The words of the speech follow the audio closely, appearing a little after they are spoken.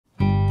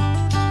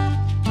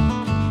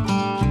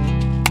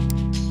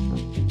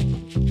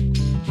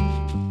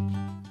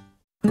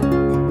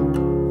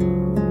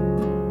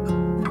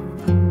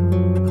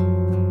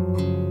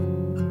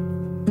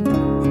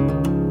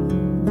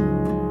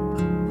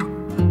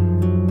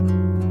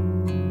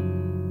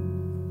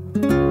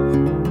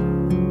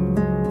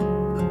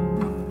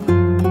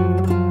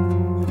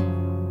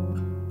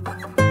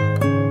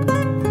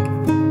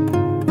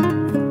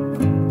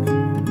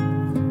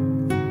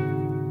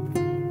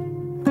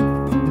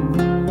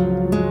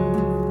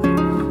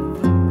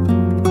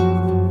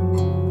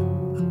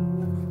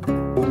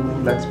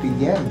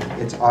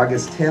It's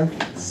August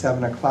 10th,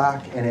 7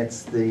 o'clock, and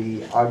it's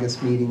the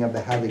August meeting of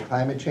the Hadley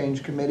Climate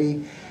Change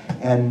Committee.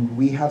 And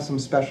we have some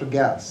special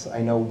guests.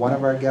 I know one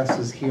of our guests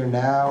is here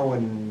now,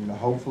 and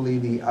hopefully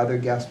the other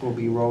guest will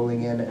be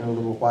rolling in a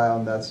little while,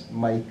 and that's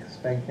Mike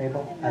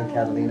Spanknagel. Hi,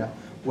 Catalina.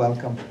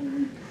 Welcome.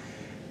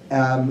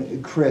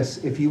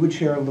 Chris, if you would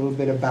share a little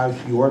bit about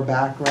your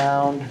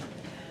background.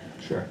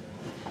 Sure.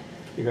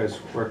 You guys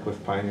work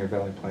with Pioneer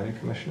Valley Planning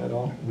Commission at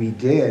all? We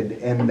did,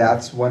 and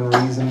that's one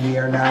reason we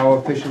are now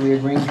officially a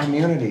green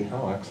community.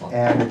 Oh, excellent.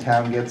 And the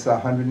town gets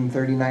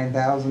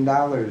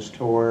 $139,000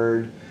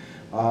 toward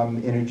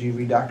energy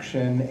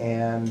reduction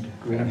and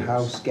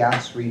greenhouse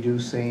gas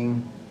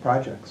reducing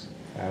projects.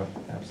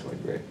 Absolutely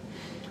great.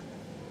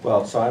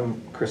 Well, so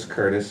I'm Chris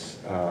Curtis.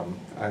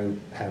 I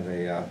have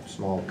a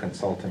small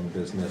consulting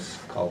business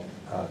called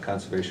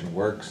Conservation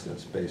Works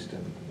that's based in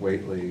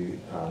Whately,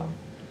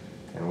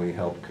 and we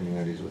help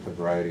communities with a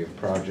variety of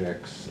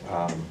projects.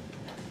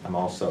 I'm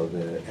also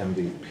the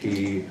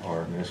MVP,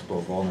 or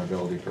Municipal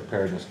Vulnerability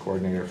Preparedness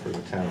Coordinator for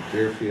the town of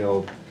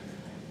Deerfield.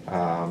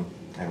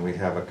 And we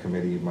have a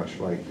committee much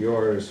like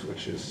yours,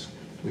 which is,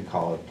 we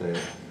call it the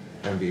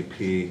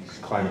MVP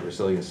Climate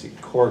Resiliency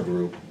Core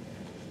Group,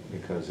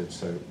 because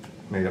it's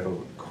made up of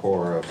a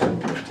core of some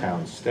of the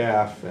town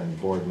staff and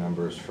board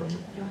members from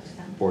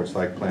boards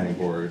like Planning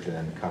Board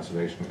and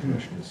Conservation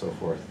Commission and so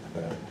forth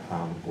that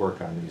work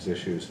on these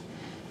issues.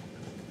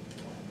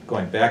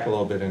 Going back a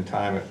little bit in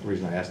time, the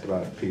reason I asked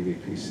about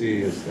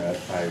PVPC is that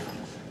I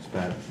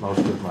spent most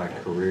of my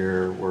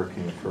career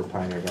working for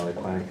Pioneer Valley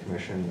Planning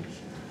Commission,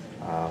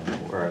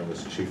 where I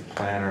was chief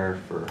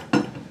planner for,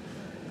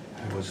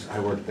 I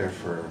worked there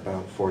for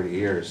about 40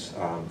 years,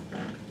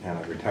 and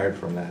I've retired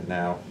from that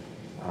now.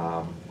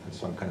 And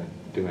so I'm kind of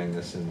doing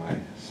this in my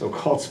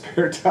so-called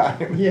spare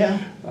time. Yeah.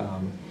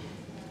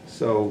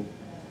 So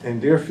in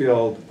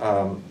Deerfield,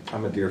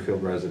 I'm a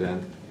Deerfield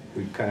resident.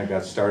 We kind of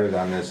got started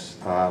on this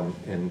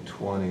in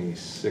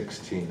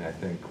 2016, I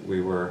think. We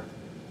were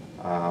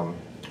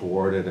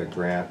awarded a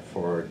grant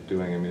for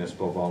doing a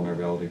municipal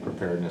vulnerability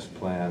preparedness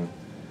plan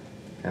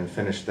and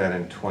finished that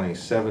in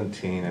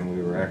 2017, and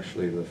we were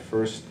actually the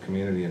first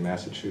community in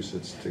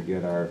Massachusetts to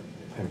get our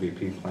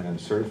MVP plan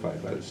certified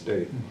by the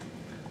state,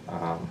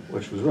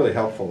 which was really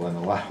helpful in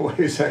a lot of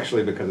ways,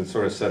 actually, because it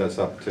sort of set us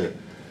up to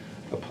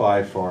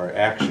apply for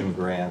action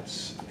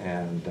grants,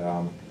 and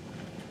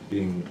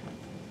being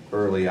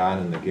early on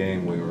in the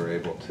game, we were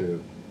able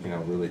to,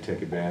 really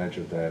take advantage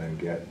of that and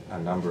get a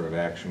number of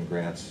action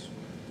grants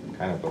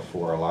kind of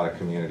before a lot of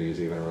communities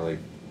even really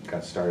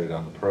got started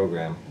on the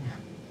program.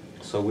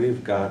 So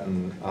we've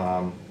gotten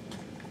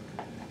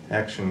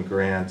action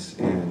grants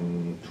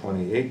in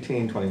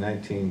 2018,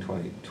 2019,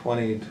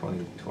 2020,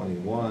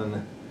 2021,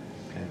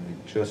 and we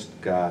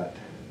just got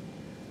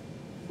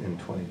in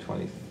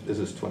 2020, this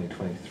is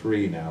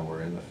 2023 now,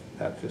 we're in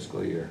that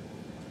fiscal year,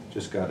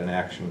 just got an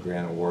action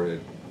grant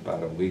awarded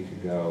about a week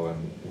ago,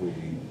 and we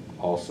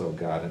also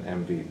got an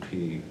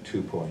MVP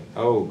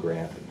 2.0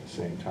 grant at the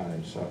same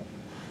time. So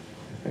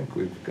I think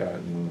we've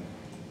gotten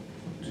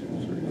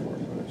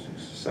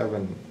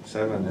 7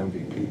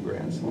 MVP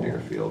grants in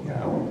Deerfield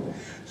now.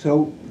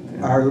 So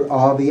are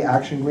all the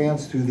action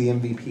grants through the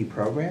MVP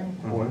program?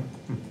 Or?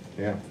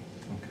 Yeah.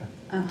 Okay.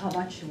 How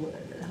much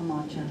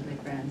are the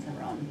grants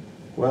around?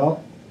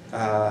 Well,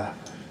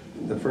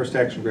 the first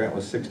action grant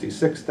was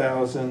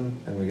 $66,000,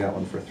 and we got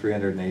one for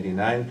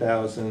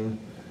 $389,000.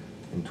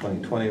 In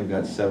 2020, we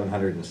got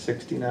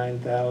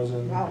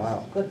 $769,000.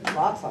 Wow, good,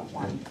 lots of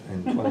one.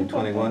 In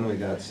 2021, we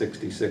got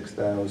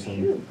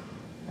 $66,000,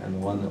 and the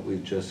one that we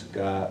just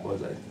got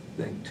was, I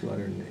think,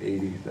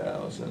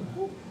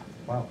 $280,000.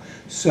 Wow.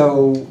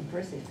 So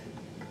Impressive.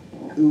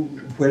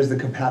 where's the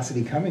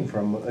capacity coming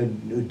from?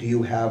 Do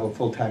you have a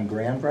full-time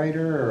grant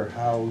writer, or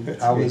how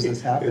is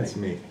this happening? It's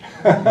me.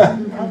 Well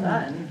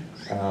done.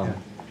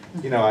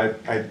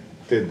 I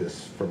did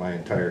this for my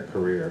entire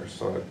career,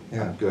 so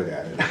I'm good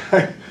at it.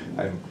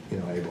 I'm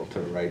able to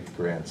write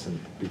grants and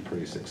be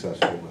pretty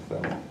successful with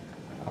them.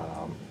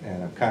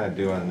 And I'm kind of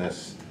doing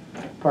this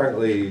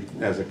partly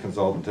as a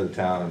consultant to the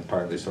town and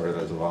partly sort of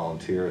as a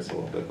volunteer. It's a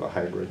little bit of a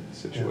hybrid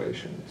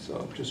situation. So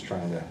I'm just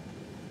trying to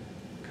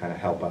kind of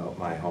help out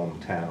my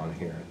hometown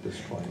here at this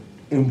point.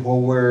 And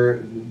what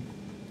were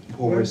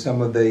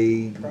some of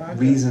the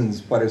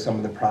reasons? What are some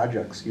of the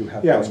projects you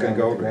have? Yeah, I was going to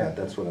go over that.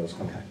 That's what I was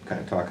going to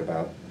kind of talk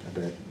about a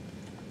bit.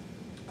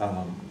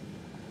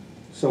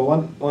 So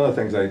one of the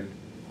things I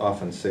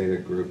often say to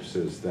groups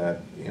is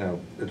that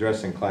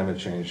addressing climate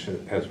change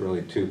has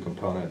really two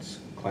components: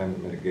 climate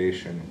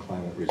mitigation and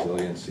climate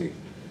resiliency.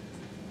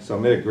 So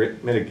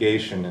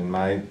mitigation, in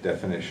my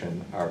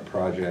definition, are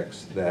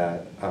projects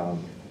that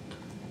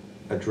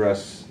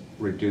address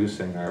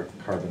reducing our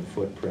carbon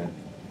footprint,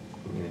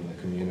 meaning the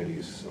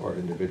communities or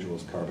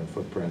individuals' carbon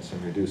footprints,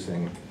 and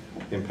reducing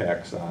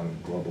impacts on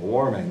global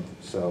warming.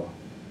 So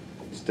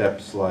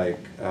steps like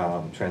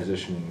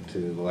transitioning to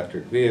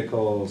electric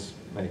vehicles,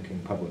 making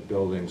public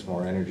buildings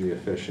more energy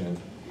efficient,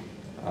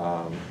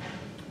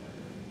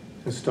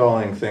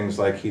 installing things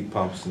like heat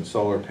pumps and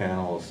solar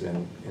panels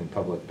in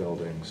public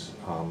buildings.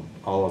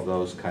 All of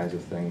those kinds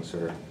of things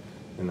are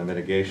in the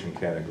mitigation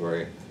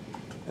category.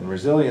 And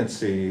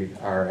resiliency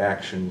are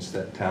actions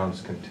that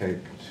towns can take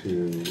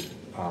to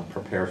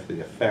prepare for the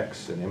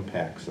effects and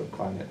impacts of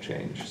climate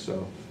change.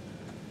 So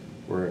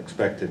we're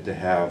expected to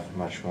have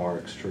much more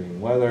extreme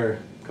weather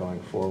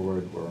going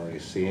forward. We're already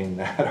seeing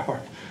that,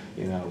 or,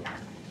 you know,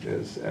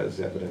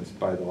 as evidenced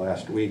by the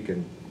last week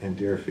in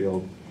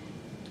Deerfield,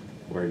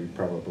 where you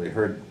probably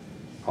heard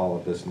all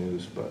of this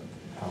news, but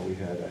we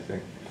had, I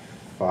think,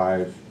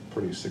 5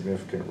 pretty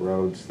significant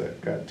roads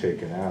that got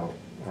taken out,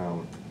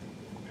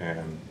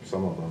 and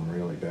some of them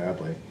really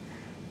badly.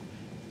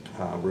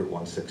 Route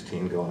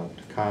 116 going up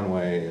to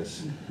Conway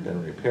has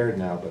been repaired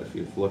now, but if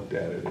you've looked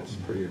at it, it's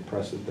pretty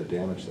impressive, the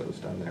damage that was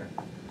done there.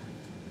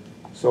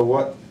 So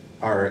what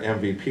our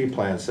MVP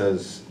plan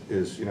says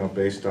is, you know,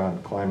 based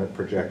on climate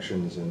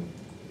projections, and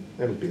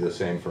it'll be the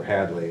same for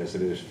Hadley as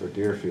it is for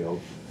Deerfield.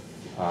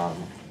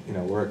 You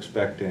know, we're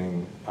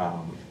expecting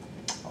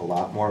a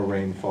lot more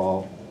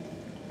rainfall,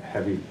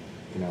 heavy,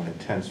 you know,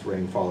 intense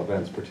rainfall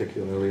events,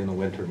 particularly in the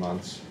winter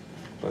months,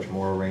 but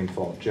more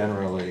rainfall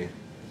generally.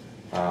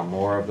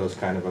 More of those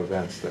kind of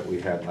events that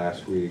we had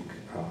last week.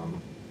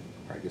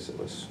 I guess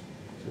has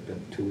it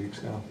been 2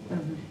 weeks now?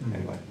 Mhm.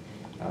 Anyway,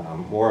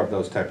 more of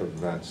those type of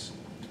events.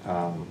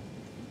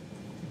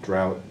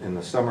 Drought in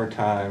the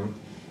summertime,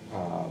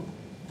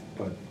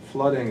 but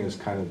flooding is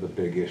kind of the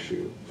big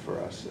issue for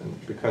us.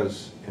 And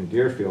because in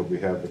Deerfield we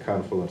have the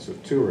confluence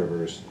of 2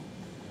 rivers,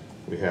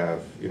 we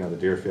have, you know, the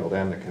Deerfield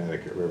and the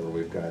Connecticut River,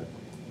 we've got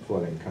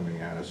flooding coming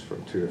at us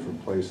from 2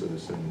 different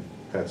places, and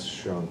that's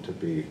shown to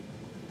be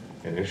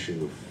an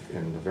issue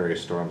in the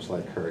various storms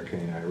like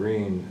Hurricane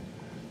Irene,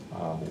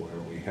 where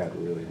we had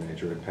really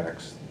major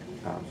impacts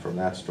from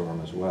that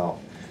storm as well.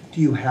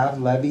 Do you have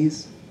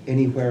levees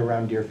anywhere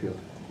around Deerfield?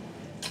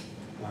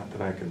 Not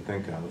that I can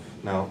think of.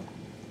 No,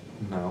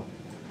 no.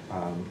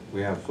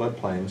 We have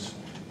floodplains,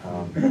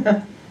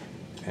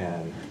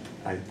 and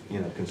I, you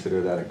know,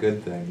 consider that a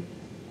good thing.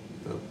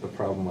 The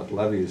problem with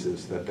levees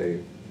is that they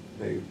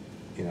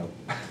you know,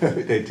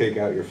 they take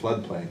out your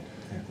floodplain,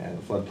 and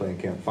the floodplain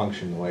can't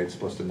function the way it's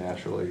supposed to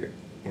naturally,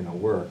 you know,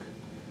 work.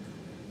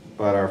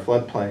 But our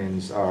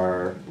floodplains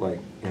are, like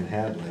in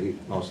Hadley,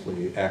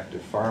 mostly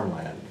active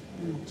farmland.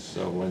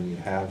 So when you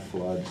have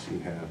floods, you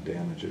have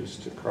damages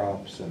to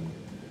crops, and,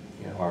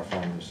 you know, our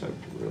farmers have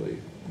really,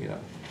 you know,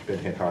 been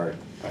hit hard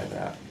by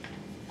that.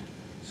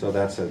 So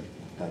that's a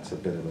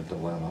bit of a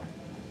dilemma.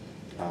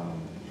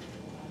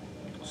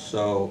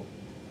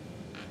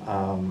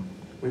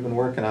 We've been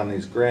working on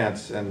these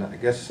grants, and I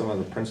guess some of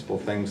the principal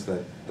things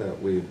that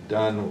we've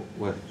done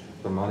with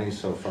the money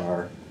so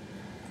far,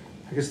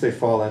 I guess they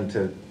fall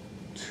into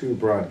 2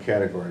 broad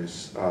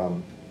categories.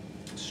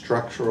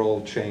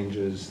 Structural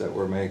changes that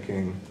we're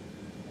making,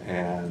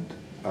 and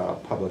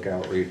public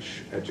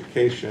outreach,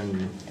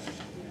 education,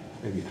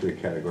 maybe 3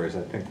 categories.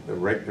 I think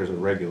there's a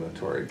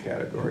regulatory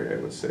category, I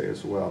would say,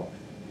 as well.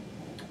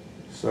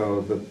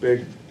 So the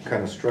big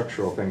kind of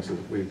structural things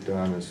that we've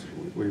done is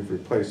we've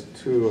replaced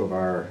 2 of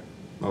our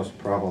most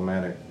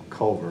problematic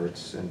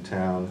culverts in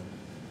town,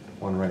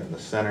 one right in the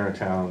center of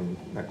town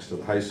next to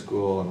the high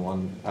school, and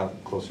one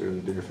out closer to the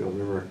Deerfield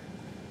River,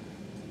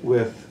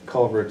 with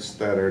culverts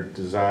that are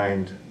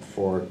designed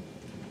for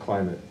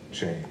climate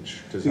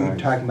change. So you're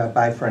talking about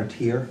by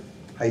Frontier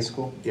High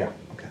School? Yeah.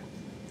 Okay.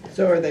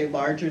 So are they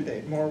larger,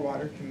 more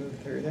water can move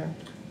through there?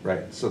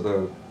 Right, so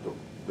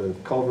the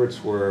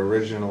culverts were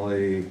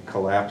originally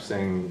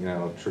collapsing, you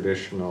know,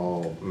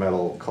 traditional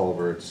metal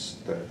culverts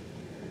that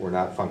were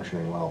not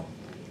functioning well.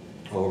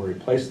 What we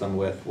replaced them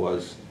with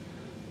was,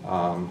 it's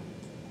kind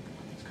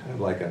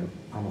of like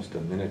almost a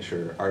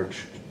miniature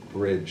arched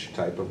bridge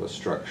type of a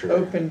structure.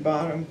 Open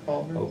bottom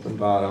culverts? Open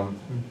bottom.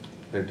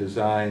 They're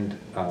designed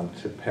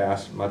to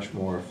pass much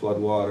more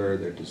floodwater.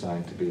 They're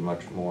designed to be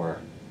much more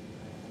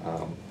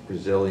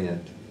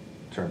resilient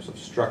in terms of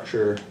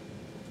structure.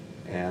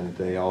 And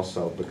they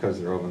also, because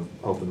they're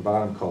open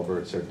bottom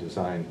culverts, are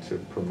designed to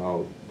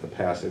promote the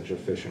passage of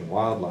fish and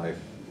wildlife,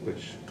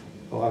 which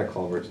a lot of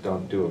culverts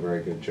don't do a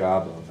very good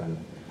job of. And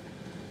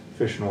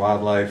fish and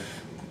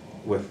wildlife,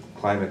 with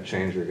climate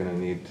change, are going to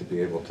need to be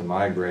able to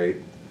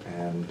migrate,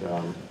 and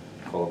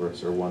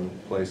culverts are one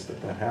place that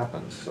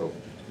happens. So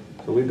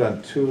we've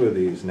done 2 of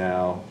these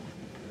now.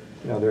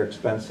 You know, they're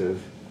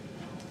expensive,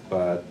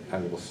 but I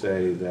will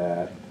say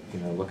that, you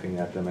know, looking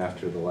at them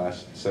after the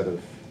last set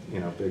of, you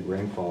know, big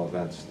rainfall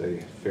events, they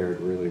fared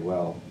really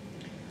well,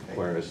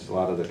 whereas a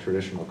lot of the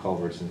traditional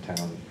culverts in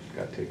town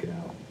got taken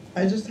out.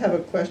 I just have a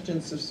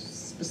question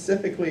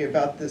specifically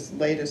about this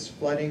latest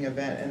flooding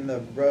event and the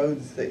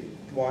roads that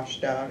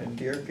washed out in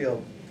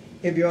Deerfield.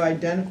 Have you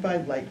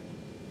identified, like,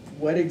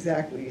 what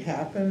exactly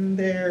happened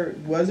there?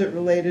 Was it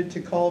related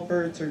to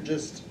culverts, or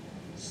just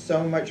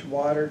so much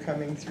water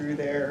coming through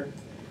there?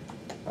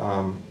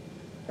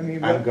 I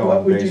mean,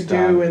 what would you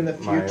do in the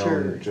future? I'm going based on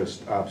my own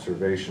just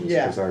observations,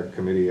 Yeah. because our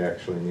committee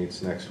actually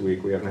meets next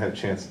week. We haven't had a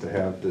chance to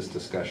have this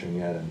discussion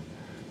yet, and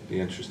be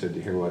interested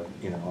to hear what,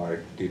 our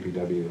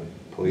DPW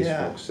and police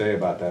Yeah. folks say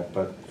about that,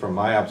 but from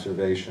my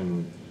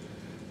observation,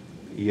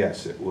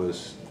 yes, it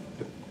was,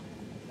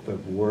 the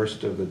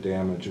worst of the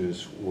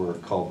damages were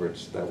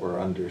culverts that were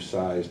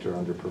undersized or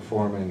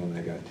underperforming, and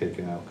they got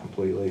taken out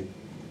completely.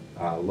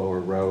 Lower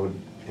Road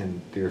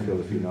in Deerfield,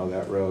 if you know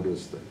that road,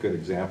 was a good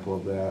example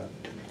of that.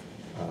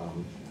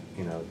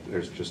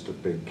 There's just a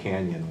big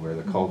canyon where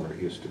the culvert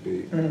used to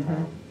be.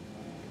 Mhm.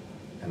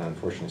 And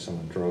unfortunately,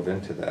 someone drove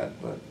into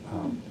that, but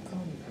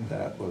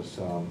that was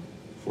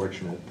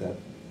fortunate that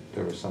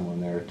there was someone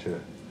there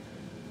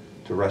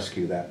to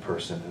rescue that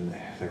person, and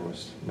there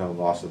was no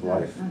loss of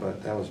life,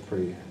 but that was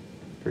pretty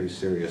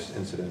serious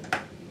incident.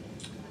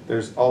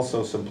 There's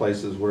also some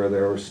places where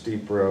there were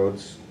steep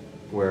roads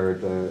where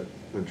the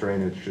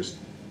drainage just,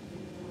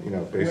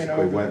 basically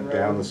over the went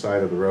down road. the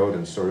side of the road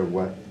and sort of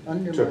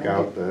Undermined took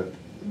out it. the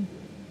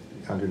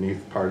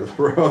underneath part of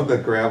the road, the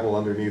gravel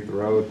underneath the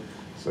road.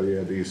 So you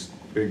had these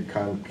big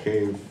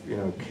concave,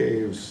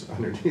 caves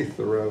underneath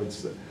the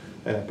roads.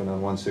 That happened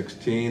on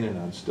 116 and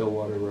on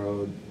Stillwater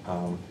Road,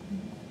 and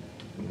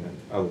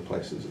other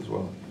places as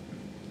well.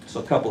 So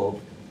a couple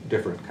of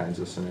different kinds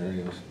of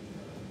scenarios.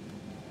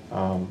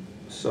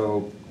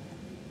 So,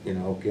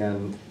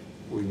 again,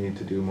 we need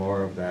to do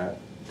more of that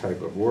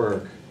type of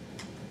work.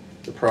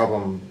 The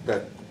problem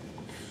that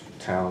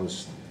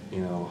towns,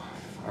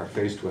 are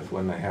faced with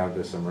when they have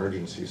this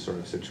emergency sort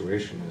of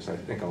situation is I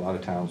think a lot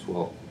of towns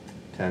will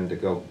tend to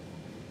go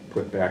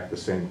put back the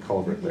same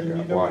culvert that And you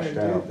got don't wanna washed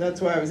do- out.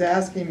 That's why I was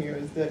asking you,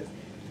 is that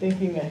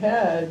thinking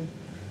ahead,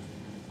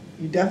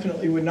 you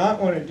definitely would not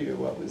want to do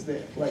what was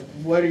there. Like,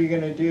 what are you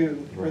gonna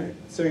do Right.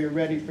 so you're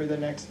ready for the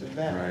next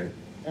event? Right.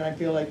 And I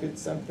feel like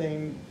it's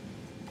something,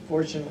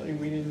 fortunately,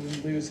 we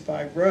didn't lose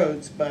 5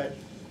 roads, but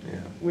Yeah.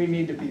 we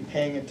need to be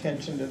paying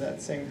attention to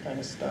that same kind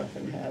of stuff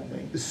in Hadley.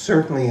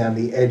 Certainly on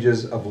the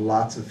edges of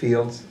lots of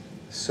fields.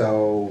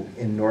 So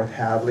in North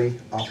Hadley,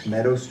 off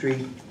Meadow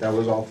Street, that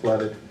was all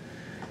flooded.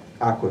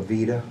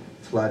 Aquavita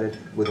flooded,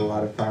 with a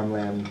lot of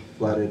farmland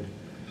flooded.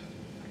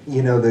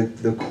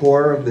 The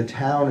core of the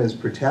town is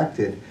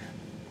protected,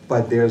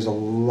 but there's a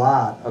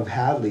lot of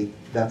Hadley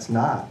that's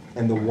not.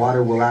 And the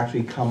water will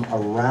actually come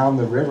around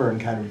the river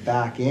and kind of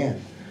back in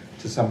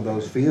to some of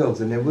those fields.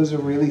 And it was a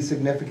really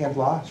significant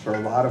loss for a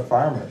lot of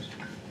farmers.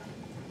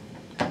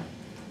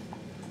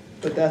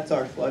 But that's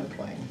our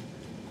floodplain,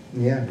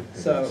 Yeah.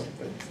 so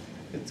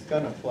it's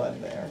gonna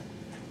flood there.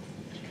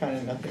 Kind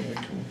of nothing we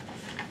can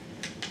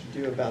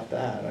do about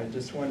that. I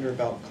just wonder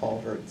about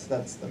culverts,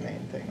 that's the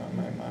main thing on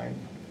my mind.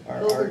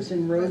 Culverts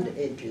and road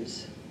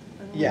edges.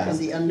 Yeah. And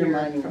the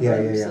undermining From Yeah,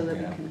 them yeah, So yeah. that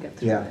we Yeah. can get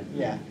through Yeah. it.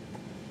 Yeah,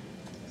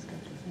 Just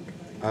got to think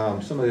about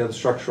it. Some of the other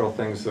structural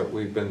things that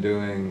we've been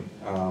doing,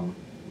 and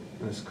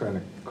this kind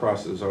of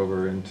crosses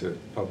over into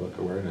public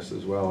awareness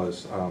as well,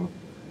 as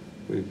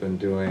we've been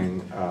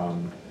doing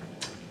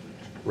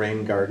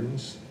rain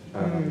gardens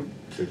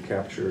to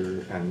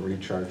capture and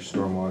recharge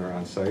stormwater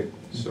on site.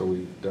 So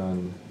we've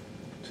done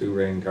 2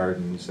 rain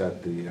gardens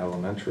at the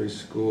elementary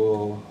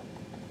school,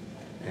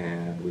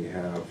 and we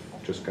have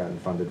just gotten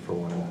funded for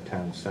one in the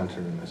town center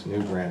in this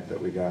new grant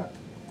that we got.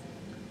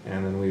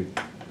 And then we've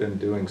been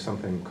doing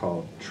something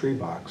called tree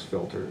box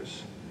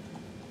filters,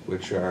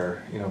 which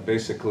are,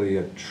 basically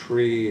a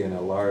tree in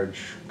a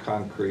large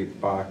concrete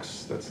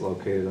box that's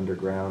located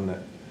underground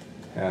that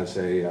has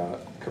a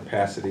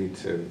capacity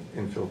to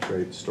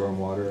infiltrate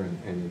stormwater,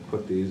 and you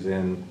put these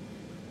in.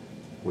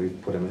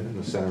 We've put them in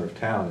the center of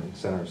town, in the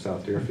center of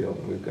South Deerfield,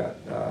 and we've got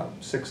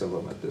 6 of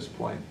them at this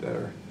point that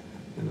are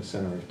in the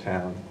center of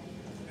town.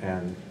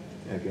 And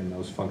again,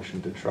 those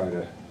function to try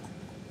to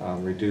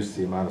reduce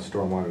the amount of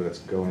stormwater that's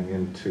going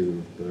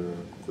into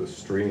the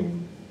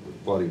stream, the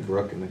Bloody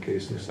Brook in the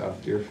case of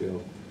South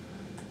Deerfield,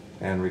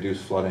 and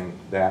reduce flooding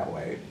that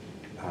way.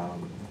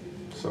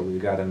 So we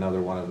got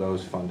another one of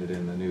those funded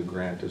in the new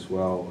grant as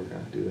well. We're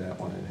gonna do that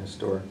one in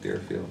historic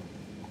Deerfield.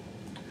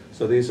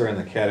 So these are in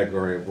the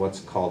category of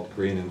what's called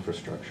green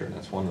infrastructure, and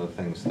that's one of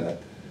the things that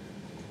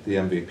the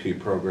MVP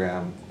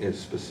program is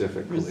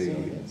specifically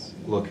Resilience.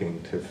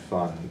 looking to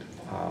fund.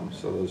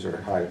 So those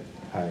are high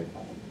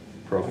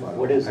profile.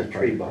 What is a high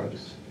tree priority box?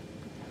 projects.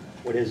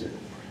 What is it?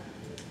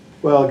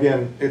 Well,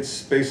 again,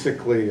 it's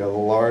basically a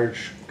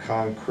large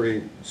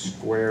concrete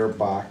square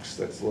box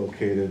that's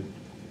located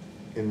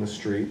in the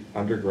street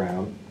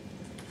underground,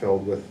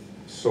 filled with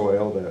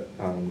soil that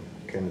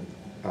can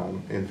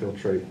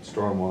infiltrate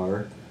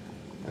stormwater,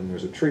 and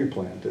there's a tree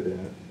planted in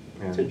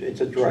it.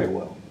 It's a dry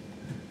well.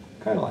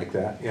 Kind of like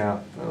that, yeah,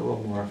 a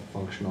little more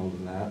functional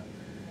than that.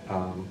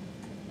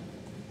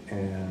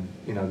 And,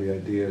 the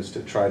idea is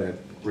to try to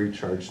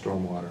recharge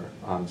stormwater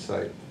on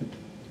site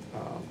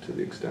to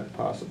the extent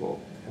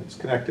possible. And it's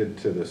connected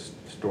to the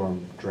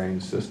storm drain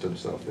system,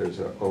 so if there's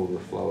an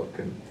overflow,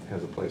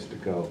 has a place to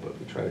go, but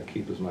we try to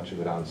keep as much of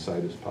it on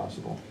site as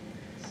possible.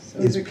 so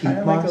Is is it kind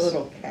of like a peat moss?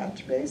 little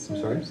catch basin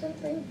I'm sorry? or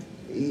something?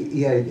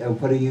 Yeah,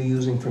 what are you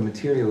using for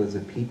material? Is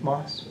it peat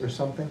moss or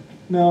something?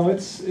 No,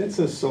 it's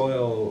a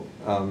soil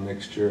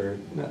mixture,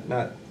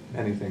 not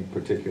anything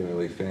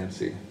particularly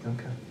fancy.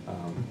 Okay.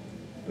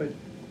 But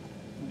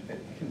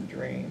can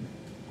drain.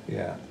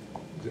 Yeah,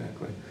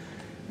 exactly.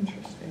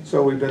 Interesting.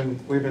 So we've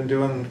been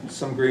doing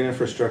some green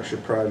infrastructure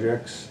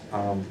projects,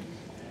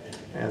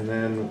 and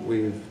then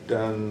we've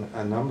done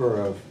a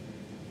number of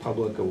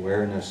public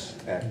awareness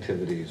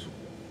activities.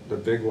 The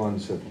big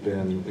ones have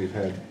been, we've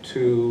had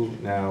 2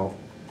 now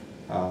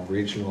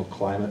regional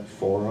climate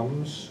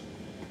forums.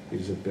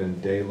 These have been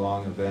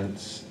day-long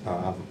events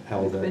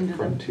held We've been at to them.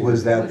 Frontier.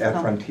 Was that With at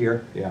some-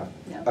 Frontier? Yeah.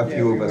 Yeah. A Yeah,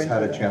 few we of us went had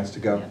to a that. chance to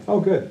go. Yeah.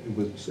 Oh, good.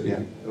 So, you- yeah,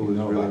 you it was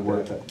know really about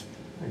worth that. it.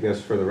 I guess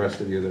for the rest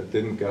of you that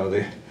didn't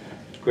go,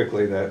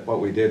 quickly, that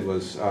what we did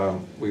was,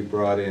 we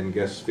brought in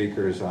guest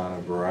speakers on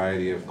a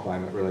variety of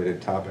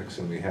climate-related topics,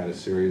 and we had a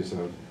series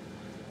of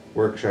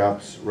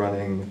workshops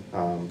running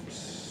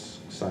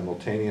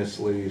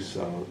simultaneously.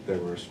 So there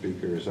were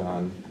speakers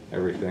on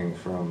everything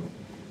from,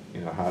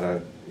 how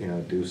to,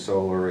 do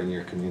solar in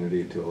your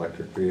community, to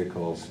electric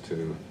vehicles,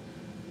 to,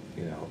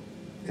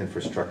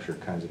 infrastructure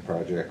kinds of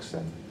projects,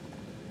 and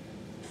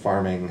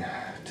farming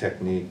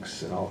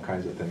techniques and all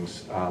kinds of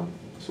things.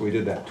 So we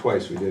did that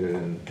twice. We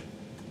did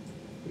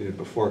it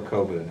before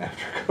COVID and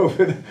after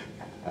COVID.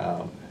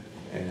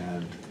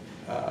 And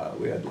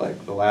we had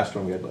the last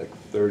one we had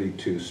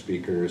 32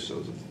 speakers, so it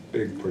was a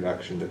big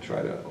production to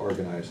try to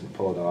organize and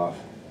pull it off.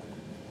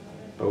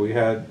 But we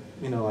had,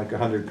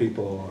 100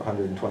 people,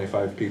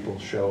 125 people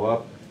show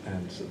up,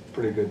 and it's a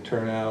pretty good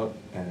turnout.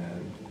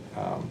 And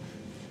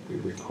we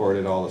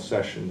recorded all the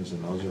sessions,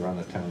 and those are on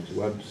the town's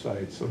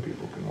website, so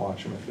people can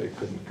watch them if they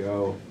couldn't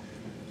go.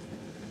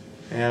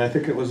 And I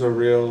think it was a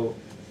real,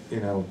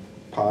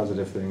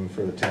 positive thing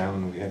for the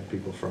town. We had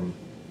people from,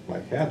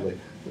 like Hadley,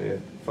 we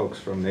had folks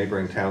from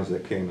neighboring towns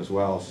that came as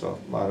well, so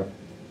a lot of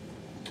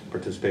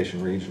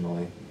participation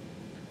regionally.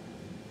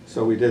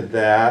 So we did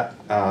that.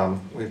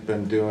 We've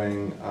been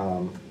doing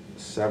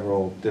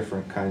several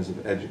different kinds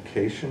of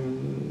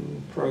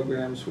education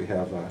programs. We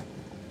have a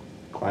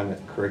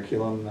climate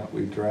curriculum that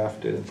we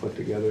drafted and put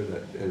together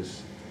that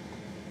is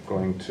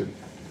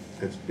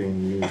it's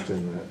being used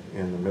in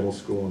the middle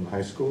school and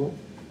high school.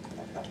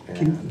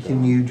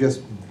 Can you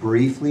just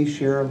briefly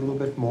share a little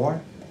bit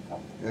more?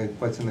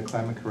 What's in the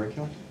climate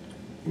curriculum?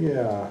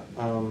 Yeah,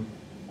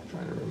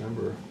 trying to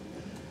remember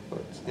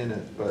what's in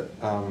it, but,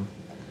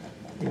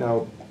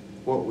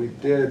 what we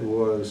did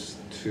was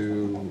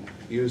to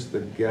use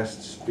the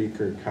guest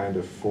speaker kind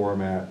of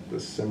format,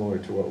 similar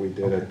to what we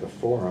did at the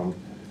forum,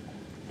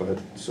 but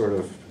sort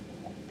of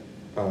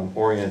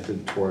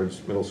oriented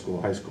towards middle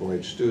school, high school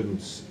age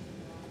students,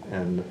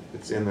 and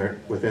it's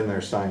within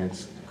their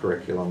science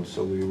curriculum.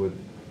 So we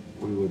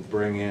would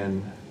bring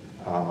in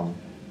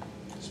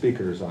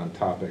speakers on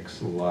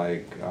topics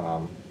like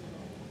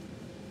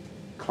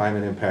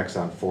climate impacts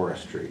on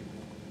forestry,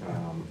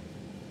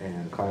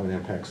 and climate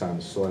impacts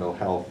on soil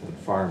health and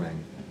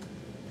farming.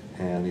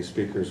 And these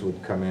speakers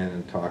would come in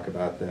and talk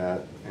about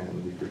that,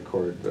 and we'd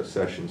record the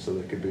session so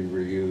they could be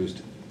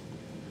reused.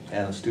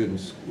 And the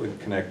students would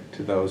connect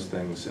to those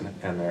things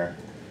and their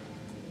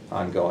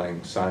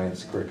ongoing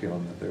science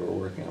curriculum that they were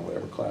working on,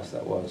 whatever class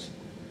that was.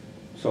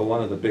 So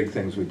one of the big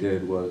things we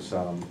did was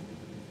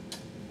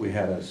we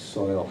had a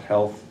soil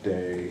health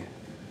day.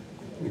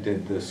 We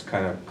did this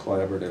kind of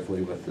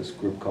collaboratively with this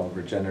group called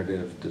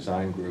Regenerative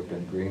Design Group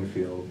in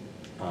Greenfield.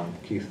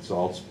 Keith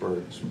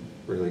Zaltzberg's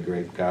a really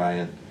great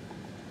guy,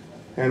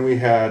 and we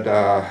had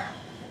I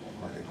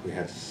think we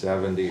had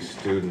 70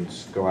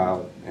 students go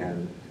out,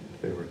 and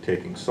they were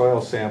taking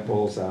soil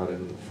samples out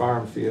in the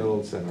farm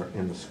fields and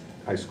in the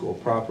high school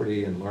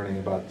property, and learning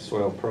about the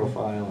soil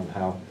profile and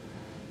how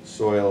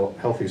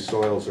healthy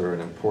soils are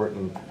an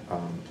important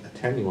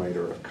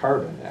attenuator of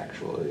carbon,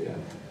 actually,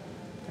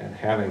 and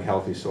having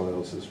healthy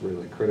soils is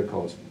really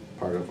critical as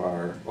part of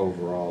our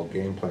overall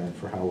game plan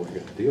for how we're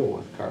going to deal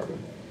with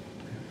carbon.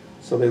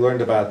 So they learned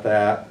about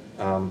that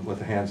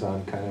with a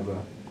hands-on kind of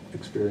a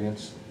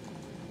experience,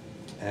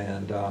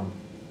 and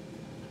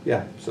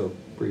yeah, so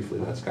briefly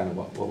that's kind of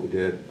what we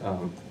did.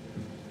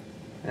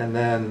 And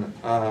then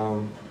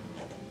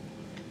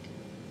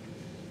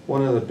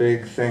one of the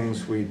big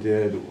things we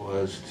did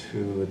was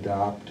to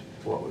adopt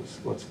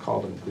what's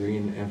called a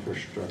green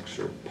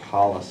infrastructure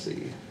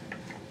policy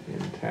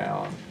in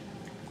town.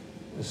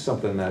 It's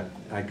something that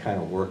I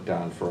kind of worked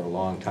on for a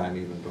long time,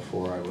 even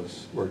before I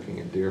was working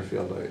in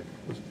Deerfield. I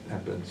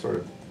have been sort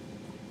of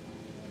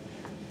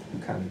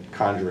kind of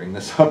conjuring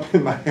this up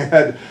in my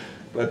head,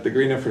 but the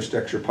green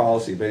infrastructure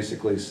policy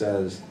basically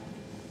says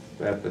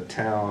that the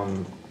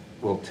town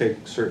will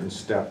take certain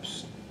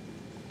steps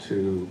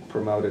to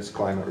promote its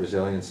climate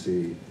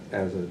resiliency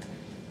as a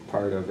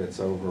part of its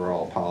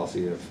overall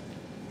policy of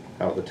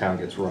how the town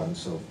gets run.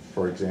 So,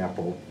 for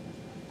example,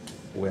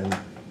 when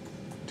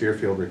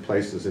Deerfield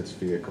replaces its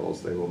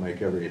vehicles, they will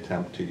make every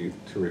attempt to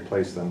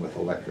replace them with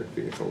electric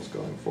vehicles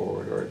going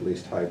forward, or at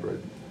least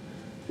hybrid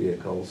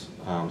vehicles.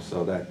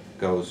 So that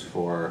goes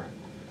for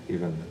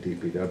even the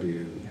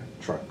DPW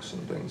trucks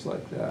and things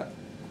like that.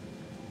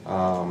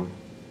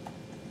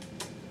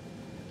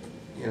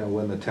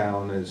 When the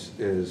town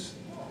is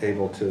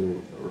able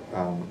to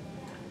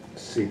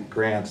seek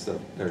grants, that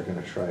they're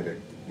going to try to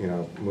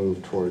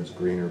move towards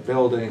greener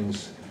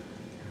buildings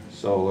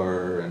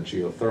solar and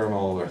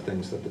geothermal are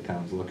things that the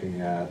town's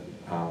looking at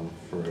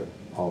for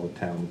all the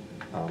town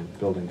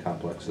building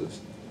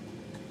complexes.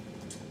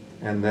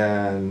 And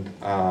then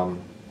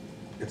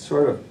it's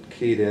sort of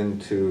keyed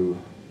into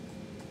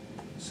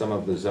some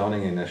of the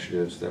zoning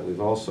initiatives that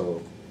we've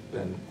also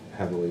been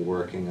heavily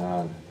working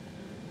on.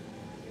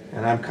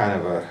 And I'm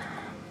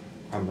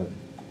a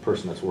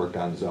person that's worked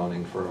on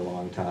zoning for a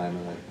long time,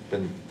 and I've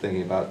been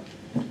thinking about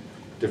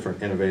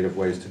different innovative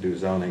ways to do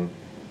zoning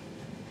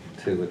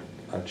to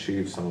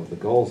achieve some of the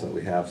goals that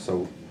we have.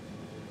 So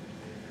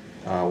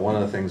one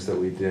of the things that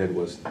we did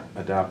was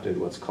adopted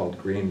what's called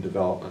Green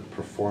Development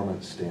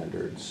Performance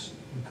Standards.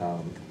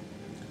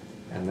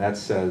 And that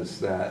says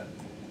that,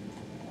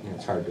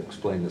 it's hard to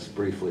explain this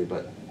briefly,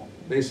 but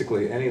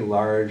basically any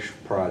large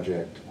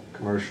project,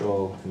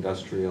 commercial,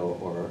 industrial,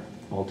 or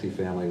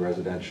multifamily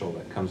residential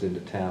that comes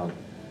into town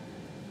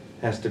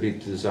has to be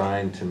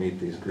designed to meet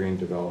these Green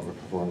Development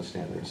Performance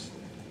Standards.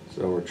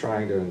 So we're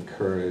trying to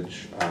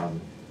encourage,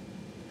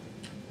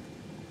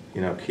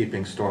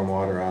 keeping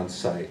stormwater on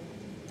site,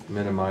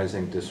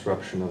 minimizing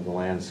disruption of the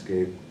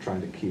landscape,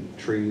 trying to keep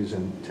trees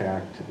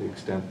intact to the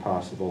extent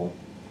possible,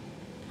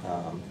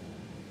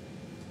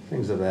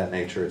 things of that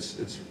nature.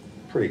 It's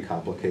pretty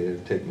complicated.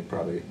 It'd take me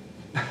probably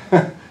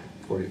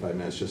 45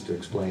 minutes just to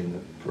explain the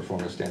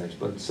performance standards,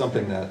 but it's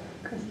something that...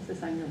 Chris, is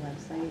this on your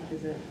website?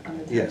 Is it on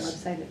the town Yes.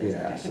 website? It is.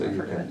 Yeah, Okay, I so can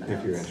you refer to it in can, the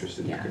if you're notes.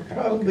 interested, you Yeah. can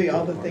Probably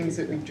all the more things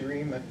that we detail.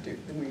 dream of,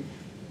 we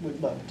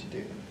would love to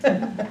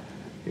do.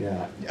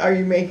 Yeah. Are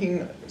you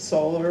making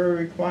solar a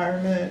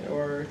requirement,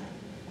 or?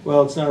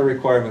 Well, it's not a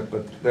requirement,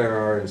 but there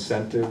are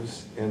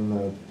incentives in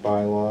the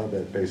bylaw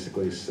that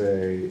basically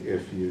say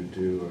if you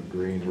do a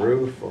green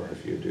roof or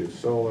if you do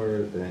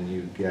solar, then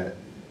you get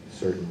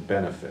certain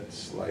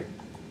benefits, like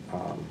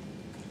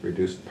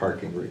reduced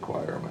parking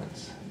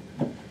requirements.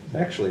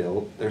 Actually,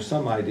 there's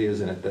some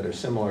ideas in it that are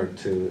similar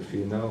to, if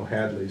you know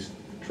Hadley's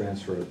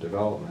transfer of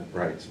development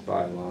rights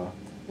bylaw,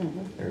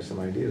 there are some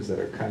ideas that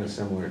are kind of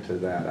similar to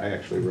that. I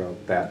actually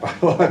wrote that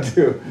bylaw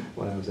too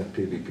when I was at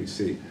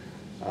PVPC.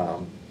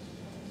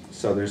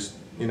 So there's,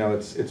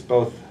 it's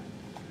both,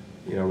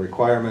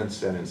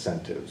 requirements and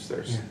incentives.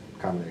 There's a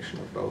combination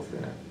of both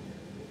in it.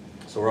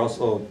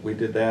 So we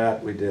did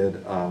that. We did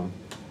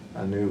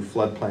a new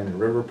floodplain and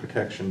river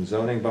protection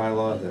zoning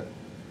bylaw that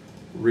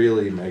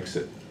really makes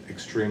it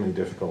extremely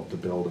difficult to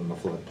build in the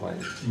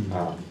floodplain.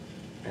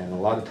 And a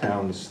lot of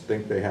towns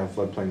think they have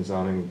floodplain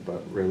zoning,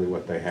 but really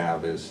what they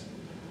have is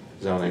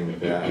zoning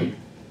that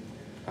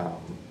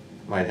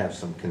might have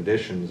some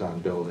conditions on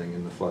building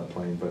in the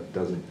floodplain, but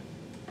doesn't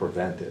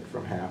prevent it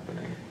from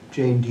happening.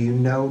 Jane, do you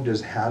know,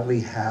 does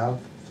Hadley have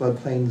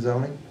floodplain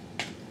zoning?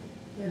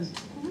 Yes.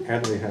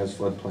 Hadley has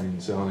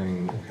floodplain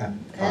zoning. Okay.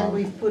 And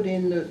we've put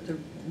in the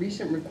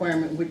recent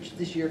requirement, which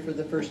this year for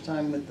the first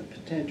time with the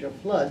potential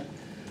flood,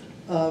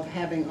 of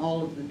having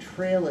all of the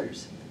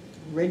trailers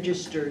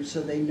registered so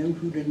they know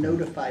who to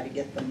notify to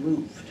get them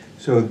moved.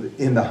 So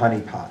in the honey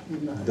pot,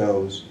 In the honey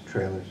those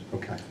trailers,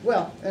 okay.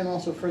 Well, and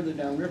also further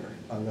downriver.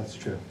 Oh, that's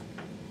true.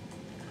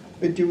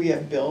 But do we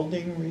have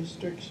building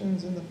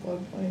restrictions in the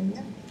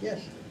floodplains?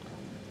 Yes.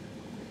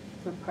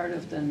 We're part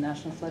of the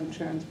National Flood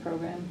Insurance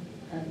Program.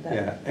 And that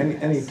Yeah, any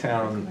has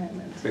town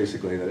requirements.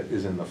 basically that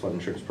is in the flood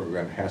insurance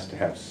program has to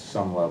have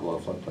some level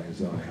of floodplain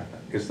zoning.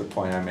 Is the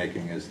point I'm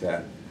making is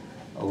that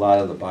a lot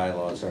of the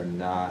bylaws are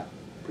not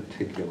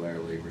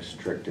particularly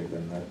restrictive,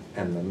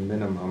 and the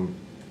minimum,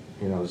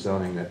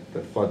 zoning that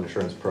the flood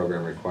insurance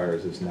program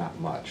requires is not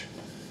much.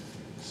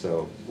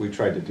 So we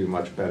tried to do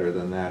much better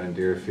than that in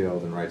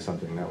Deerfield and write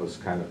something that was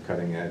kind of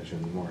cutting edge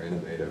and more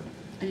innovative.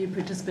 Are you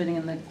participating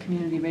in the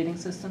community rating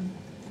system?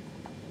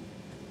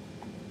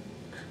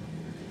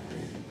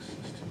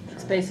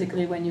 It's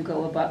basically when you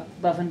go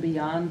above and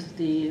beyond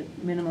the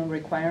minimum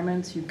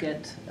requirements, you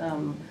get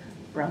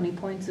brownie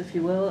points, if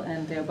you will,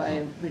 and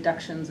thereby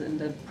reductions in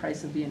the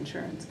price of the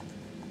insurance.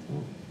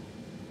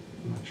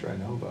 I'm not sure I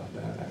know about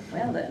that, actually.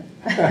 Well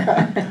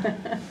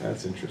then.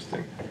 That's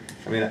interesting.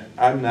 I mean,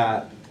 I'm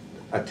not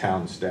a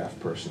town staff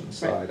person,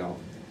 so Right. I don't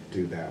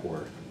do that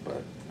work,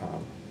 but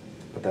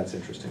that's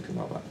interesting to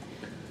know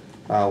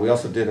about. We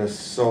also did a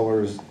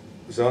solar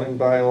zoning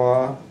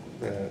bylaw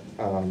that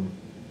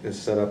is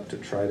set up to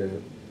try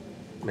to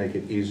make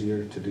it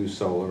easier to do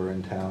solar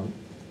in town,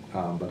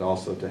 but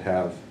also to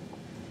have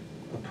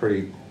a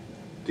pretty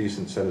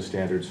decent set of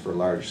standards for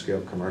large-scale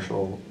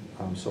commercial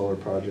solar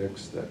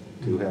projects that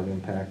do have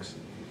impacts.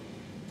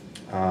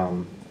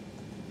 And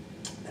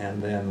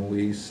then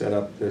we set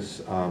up this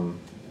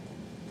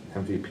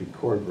MVP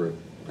core group.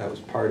 That's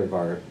part of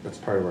our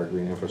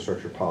green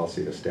infrastructure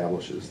policy. It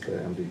establishes the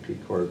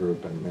MVP core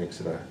group and makes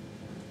it a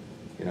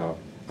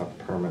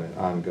permanent,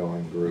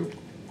 ongoing group,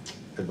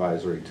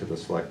 advisory to the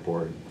select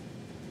board.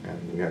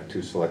 And we have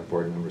 2 select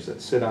board members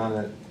that sit on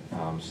it,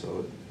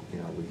 so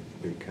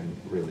we can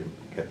really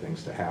get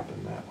things to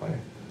happen that way.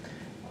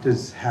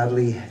 Does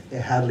Hadley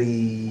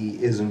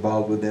is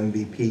involved with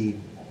MVP,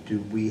 do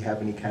we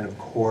have any kind of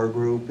core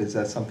group? Is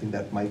that something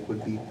that Mike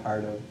would be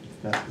part of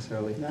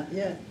necessarily? Not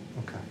yet.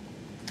 Okay.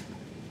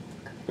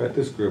 But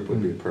this group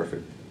would be a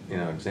perfect,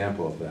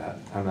 example of that.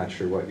 I'm not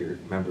sure what your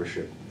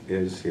membership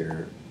is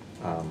here,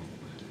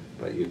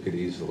 but you could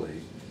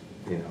easily,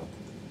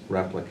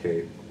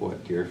 replicate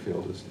what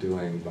Deerfield is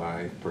doing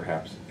by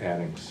perhaps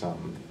adding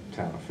some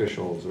town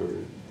officials or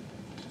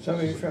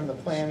Somebody from the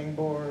planning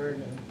board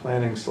and.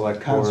 planning,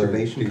 select board,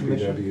 Conservation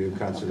Commission? DPW,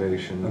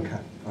 conservation. Okay,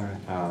 all right,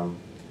 all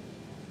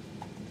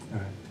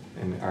right.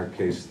 In our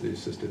case, the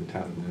assistant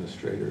town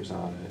administrator's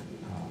on it.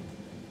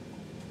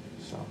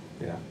 So,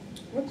 yeah.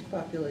 What's the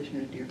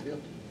population of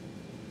Deerfield?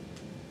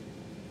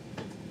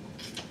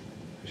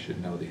 I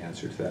should know the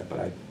answer to that, but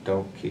I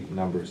don't keep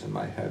numbers in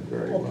my head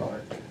very well.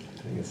 Ballpark.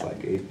 I think it's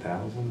like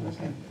 8,000, does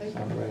Okay, that thank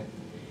sound you. right?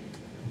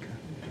 Yeah.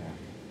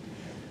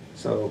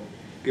 So,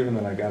 given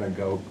that I gotta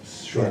go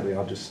shortly, Yeah.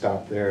 I'll just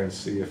stop there and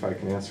see if I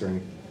can answer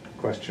any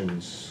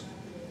questions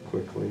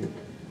quickly.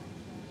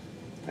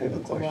 I have a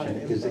That's a lot of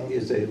question. Is, info.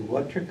 is a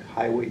electric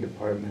highway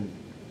department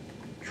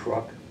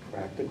truck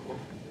practical?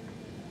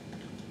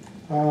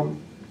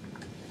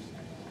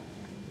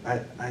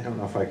 I don't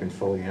know if I can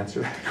fully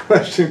answer that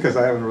question, because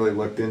I haven't really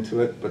looked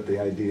into it, but the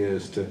idea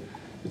is to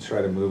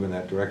try to move in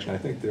that direction. I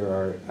think there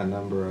are a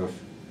number of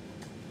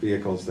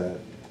vehicles that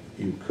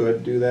you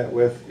could do that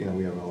with.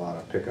 We have a lot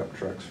of pickup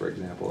trucks, for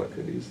example, that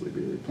could easily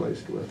be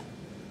replaced with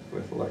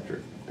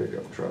electric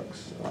pickup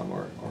trucks,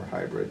 or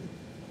hybrid.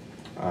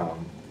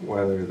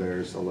 Whether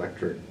there's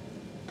electric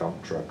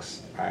dump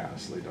trucks, I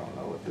honestly don't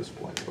know at this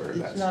point where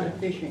that It's not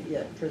stands. efficient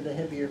yet for the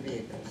heavier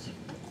vehicles.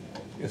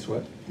 It's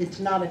what? It's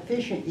not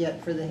efficient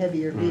yet for the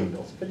heavier Mhm.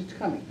 vehicles, but it's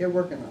coming. They're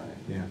working on it.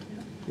 Yeah,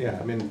 yeah,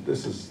 I mean,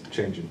 this is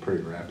changing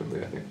pretty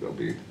rapidly. I think there'll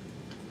be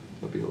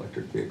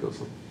electric vehicles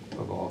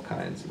of all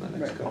kinds in the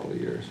next Right. couple of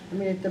years. I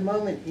mean, at the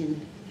moment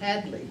in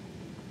Hadley,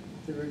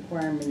 the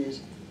requirement is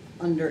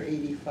under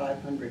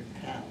 8,500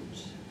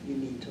 pounds. You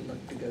need to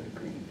look to go to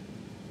green.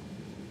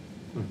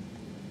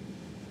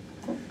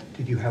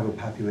 Did you have a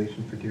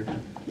population for Deerfield?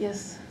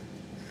 Yes,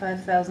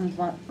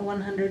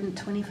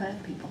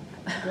 5,125 people.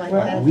 Like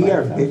Well, that. we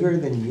are bigger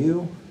than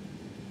you?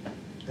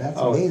 That's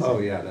amazing. Oh,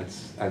 yeah,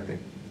 that's, I think,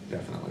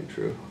 definitely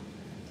true.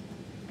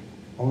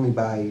 Only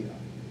by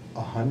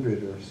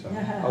 100 or so.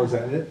 Oh, is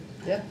that it?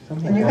 Yeah,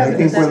 Something And you like that. I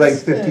have think we're like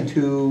this-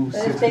 52,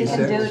 But if they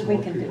 66. can do it,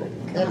 we can do it.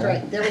 that's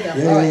right. There we go.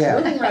 Yeah, All right, yeah.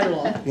 moving right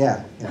along.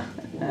 Yeah, yeah.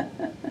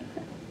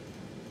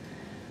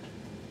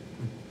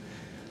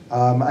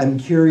 I'm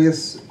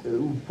curious,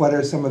 what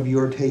are some of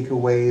your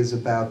takeaways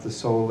about the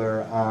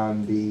solar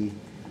on the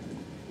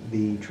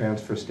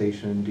transfer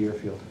station in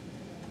Deerfield?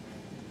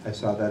 I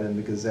saw that in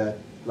the Gazette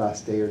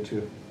last day or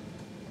two.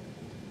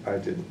 I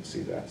didn't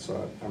see that,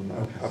 so I'm not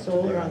Okay. up to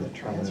Solar date on the that.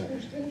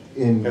 transfer station?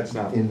 In, That's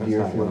not in one of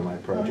Deerfield. my Oh, I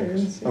didn't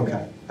projects. see Okay,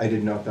 that. I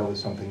didn't know if that was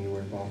something you were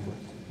involved with.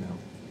 No.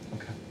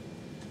 Okay.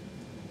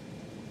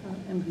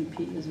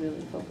 MVP is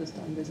really focused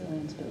on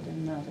resilience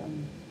building, not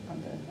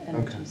on the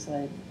energy Okay.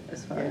 side,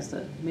 as far as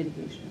the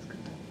mitigation is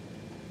concerned.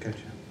 Gotcha.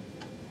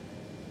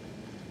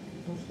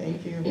 Well,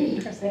 thank you.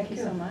 Chris, thank you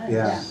so much.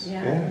 Yeah.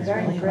 Yeah,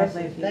 Very Really impressive.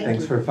 lovely of you. Thank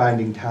Thanks you. for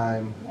finding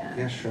time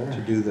Yeah, sure.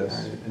 to do this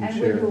and And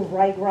will share. you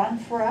write grant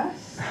for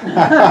us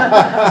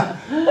Well,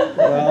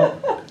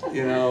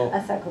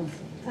 as a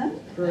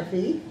consultant? For a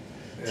fee?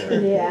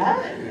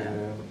 Yeah.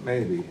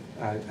 Maybe.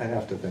 I'd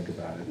have to think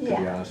about it, to be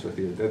Yeah. honest with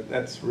you.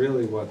 That's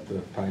really what the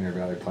Pioneer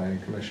Valley Planning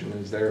Commission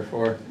is there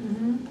for.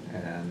 Mhm.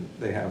 And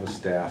they have a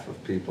staff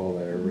of people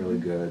that are really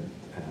Mm-hmm. good.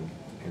 And,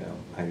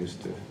 I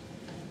used to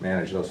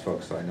manage those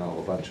folks, so I know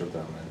a bunch of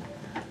them. And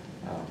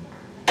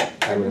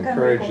I And would you can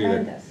encourage you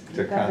recommend us.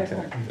 to You can contact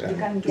recommend- them. You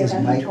can Is get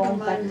in Mike-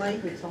 contact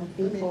Mike? with some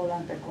people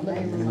and Let me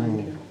recommend. remind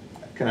you.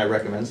 Can I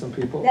recommend some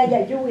people?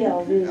 Yeah, you will be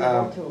able to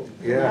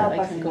yeah. help I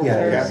us can in go the Yeah,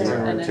 first, process.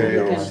 Catherine and then Ortega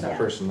you is the can-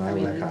 person I I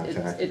mean, would it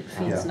contact. it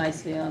feeds Yeah.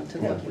 nicely onto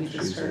what we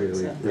just She's heard,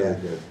 really, so. really Yeah.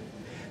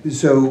 good.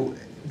 So,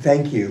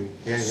 thank you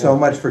Yeah, so yeah.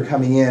 much for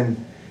coming in.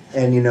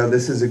 And,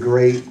 this is a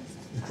great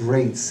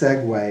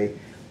segue.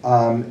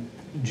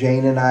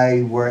 Jane and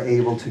I were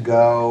able to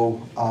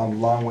go,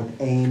 along with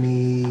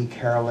Amy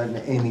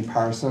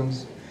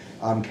Parsons,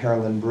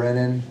 Carolyn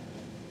Brennan.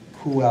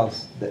 Who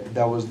else?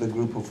 That was the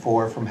group of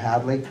 4 from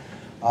Hadley.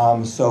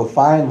 So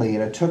finally,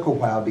 and it took a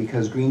while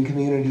because Green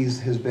Communities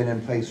has been in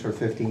place for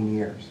 15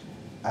 years,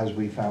 as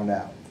we found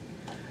out.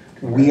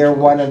 We are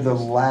one of the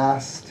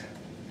last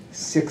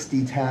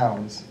 60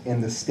 towns in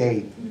the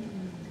state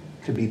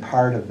to be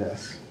part of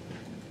this.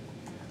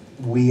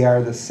 We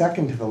are the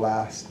second to the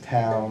last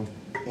town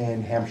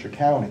in Hampshire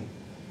County.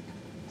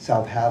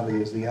 South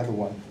Hadley is the other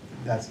one.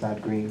 That's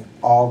not green.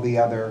 All the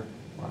other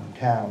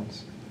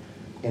towns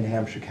in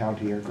Hampshire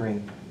County are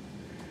green.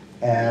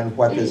 And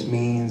what this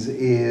means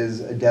is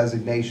a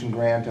designation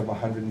grant of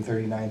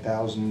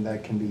 $139,000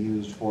 that can be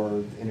used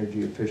for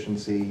energy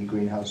efficiency,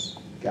 greenhouse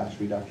gas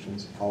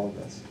reductions, all of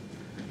this.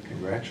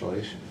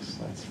 Congratulations,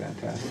 that's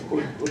fantastic.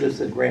 Who does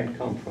the grant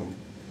come from?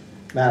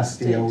 Mass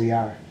State.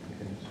 DOER.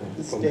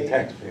 The From the state.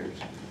 taxpayers?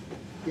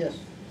 Yes.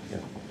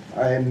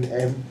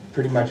 And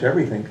pretty much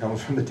everything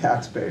comes from the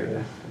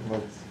taxpayer.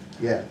 Well,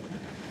 yeah.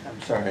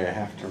 I'm sorry I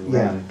have to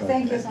Yeah. run, but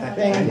Thank you so much.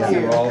 Thank thank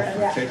you you. all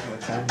Yeah. for taking the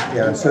time.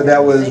 Yeah, so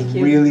that was Thank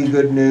you. really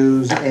good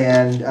news,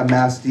 and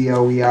Mass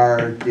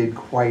DOER did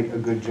quite a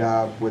good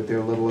job with their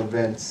little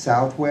events.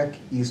 Southwick,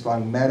 East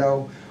Long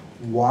Meadow,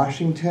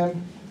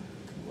 Washington,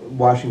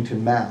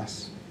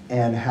 Mass,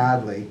 and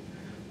Hadley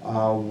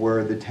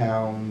were the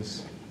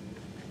towns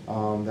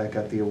that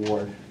got the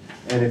award.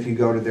 And if you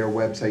go to their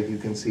website, you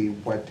can see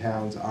what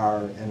towns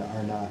are and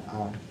are not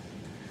on.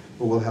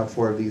 But we'll have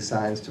 4 of these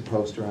signs to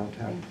post around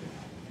town.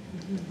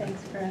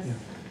 Thanks, Chris. Yeah.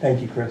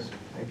 Thank you, Chris.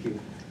 Thank you.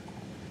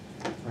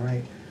 All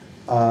right.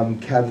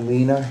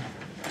 Catalina,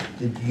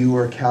 did you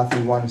or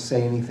Kathy want to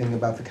say anything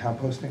about the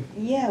composting?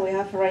 Yeah, we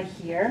have right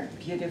here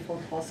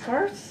beautiful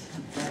postcards.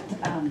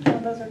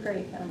 Those are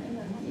great.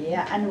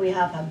 Yeah, and we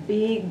have a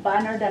big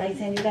banner that I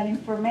send you that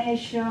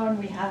information.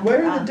 We have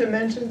What are the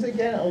dimensions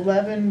again?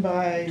 11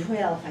 by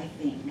 12, I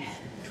think.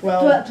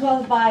 12?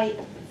 12 by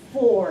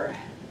 4.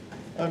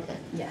 Okay.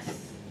 Yes.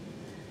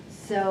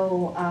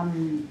 So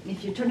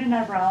if you turn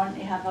it around,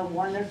 you have a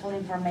wonderful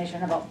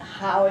information about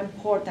how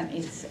important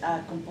is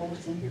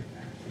composting.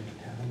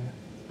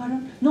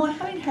 Pardon? No, I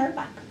haven't heard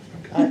back.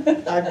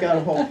 I've got a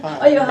whole pile.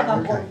 Oh, you have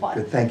a Okay, whole pot.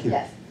 good, thank you.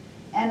 Yes.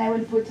 And I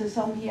will put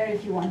some here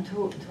if you want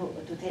to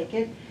take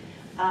it.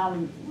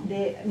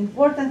 The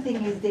important thing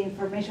is the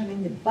information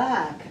in the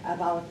back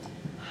about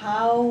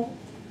how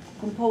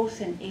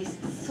composting is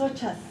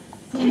such a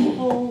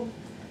simple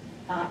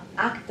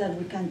act that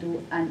we can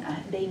do, and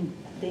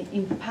the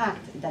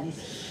impact that is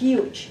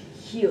huge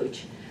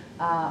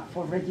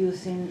for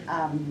reducing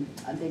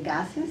the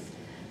gases,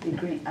 the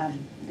green,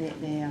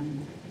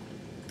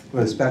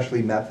 Well,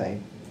 especially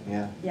methane,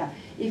 yeah. yeah.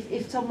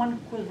 If someone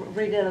could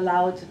read it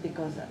aloud,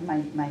 because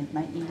my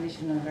English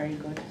is not very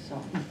good,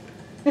 so.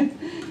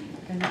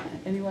 Can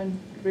anyone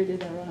read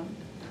it around?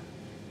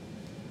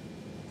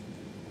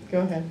 Go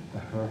ahead.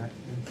 All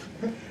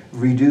right.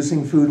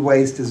 Reducing food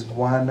waste is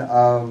one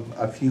of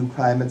a few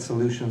climate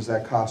solutions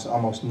that cost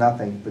almost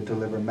nothing but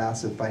deliver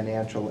massive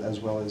financial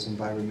as well as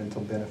environmental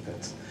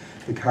benefits.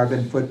 The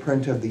carbon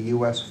footprint of the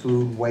U.S.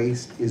 food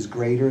waste is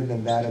greater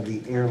than that of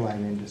the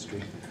airline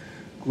industry.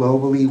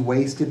 Globally,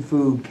 wasted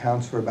food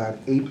counts for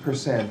about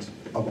 8%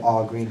 of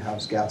all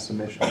greenhouse gas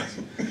emissions.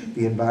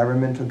 The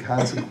environmental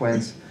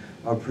consequence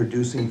of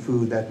producing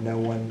food that no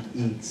one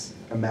eats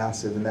are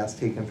massive, and that's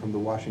taken from the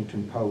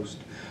Washington Post.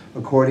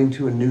 According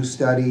to a new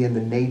study in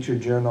the Nature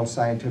Journal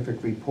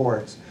Scientific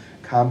Reports,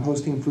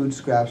 composting food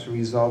scraps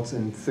results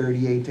in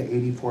 38 to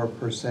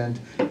 84%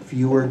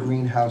 fewer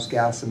greenhouse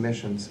gas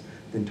emissions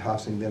than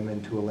tossing them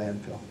into a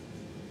landfill.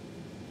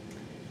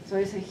 So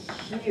it's a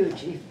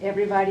huge, if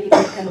everybody, we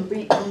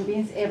can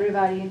convince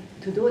everybody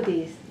to do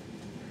this,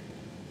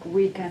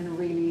 we can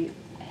really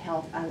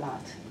help a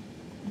lot.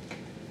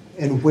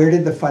 And where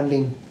did the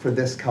funding for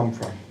this come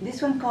from?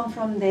 This one comes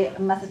from the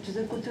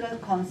Massachusetts Cultural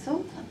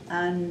Council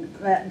and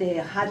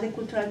the Hadley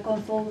Cultural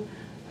Council,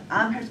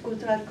 Amherst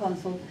Cultural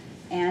Council,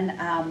 and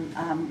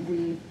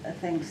we,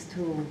 thanks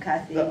to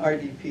Kathy. The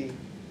RDP.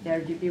 The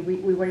RDP,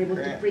 we were able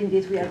to Grant. print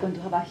this. We are going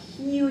to have a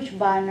huge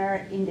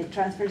banner in the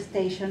transfer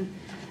station,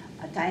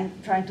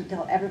 trying to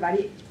tell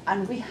everybody,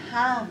 and we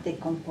have the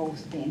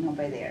compost bin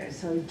over there.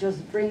 So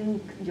just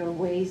bring your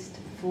waste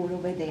food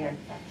over there,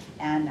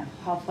 and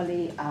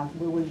hopefully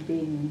we will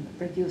be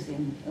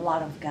reducing a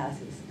lot of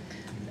gases.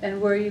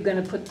 And where are you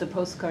going to put the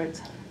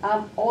postcards?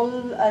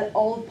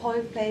 All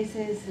public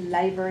places,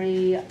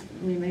 library,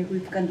 maybe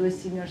we can do a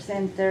senior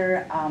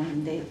center,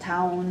 the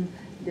town,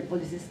 the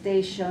police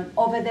station,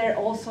 over there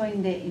also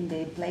in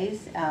the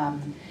place.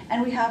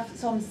 And we have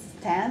some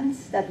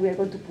stands that we are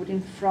going to put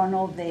in front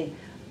of the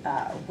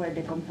where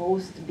the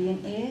compost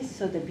bin is,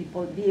 so that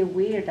people be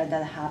aware that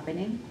that's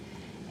happening.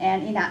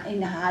 And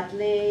in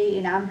Hadley,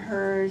 in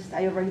Amherst,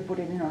 I already put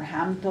it in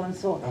Northampton.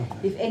 So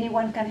Okay. if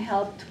anyone can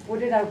help to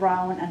put it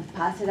around and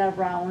pass it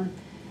around,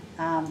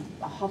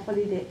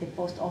 hopefully the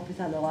post office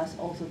allow us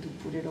also to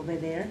put it over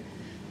there.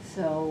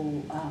 So,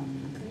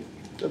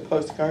 The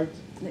postcards.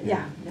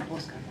 yeah, the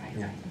postcard, right,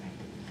 Yeah. right.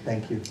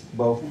 Thank you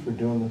both for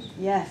doing this.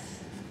 Yes.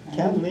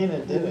 Catalina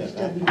did We'll it.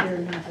 still be here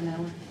in half an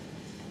hour.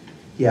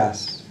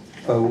 Yes,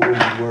 but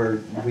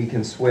we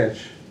can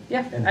switch.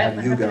 Yeah, And I'm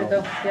have you happy to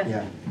go. go, yeah.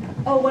 Yeah.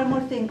 Oh, one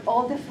more thing,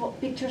 all the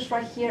pictures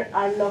right here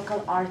are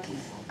local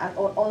artists, are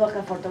all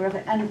local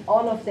photographers, and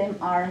all of them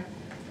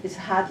is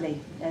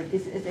Hadley.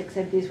 This is,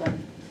 except this one.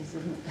 This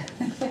is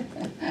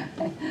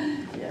not.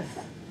 Yes.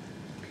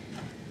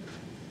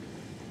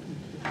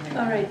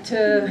 All right,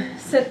 to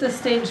set the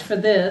stage for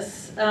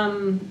this,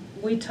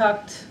 we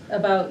talked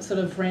about sort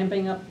of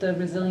ramping up the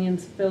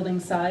resilience building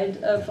side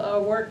of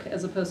our work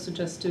as opposed to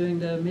just doing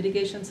the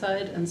mitigation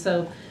side. And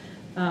so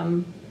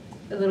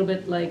a little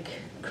bit like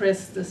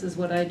Chris, this is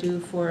what I do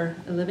for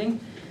a living.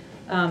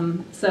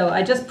 So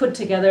I just put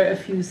together a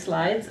few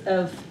slides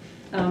of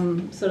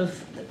sort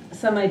of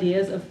some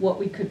ideas of what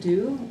we could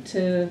do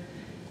to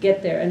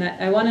get there. And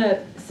I want to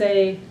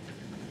say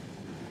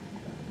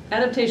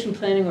adaptation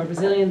planning or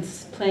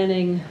resilience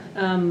planning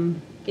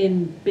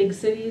in big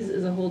cities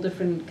is a whole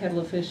different kettle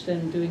of fish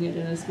than doing it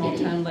in a small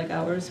town like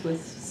ours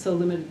with so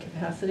limited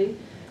capacity.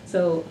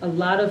 So a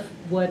lot of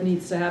what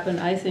needs to happen,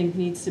 I think,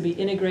 needs to be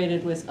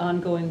integrated with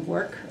ongoing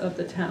work of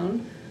the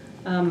town.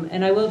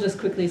 And I will just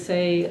quickly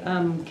say,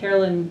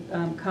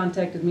 Carolyn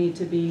contacted me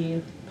to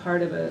be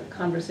part of a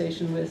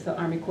conversation with the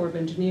Army Corps of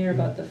Engineer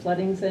about the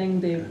flooding thing.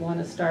 They want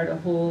to start a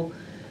whole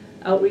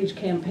outreach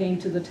campaign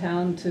to the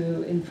town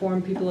to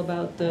inform people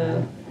about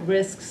the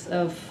risks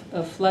of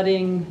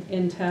flooding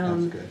in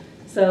town. That's good.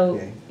 So,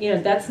 Okay. you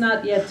know, that's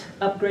not yet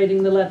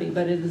upgrading the levee,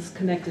 but it is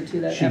connected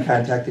to that She effort.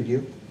 contacted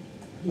you?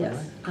 Yes.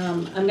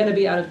 I'm gonna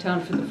be out of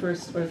town for the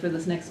first, or for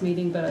this next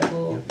meeting, but I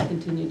will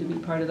continue to be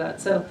part of that.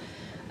 So,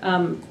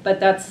 but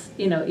that's,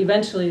 you know,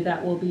 eventually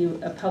that will be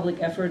a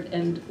public effort,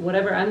 and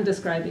whatever I'm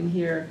describing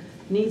here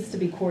needs to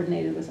be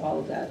coordinated with all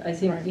of that. I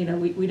think, Right. you know,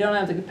 we don't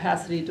have the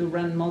capacity to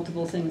run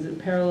multiple things in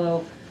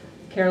parallel.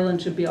 Carolyn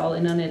should be all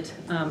in on it.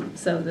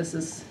 So this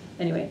is,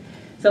 anyway.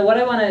 So what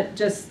I want to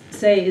just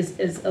say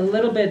is a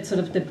little bit sort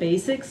of the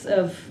basics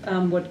of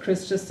what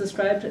Chris just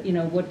described. You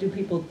know, what do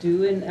people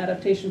do in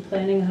adaptation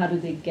planning? How do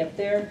they get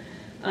there?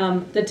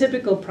 The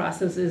typical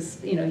process is,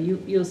 you know,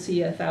 you'll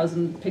see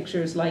 1,000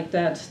 pictures like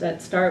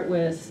that start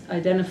with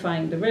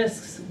identifying the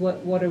risks.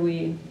 What are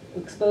we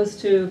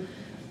exposed to?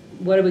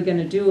 What are we going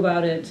to do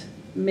about it?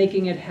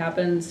 Making it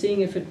happen,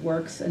 seeing if it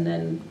works, and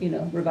then, you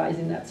know,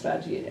 revising that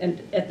strategy.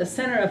 And at the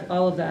center of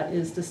all of that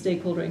is the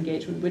stakeholder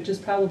engagement, which is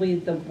probably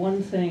the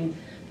one thing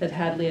that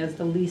Hadley has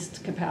the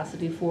least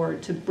capacity for,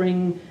 to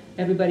bring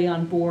everybody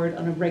on board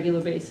on a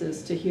regular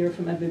basis, to hear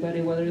from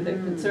everybody, what are their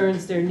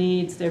concerns, their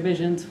needs, their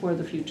visions for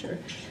the future.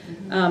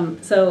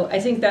 So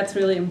I think that's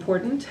really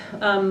important.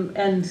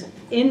 And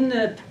in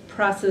the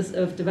process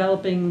of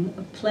developing,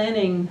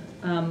 planning,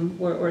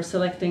 or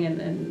selecting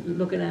and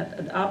looking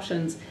at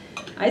options,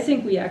 I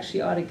think we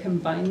actually ought to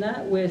combine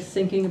that with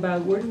thinking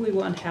about where do we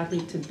want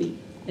Hadley to be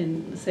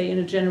in, say, in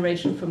a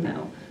generation from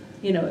now.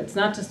 You know, it's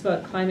not just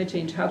about climate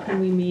change. How can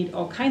we meet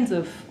all kinds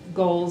of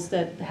goals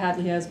that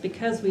Hadley has,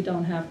 because we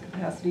don't have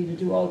capacity to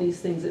do all these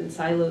things in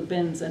siloed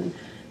bins, and,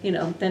 you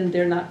know, then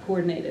they're not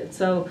coordinated.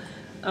 So,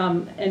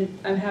 and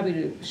I'm happy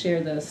to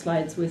share the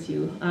slides with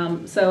you.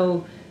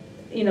 So,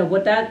 you know,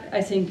 what that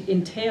I think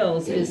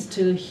entails is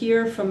to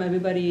hear from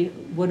everybody,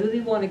 what do they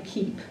want to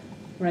keep,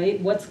 right?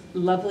 What's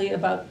lovely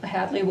about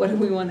Hadley? What do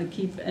we want to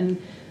keep?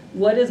 And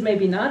what is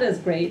maybe not as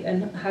great,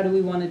 and how do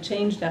we want to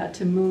change that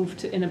to move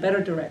to in a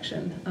better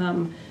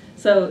direction?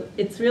 So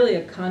it's really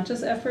a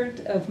conscious effort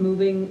of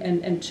moving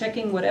and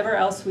checking whatever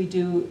else we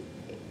do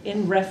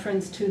in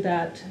reference to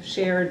that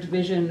shared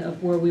vision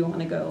of where we want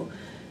to go.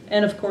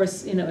 And of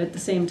course, you know, at the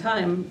same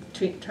time,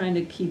 trying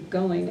to keep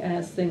going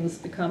as things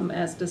become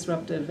as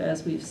disruptive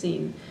as we've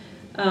seen.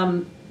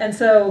 And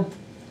so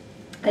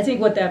I think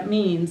what that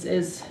means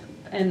is,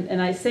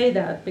 and I say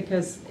that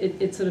because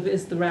it sort of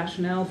is the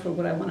rationale for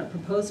what I want to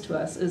propose to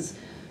us, is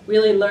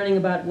really learning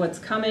about what's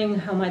coming,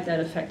 how might that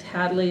affect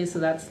Hadley, so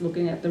that's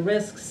looking at the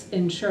risks,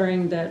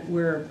 ensuring that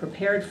we're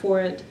prepared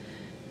for it,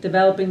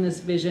 developing this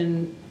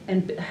vision,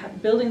 and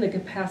building the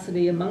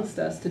capacity amongst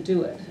us to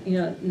do it. You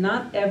know,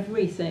 not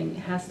everything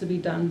has to be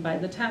done by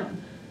the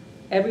town.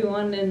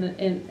 Everyone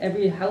in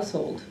every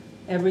household,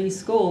 every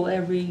school,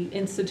 every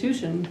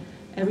institution,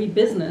 every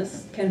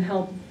business can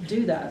help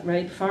do that,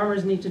 right?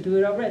 Farmers need to do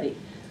it already.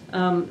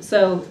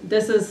 So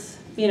this is,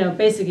 you know,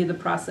 basically the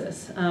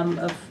process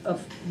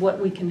of what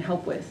we can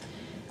help with.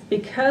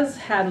 Because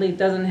Hadley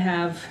doesn't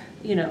have,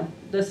 you know,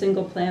 the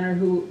single planner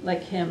who,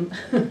 like him,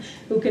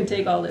 who can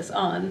take all this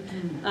on,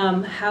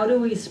 how do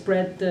we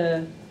spread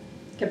the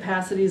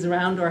capacities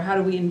around, or how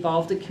do we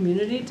involve the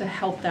community to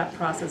help that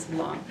process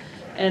along?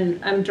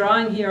 And I'm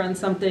drawing here on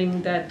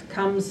something that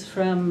comes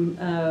from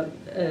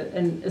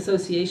an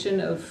association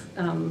of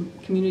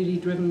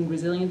community-driven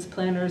resilience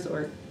planners,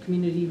 or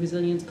community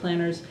resilience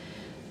planners,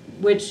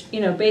 which,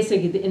 you know,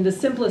 basically in the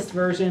simplest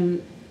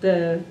version,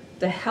 the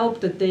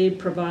help that they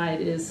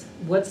provide is,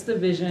 what's the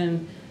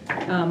vision,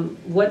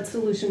 what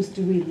solutions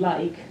do we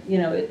like? You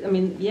know, I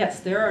mean,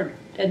 yes, there are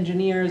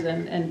engineers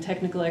and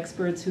technical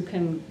experts who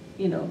can,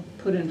 you know,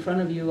 put in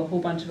front of you a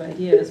whole bunch of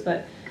ideas,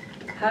 but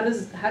how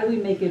do we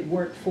make it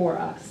work for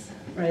us,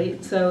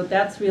 right? So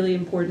that's really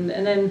important.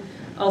 And then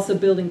also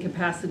building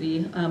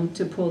capacity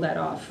to pull that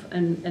off.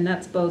 And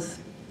that's both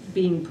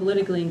being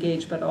politically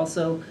engaged, but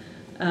also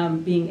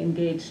being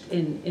engaged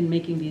in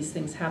making these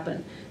things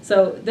happen.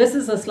 So this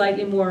is a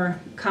slightly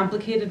more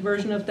complicated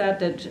version of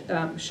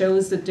that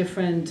shows the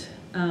different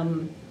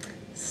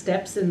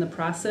steps in the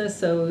process.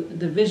 So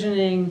the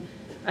visioning,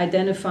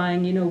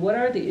 identifying, you know, what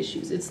are the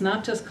issues? It's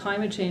not just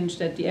climate change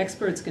that the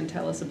experts can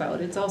tell us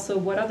about. It's also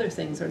what other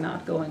things are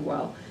not going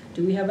well.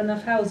 Do we have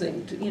enough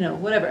housing? You know,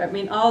 whatever. I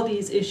mean, all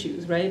these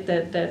issues, right,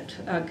 that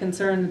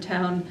concern the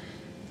town.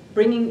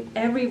 Bringing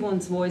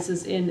everyone's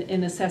voices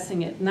in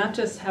assessing it, not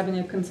just having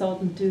a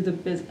consultant do the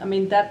business. I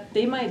mean, that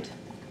they might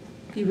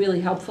be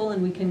really helpful,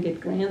 and we can get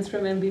grants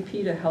from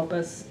MVP to help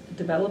us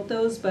develop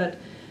those, but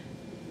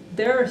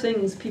there are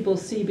things people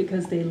see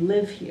because they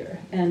live here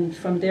and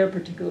from their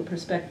particular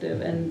perspective,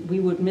 and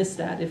we would miss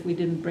that if we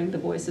didn't bring the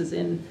voices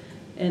in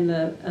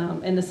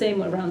and the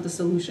same around the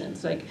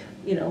solutions, like,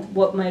 you know,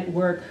 what might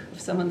work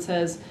if someone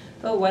says,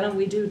 oh, why don't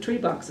we do tree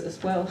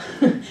boxes? Well,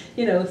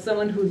 you know,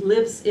 someone who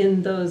lives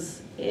in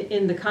those,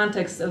 in the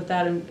context of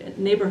that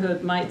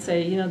neighborhood might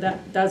say, you know,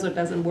 that does or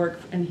doesn't work,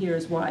 and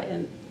here's why,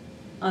 and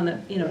on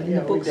the, you know, in the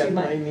Yeah, we books you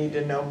definitely might. need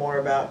to know more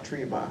about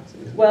tree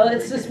boxes. Well,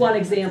 it's just one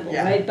example,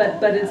 Yeah. right?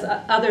 But it's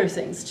other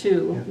things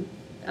too.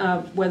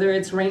 Whether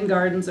it's rain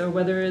gardens or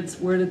whether it's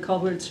where the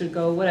culverts should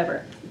go,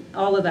 whatever.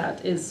 All of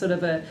that is sort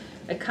of a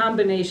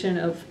combination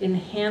of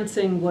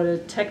enhancing what a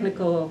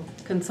technical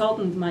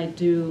consultant might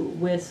do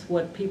with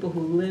what people who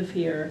live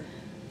here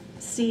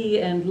see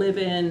and live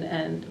in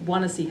and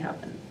want to see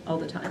happen all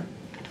the time.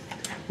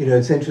 You know,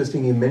 it's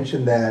interesting you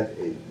mentioned that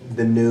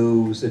the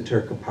new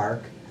Zaturka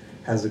Park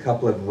has a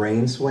couple of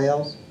rain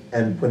swales,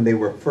 and when they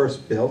were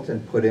first built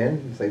and put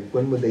in, it's like,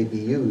 when would they be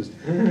used?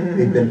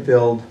 They've been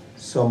filled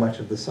so much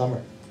of the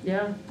summer.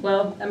 Yeah,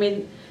 well, I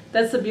mean,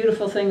 that's the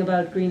beautiful thing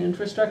about green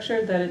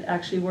infrastructure, that it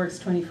actually works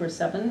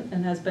 24/7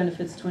 and has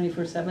benefits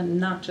 24/7,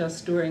 not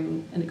just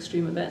during an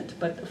extreme event,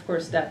 but of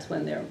course that's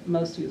when they're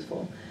most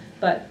useful.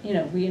 But, you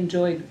know, we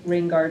enjoy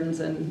rain gardens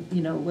and,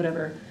 you know,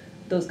 whatever,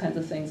 those kinds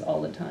of things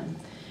all the time.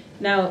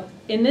 Now,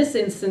 in this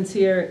instance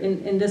here,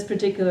 in this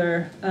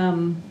particular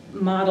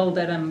model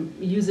that I'm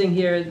using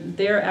here,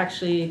 they're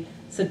actually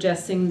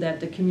suggesting that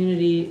the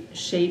community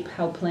shape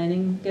how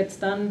planning gets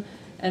done.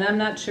 And I'm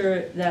not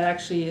sure that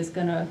actually is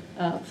gonna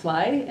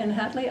fly in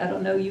Hadley. I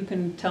don't know, you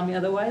can tell me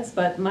otherwise,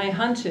 but my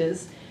hunch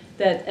is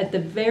that at the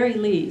very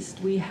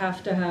least, we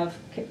have to have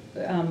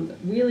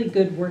really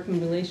good working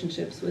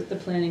relationships with the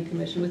Planning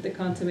Commission, with the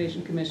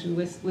Conservation Commission,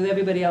 with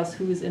everybody else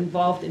who is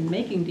involved in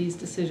making these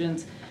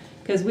decisions.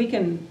 Because we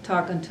can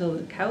talk until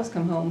the cows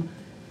come home,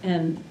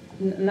 and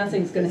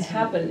nothing's gonna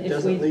happen if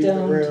Doesn't we leave the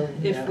room,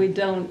 yeah.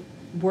 don't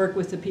work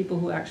with the people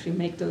who actually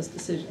make those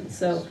decisions.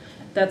 So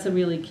that's a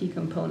really key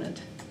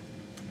component.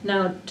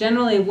 Now,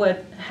 generally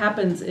what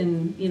happens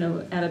in, you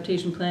know,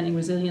 adaptation planning,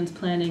 resilience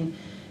planning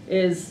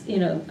is, you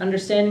know,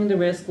 understanding the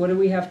risk, what do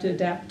we have to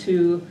adapt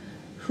to,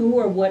 who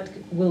or what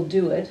will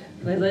do it.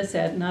 As I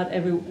said, not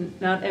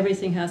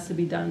everything has to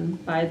be done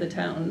by the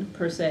town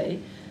per se.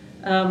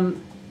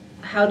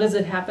 How does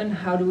it happen?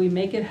 How do we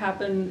make it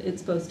happen?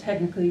 It's both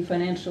technically,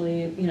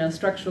 financially, you know,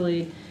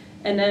 structurally,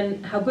 and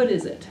then how good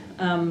is it?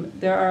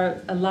 There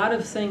are a lot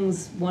of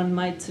things one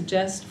might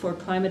suggest for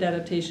climate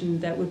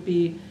adaptation that would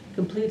be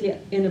completely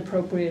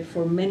inappropriate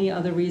for many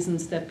other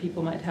reasons that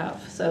people might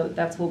have. So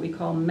that's what we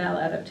call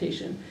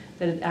maladaptation,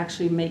 that it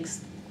actually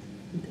makes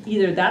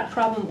either that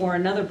problem or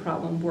another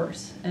problem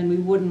worse, and we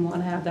wouldn't want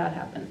to have that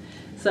happen.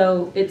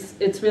 So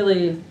it's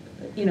really,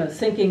 you know,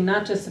 thinking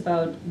not just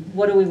about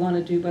what do we want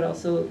to do, but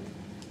also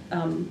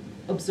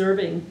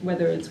observing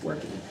whether it's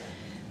working.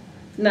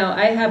 Now,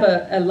 I have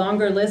a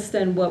longer list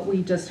than what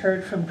we just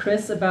heard from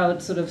Chris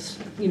about sort of,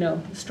 you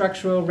know,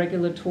 structural,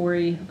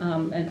 regulatory,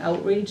 and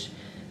outreach.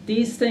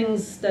 These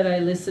things that I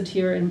listed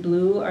here in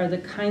blue are the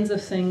kinds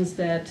of things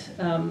that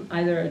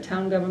either a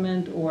town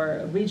government or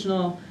a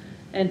regional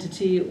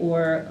entity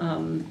or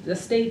the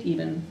state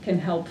even can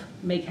help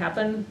make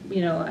happen.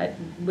 You know,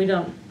 we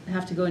don't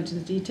have to go into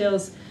the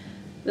details.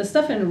 The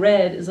stuff in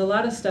red is a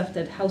lot of stuff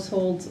that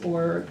households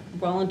or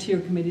volunteer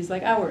committees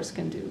like ours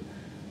can do,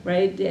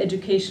 right? The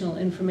educational,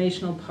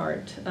 informational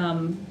part,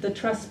 the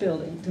trust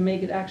building to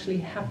make it actually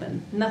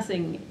happen.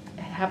 Nothing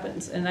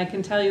happens. And I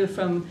can tell you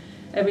from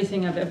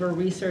everything I've ever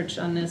researched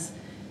on this,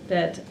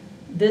 that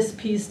this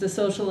piece, the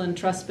social and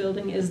trust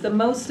building, is the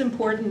most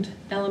important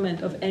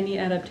element of any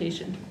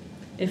adaptation.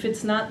 If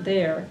it's not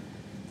there,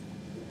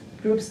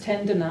 groups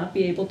tend to not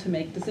be able to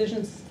make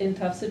decisions in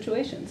tough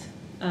situations.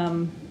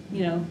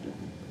 You know,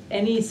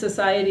 any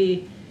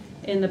society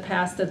in the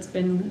past that's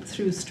been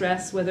through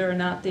stress, whether or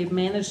not they've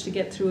managed to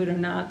get through it or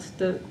not,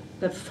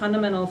 the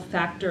fundamental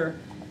factor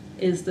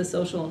is the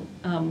social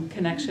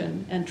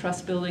connection and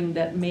trust building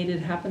that made it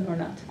happen or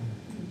not.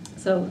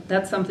 So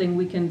that's something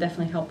we can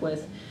definitely help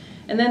with.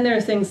 And then there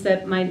are things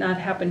that might not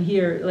happen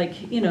here,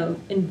 like, you know,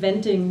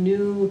 inventing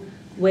new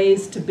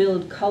ways to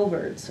build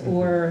culverts,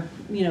 or,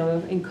 you know,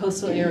 in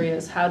coastal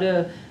areas, how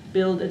to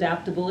build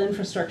adaptable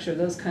infrastructure,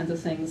 those kinds of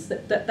things.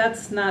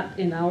 That's not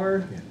in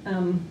our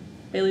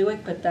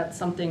bailiwick, but that's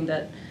something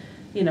that,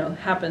 you know,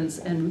 happens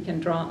and we can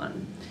draw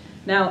on.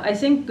 Now, I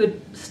think good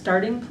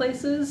starting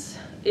places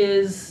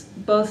is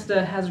both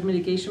the hazard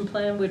mitigation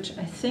plan, which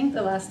I think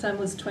the last time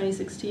was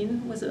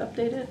 2016, was it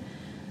updated?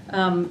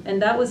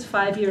 And that was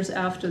 5 years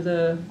after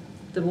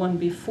the one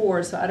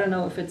before, so I don't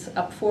know if it's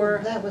up for.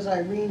 That was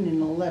Irene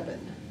in 11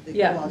 that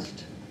Yeah.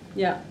 caused.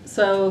 Yeah,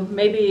 so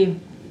maybe,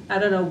 I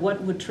don't know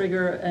what would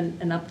trigger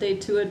an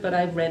update to it, but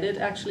I've read it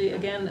actually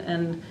again,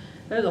 and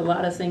there's a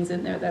lot of things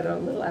in there that are a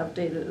little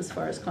outdated as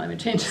far as climate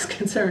change is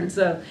concerned.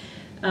 So,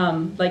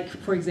 like,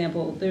 for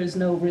example, there's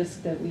no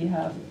risk that we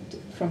have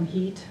from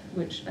heat,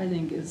 which I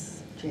think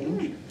is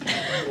Changed.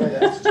 Boy,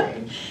 that's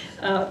changed.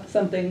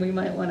 something we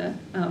might want to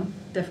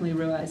definitely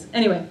revise.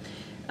 Anyway,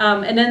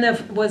 and then there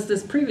was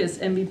this previous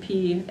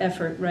MVP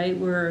effort, right,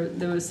 where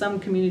there was some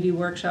community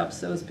workshops.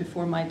 That was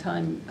before my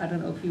time. I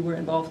don't know if you were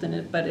involved in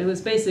it, but it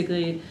was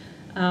basically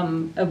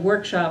a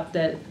workshop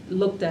that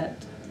looked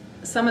at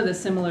some of the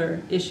similar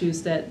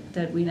issues that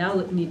we now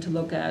need to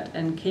look at,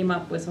 and came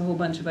up with a whole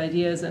bunch of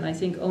ideas, and I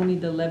think only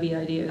the levy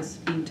idea is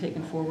being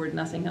taken forward,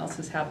 nothing else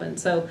has happened.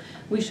 So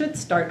we should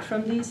start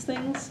from these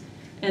things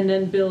and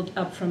then build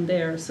up from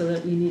there, so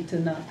that we need to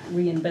not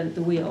reinvent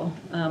the wheel.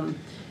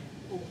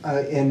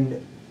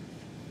 And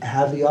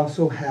Hadley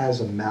also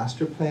has a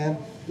master plan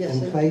Yes,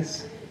 in it-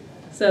 place?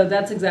 So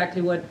that's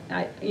exactly what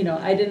I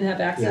didn't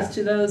have access Yeah.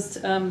 to those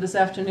this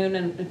afternoon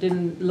and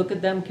didn't look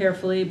at them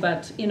carefully,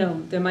 but,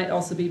 there might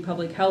also be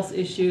public health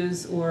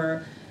issues,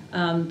 or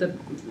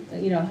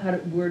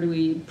where do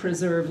we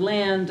preserve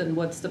land, and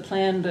what's the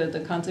plan to the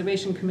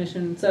Conservation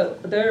Commission? So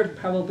there are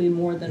probably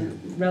more than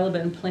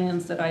relevant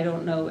plans that I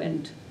don't know,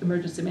 and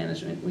emergency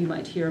management we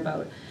might hear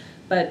about.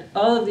 But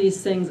all of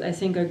these things, I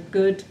think, are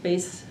good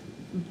base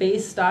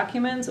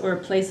documents or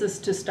places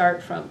to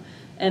start from.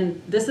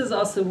 And this is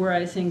also where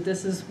I think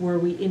this is where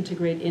we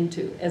integrate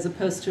into, as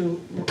opposed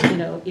to,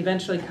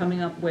 eventually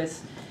coming up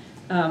with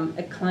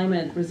a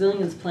climate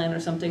resilience plan or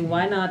something.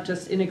 Why not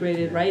just integrate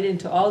it right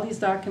into all these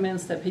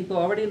documents that people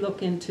already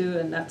look into,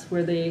 and that's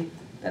where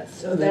that's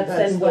So then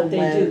that's the what they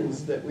do.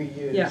 lens that we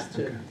use Yeah.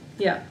 to.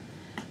 Yeah,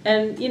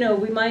 and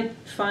we might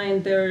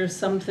find there are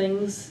some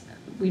things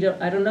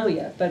I don't know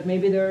yet, but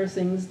maybe there are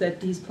things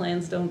that these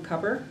plans don't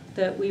cover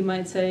that we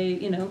might say,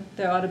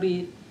 there ought to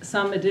be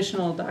some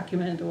additional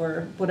document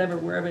or whatever,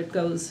 wherever it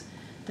goes,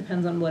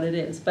 depends on what it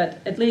is. But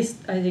at least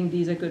I think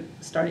these are good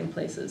starting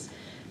places.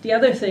 The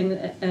other thing,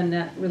 and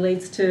that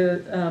relates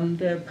to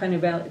the Pioneer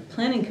Valley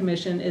Planning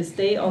Commission, is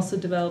they also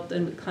developed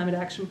a climate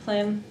action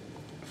plan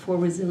for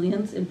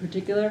resilience in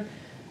particular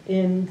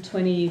in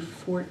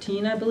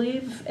 2014, I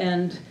believe.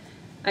 And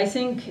I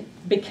think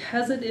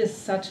because it is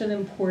such an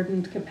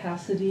important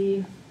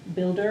capacity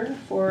builder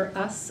for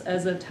us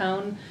as a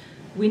town,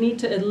 we need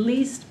to at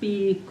least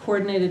be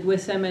coordinated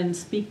with them and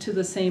speak to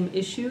the same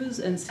issues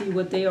and see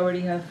what they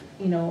already have,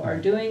 are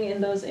doing in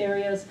those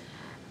areas.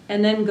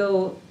 And then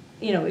go,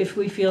 if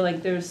we feel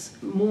like there's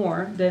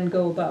more, then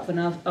go above. And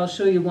I'll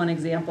show you one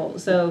example.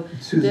 So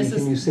Susie, this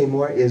can is, you say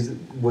more?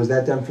 Was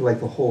that done for like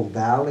the whole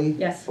valley?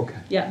 yes. Okay.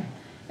 Yeah,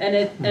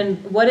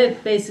 and what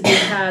it basically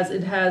has,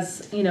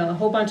 a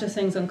whole bunch of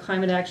things on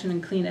climate action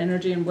and clean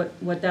energy, and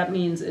what that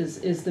means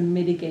is the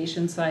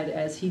mitigation side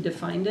as he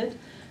defined it,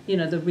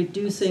 the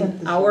reducing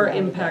Something our around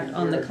impact about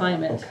a on the year ago.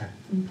 climate. Okay,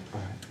 all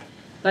right.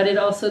 But it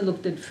also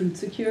looked at food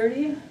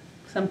security,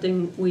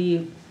 something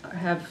we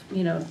have,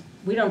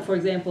 we don't, for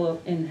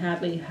example, in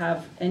Hadley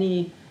have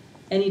any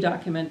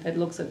document that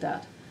looks at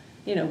that.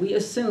 We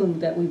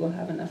assume that we will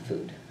have enough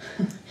food.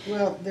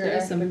 Well, there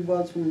There's some- actually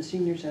was, when the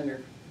senior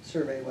center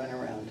survey went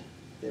around,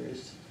 there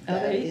is Oh,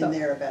 there that you in go.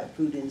 there about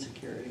food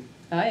insecurity.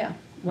 Ah, yeah,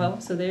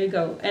 well, so there you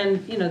go.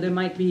 And, there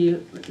might be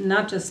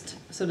not just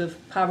sort of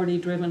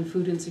poverty-driven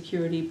food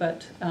insecurity,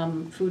 but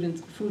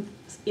food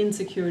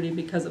insecurity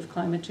because of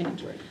climate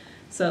change. Right.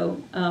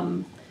 So,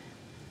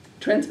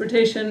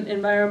 transportation,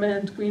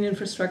 environment, green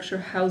infrastructure,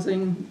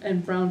 housing,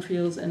 and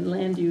brownfields and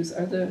land use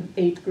are the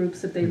 8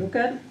 groups that they look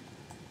at.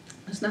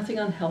 There's nothing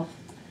on health,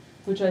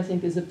 which I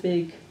think is a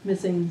big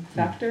missing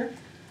factor,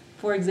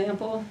 for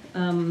example.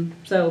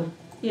 So,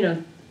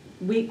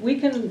 we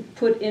can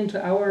put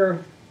into our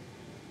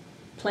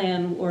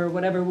plan or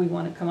whatever we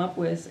want to come up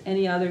with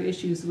any other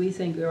issues we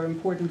think are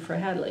important for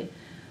Hadley.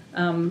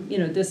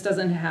 This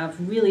doesn't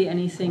have really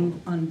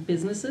anything on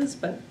businesses,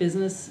 but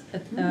business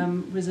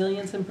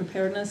resilience and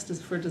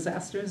preparedness for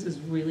disasters is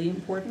really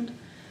important.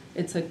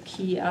 It's a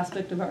key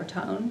aspect of our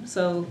town.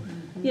 So,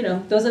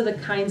 those are the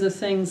kinds of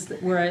things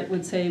where I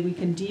would say we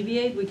can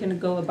deviate, we can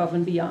go above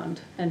and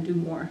beyond and do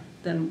more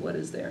than what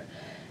is there.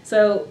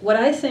 So what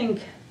I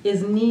think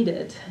is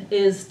needed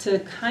is to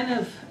kind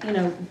of,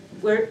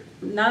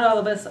 not all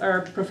of us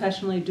are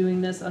professionally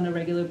doing this on a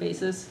regular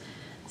basis.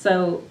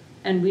 So,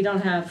 and we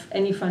don't have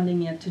any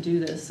funding yet to do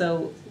this.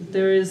 So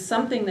there is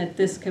something that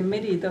this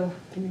committee, though,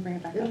 Can you bring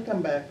it back It'll up?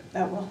 come back.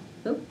 Oh, well,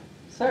 oh,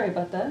 sorry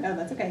about that. no,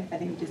 that's okay. I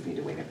think we just need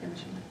to wait for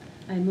permission.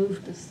 I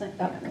moved this thing,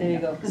 oh, there you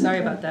go, sorry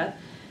about that.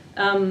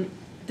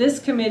 This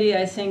committee,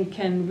 I think,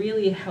 can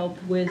really help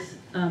with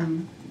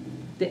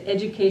the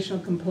educational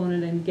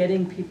component and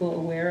getting people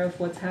aware of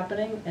what's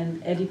happening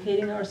and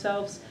educating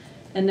ourselves.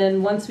 And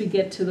then once we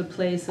get to the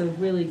place of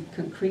really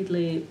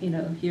concretely,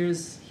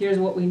 here's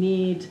what we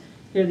need,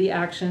 here are the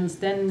actions,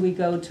 then we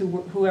go to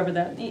whoever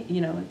that,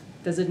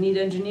 does it need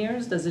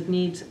engineers? Does it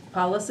need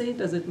policy?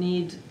 Does it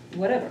need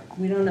whatever?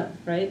 We don't know,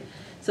 right?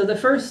 So the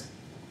first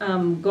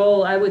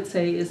goal, I would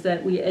say, is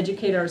that we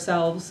educate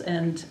ourselves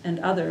and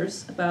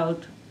others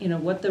about,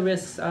 what the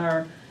risks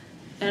are,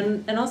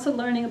 and also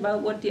learning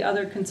about what the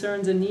other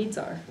concerns and needs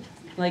are.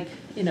 Like,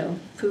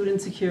 food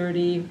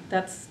insecurity,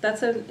 that's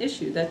an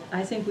issue that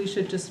I think we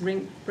should just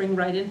bring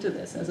right into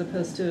this, as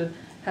opposed to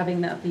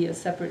having that be a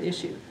separate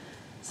issue.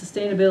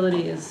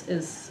 Sustainability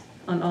is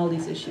on all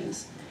these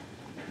issues.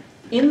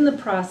 In the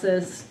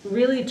process,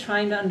 really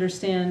trying to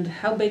understand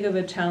how big of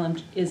a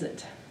challenge is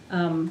it?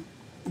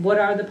 What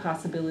are the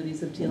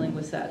possibilities of dealing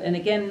with that? And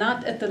again,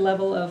 not at the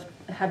level of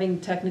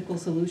having technical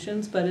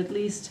solutions, but at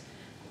least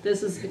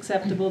this is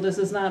acceptable, this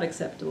is not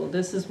acceptable,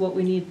 this is what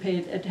we need to pay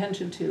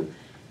attention to.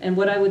 And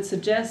what I would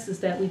suggest is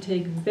that we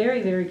take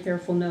very, very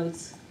careful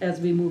notes as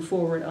we move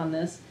forward on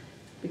this,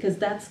 because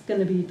that's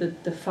gonna be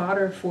the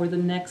fodder for the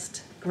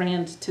next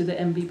grant to the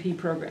MVP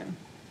program,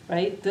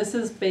 right? This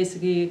is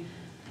basically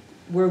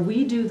where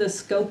we do the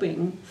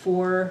scoping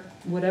for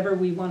whatever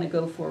we wanna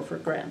go for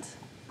grants.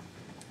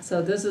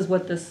 So this is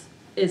what this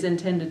is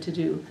intended to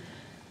do.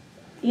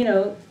 You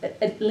know,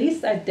 at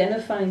least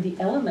identifying the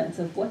elements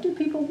of what do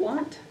people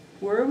want?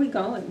 Where are we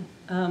going?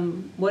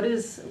 What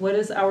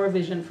is our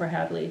vision for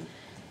Hadley?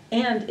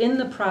 And in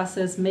the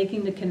process,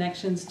 making the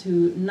connections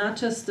to not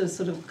just the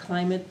sort of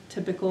climate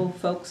typical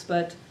folks,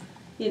 but,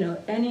 you know,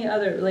 any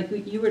other, like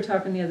you were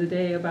talking the other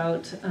day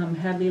about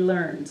Hadley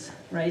Learns,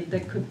 right?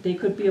 They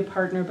could be a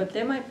partner, but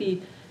there might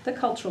be the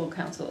cultural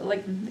council,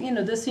 like, you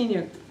know,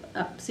 the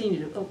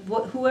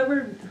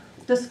whoever,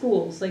 the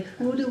schools, like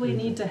who do we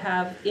need to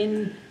have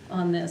in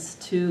on this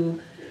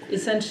to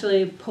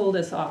essentially pull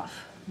this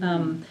off?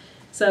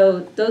 So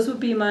those would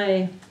be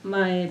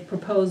my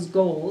proposed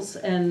goals,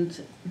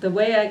 and the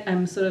way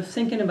I'm sort of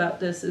thinking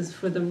about this is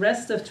for the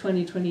rest of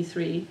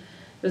 2023,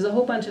 there's a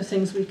whole bunch of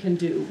things we can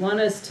do. One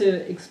is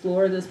to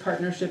explore this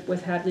partnership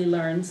with Hadley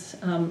Learns,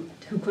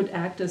 who could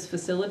act as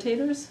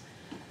facilitators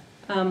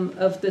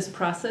of this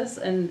process.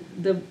 And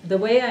the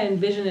way I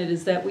envision it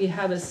is that we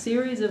have a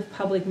series of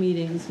public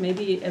meetings,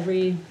 maybe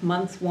every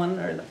month one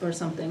or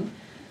something,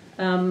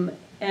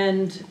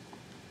 and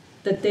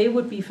that they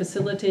would be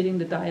facilitating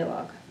the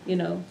dialogue. You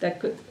know,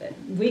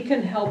 we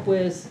can help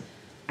with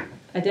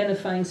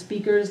identifying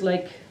speakers,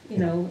 like, you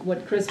know,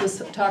 what Chris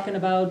was talking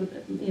about,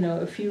 you know,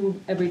 a few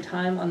every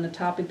time on the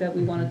topic that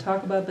we want to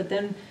talk about, but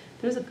then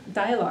there's a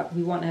dialogue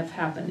we want to have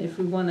happen if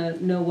we want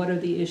to know what are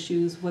the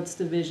issues, what's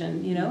the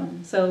vision, you know?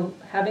 So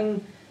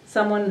having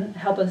someone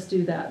help us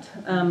do that.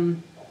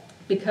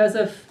 Because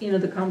of, you know,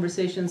 the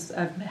conversations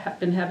I've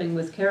been having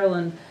with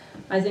Carolyn,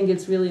 I think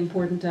it's really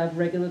important to have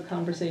regular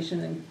conversation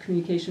and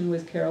communication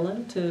with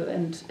Carolyn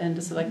and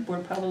the select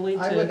board probably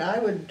to. I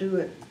would do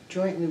it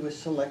jointly with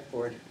select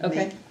board.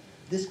 Okay.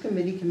 This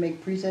committee can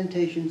make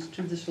presentations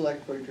to the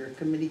select board, or a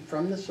committee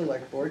from the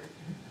select board.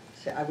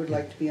 Say, I would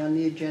like to be on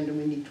the agenda,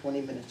 we need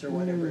 20 minutes or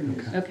whatever it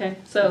is. Okay,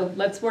 so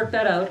let's work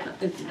that out.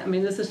 I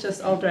mean, this is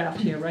just all draft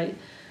here, right?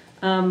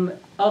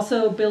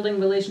 Also building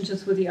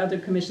relationships with the other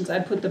commissions. I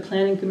put the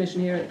planning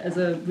commission here as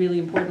a really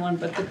important one,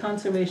 but the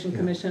conservation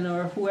commission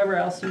or whoever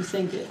else you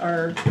think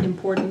are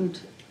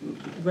important,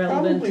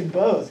 relevant. Probably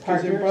both,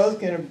 because they're partners.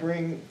 both gonna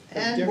bring a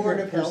And Board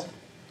different of Health.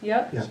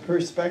 Yep. Yeah.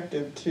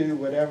 perspective to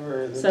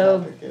whatever the So-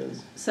 topic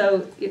is.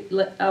 So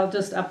I'll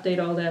just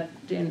update all that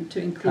to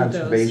include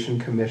those. Conservation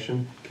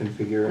Commission can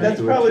figure into it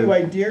That's probably too.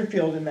 why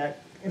Deerfield in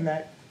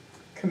that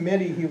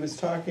committee he was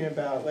talking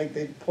about, like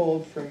they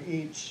pulled from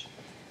each.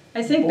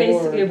 I think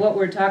basically board. what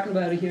we're talking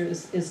about here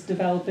is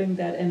developing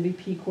that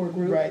MVP core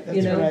group. Right, that's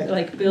You know, what I-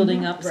 like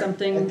building up Right.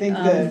 something I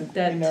think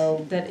that, you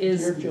know, that is.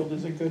 Deerfield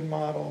is a good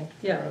model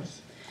for Yeah.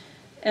 us.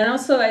 And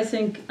also, I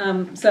think,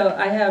 so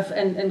I have,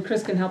 and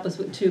Chris can help us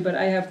with too, but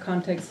I have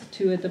contacts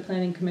too at the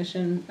Planning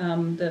Commission,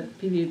 the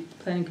PV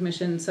Planning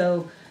Commission.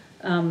 So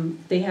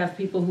they have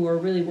people who are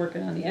really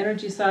working on the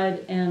energy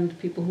side and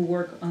people who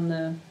work on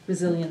the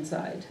resilient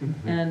side. Mhm.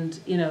 And,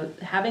 you know,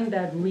 having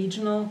that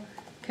regional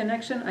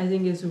connection, I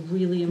think is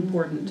really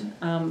important,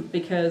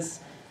 because,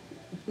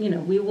 you know,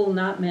 we will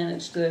not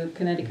manage the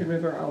Connecticut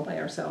River all by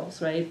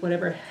ourselves, right?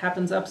 Whatever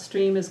happens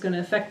upstream is gonna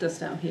affect us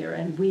down here,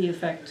 and we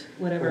affect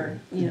whatever,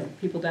 you know,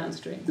 people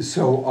downstream.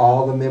 So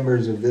all the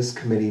members of this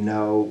committee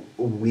know,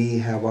 we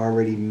have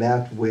already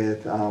met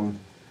with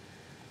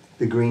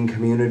the Green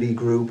Community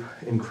Group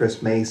and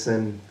Chris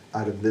Mason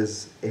out of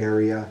this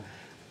area,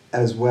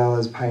 as well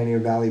as Pioneer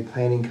Valley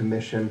Planning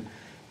Commission,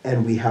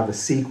 and we have a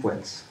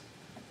sequence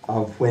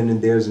of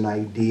when there's an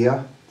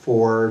idea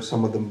for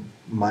some of the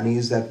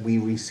monies that we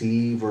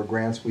receive or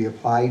grants we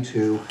apply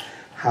to,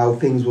 how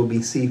things will be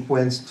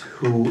sequenced,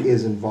 who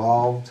is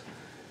involved.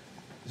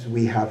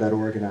 We have that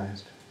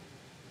organized.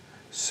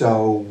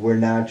 So we're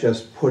not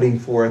just putting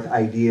forth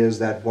ideas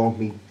that won't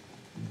meet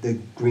the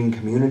green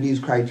community's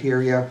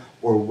criteria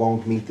or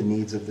won't meet the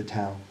needs of the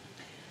town.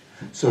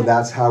 So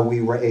that's how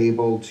we were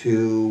able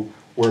to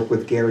work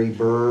with Gary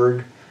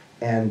Berg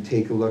and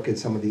take a look at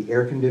some of the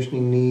air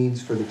conditioning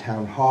needs for the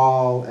town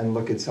hall and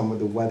look at some of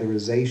the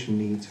weatherization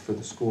needs for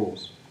the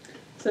schools.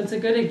 So it's a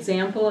good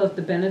example of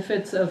the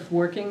benefits of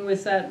working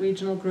with that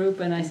regional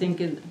group, and I think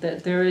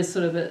that there is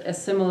sort of a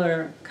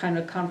similar kind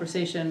of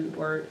conversation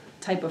or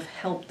type of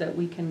help that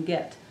we can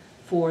get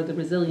for the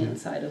resilient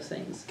side of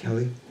things.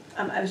 Kelly?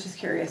 I was just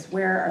curious,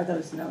 where are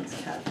those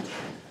notes kept?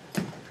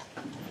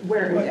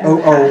 Where?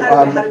 Oh,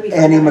 how do we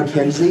Annie find that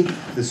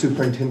McKenzie, the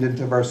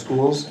superintendent of our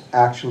schools,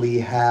 actually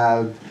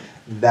have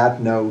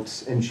that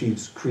notes, and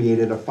she's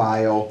created a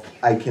file.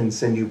 I can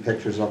send you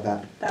pictures of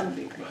that. That would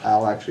be great.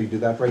 I'll actually do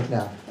that right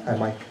now. Hi,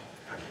 Mike.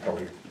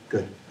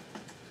 Good.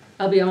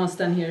 I'll be almost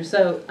done here.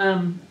 So,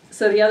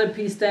 so the other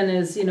piece then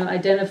is, you know,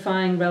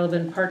 identifying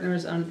relevant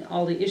partners on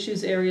all the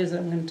issues areas that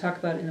I'm going to talk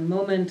about in a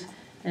moment,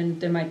 and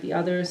there might be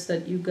others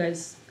that you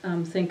guys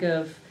think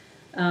of.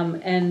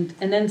 And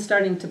then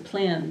starting to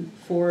plan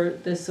for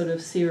this sort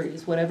of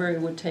series, whatever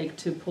it would take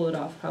to pull it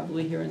off,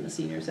 probably here in the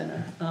senior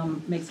center,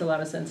 makes a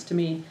lot of sense to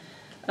me.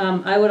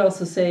 I would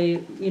also say,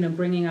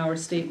 bringing our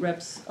state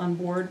reps on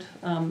board,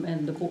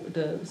 and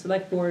the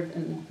select board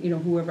and,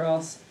 whoever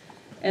else,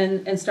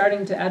 and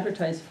starting to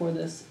advertise for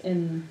this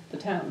in the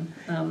town.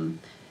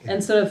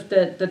 And sort of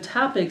the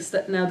topics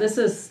that, now this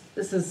is,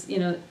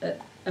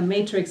 a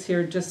matrix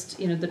here, just,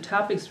 the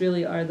topics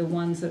really are the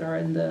ones that are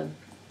in the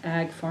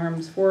ag,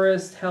 farms,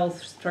 forest,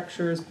 health,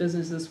 structures,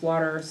 businesses,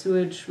 water,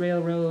 sewage,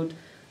 railroad,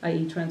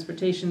 i.e.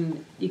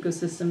 transportation,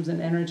 ecosystems,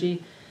 and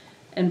energy.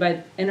 And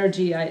by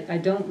energy, I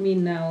don't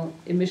mean now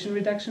emission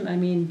reduction, I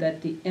mean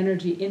that the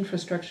energy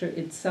infrastructure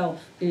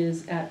itself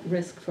is at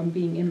risk from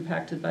being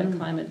impacted by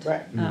climate.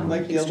 Right,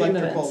 like the extreme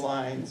electrical events.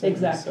 lines.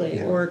 Exactly,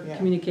 Yeah. or Yeah.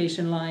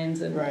 communication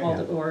lines and Right. all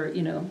the, or,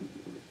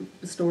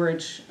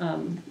 storage,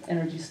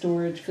 energy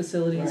storage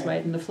facilities, Right.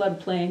 right, in the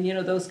floodplain,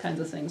 those kinds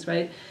of things,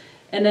 right?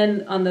 And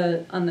then on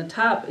the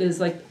top is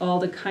like all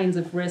the kinds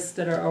of risks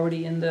that are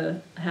already in the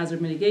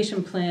hazard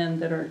mitigation plan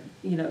that are,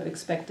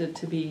 expected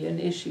to be an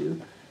issue,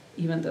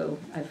 even though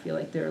I feel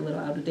like they're a little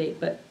out of date.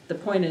 But the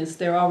point is,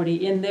 they're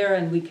already in there,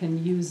 and we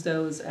can use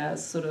those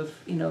as sort of,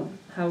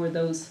 how are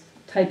those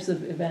types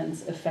of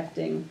events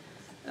affecting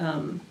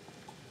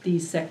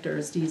these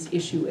sectors, these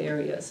issue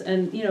areas?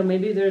 And,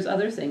 maybe there's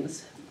other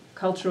things,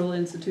 cultural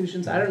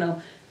institutions, I don't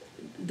know.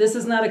 This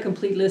is not a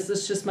complete list,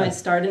 it's just my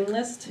starting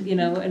list,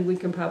 and we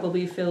can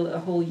probably fill a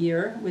whole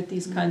year with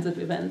these kinds of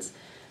events.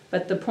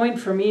 But the point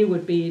for me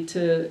would be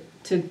to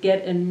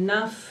get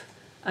enough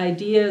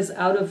ideas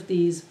out of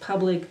these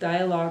public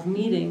dialogue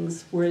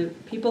meetings where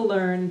people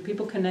learn,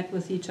 people connect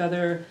with each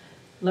other,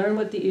 learn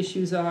what the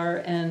issues are,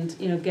 and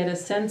get a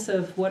sense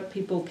of what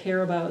people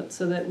care about,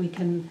 so that we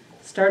can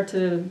start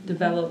to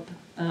develop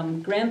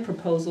grant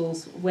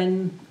proposals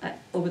when,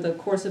 over the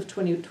course of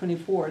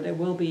 2024, there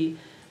will be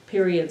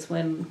periods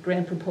when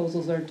grant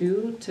proposals are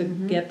due to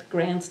get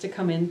grants to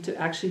come in to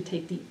actually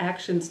take the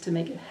actions to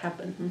make it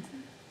happen.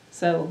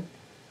 So,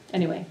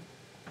 anyway,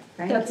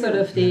 that's sort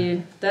of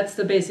that's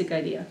the basic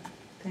idea.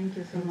 Thank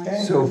you so much Okay.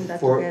 for So putting that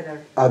for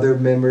together. other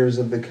members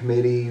of the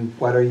committee,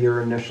 what are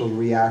your initial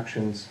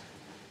reactions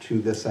to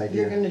this You're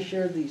idea? gonna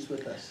share these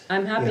with us.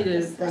 I'm happy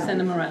to Yeah. send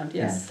them around,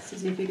 yes.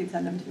 Susie, if you could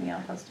send them to me,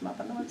 I'll post them up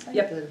on the website.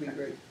 Yep. That'd be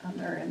great.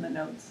 Or in the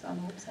notes on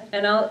the website.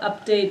 And I'll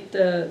update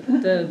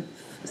the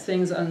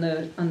things on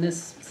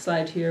this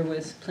slide here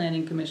with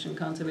Planning Commission,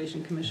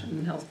 Conservation Commission,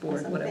 and Health Board,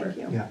 Awesome, whatever.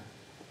 Thank you. Yeah.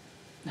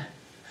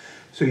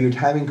 So your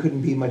timing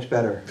couldn't be much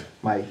better,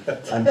 Mike,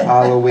 on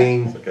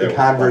following okay, the we'll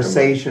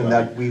conversation talk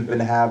about that we've been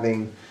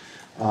having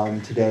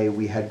today.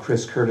 We had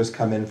Chris Curtis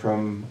come in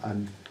from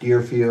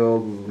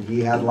Deerfield, and he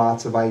had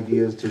lots of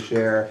ideas to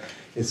share.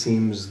 It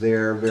seems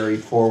they're very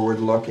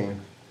forward-looking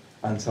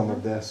on some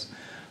of this.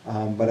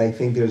 But I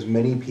think there's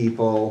many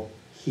people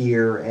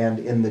here and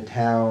in the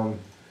town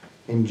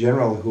in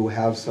general who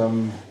have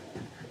some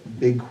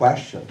big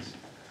questions.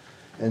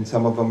 And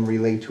some of them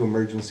relate to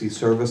emergency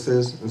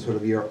services and sort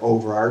of your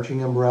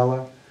overarching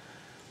umbrella.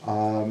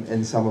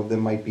 And some of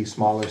them might be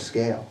smaller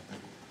scale.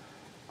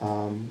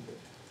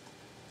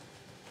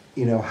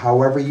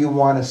 However you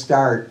want to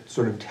start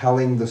sort of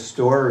telling the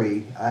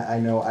story, I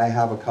know I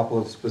have a couple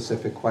of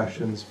specific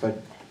questions,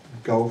 but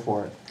go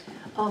for it.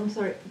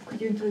 Sorry,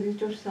 could you introduce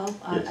yourself?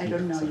 Yes, I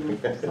don't know you,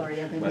 okay. sorry.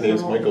 My name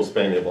is Michael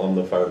Spaniel, I'm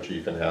the fire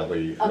chief in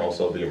Hadley and Okay.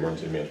 also the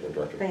emergency management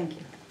director. Thank you.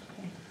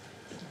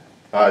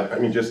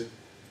 Just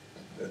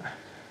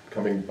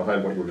coming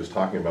behind what you were just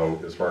talking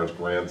about as far as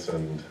grants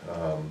and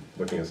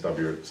looking at some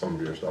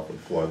of your stuff with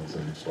floods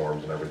and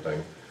storms and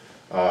everything.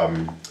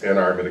 And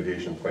our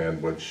mitigation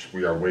plan, which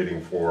we are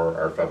waiting for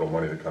our federal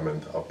money to come in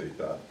to update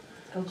that.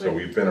 Oh, So great.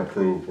 we've been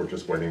approved, we're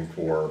just waiting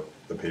for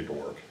the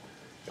paperwork.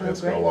 And Oh,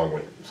 it's been a great. long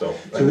wait, so.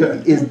 So Who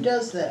is,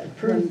 does that?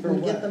 Approved for When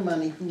we get what? the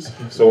money, who's?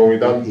 So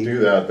when we do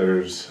that,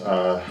 there's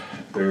a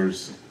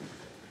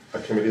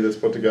committee that's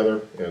put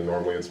together, and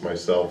normally it's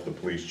myself, the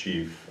police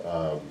chief,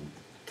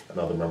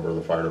 another member of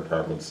the fire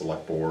department,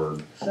 select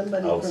board.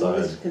 Somebody from this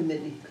Outside.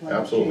 committee. climate change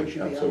Absolutely, should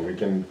be on absolutely.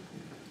 it.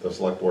 The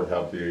select board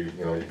have you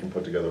can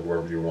put together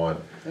whoever you want.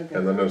 Okay.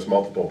 And then there's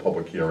multiple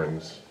public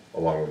hearings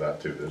along with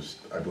that too. There's,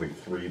 I believe,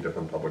 3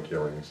 different public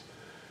hearings.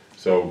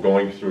 So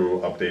going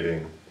through,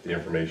 updating the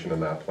information in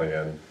that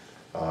plan,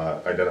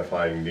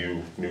 identifying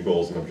new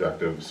goals and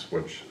objectives,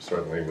 which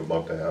certainly would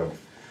love to have.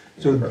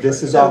 so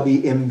this is all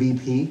the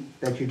MVP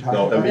that you're talking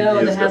No, about? MVP No,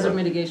 is the hazard different.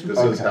 mitigation This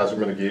plan. is hazard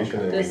mitigation,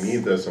 and This- we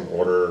need this in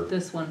order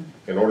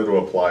to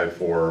apply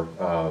for,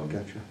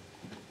 Gotcha.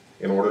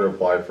 in order to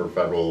apply for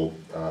federal,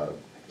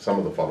 some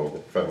of the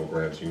federal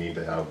grants, you need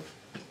to have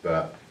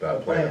that plan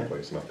in Plan.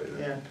 place and updated.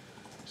 Yeah,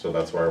 So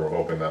that's why we're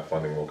hoping that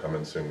funding will come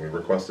in soon. We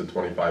requested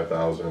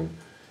 25,000,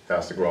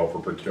 has to go out for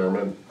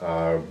procurement.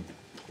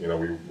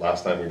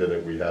 Last time we did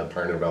it, we had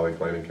Pioneer Valley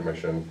Planning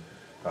Commission.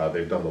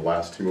 They've done the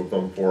last 2 of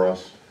them for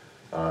us.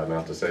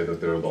 Not to say that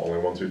they're the only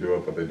ones who do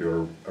it, but they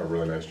do a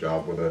really nice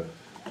job with it.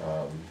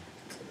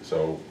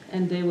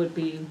 And they would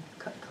be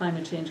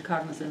climate change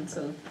cognizant,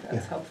 so that's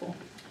Yeah. helpful.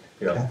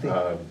 Yeah, Kathy?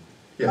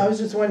 I was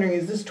just wondering,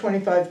 is this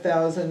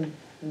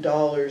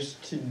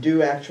 $25,000 to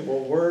do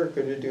actual work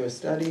or to do a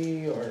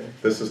study or?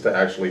 This is to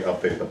actually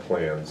update the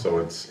plan, so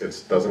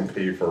it doesn't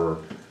pay for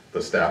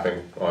the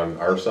staffing on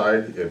our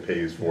side, it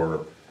pays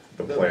for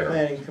the The planner.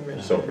 planning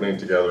commission. So putting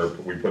together,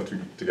 we put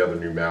together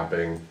new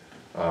mapping,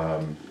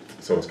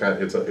 so it's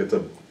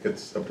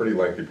it's a pretty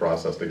lengthy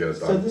process to get it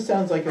So done. this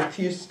sounds like a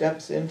few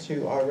steps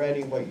into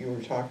already what you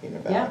were talking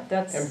about. Yeah,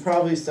 that's- And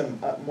probably some,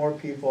 more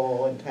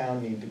people in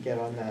town need to get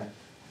on that,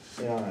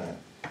 Well-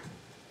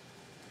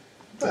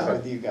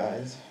 with you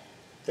guys.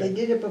 They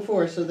did it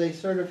before, so they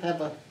sort of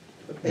have a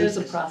There's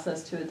a basis.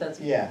 process to it that's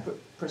Yeah.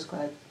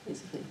 prescribed,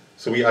 basically.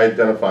 So we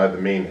identified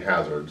the main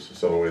hazards,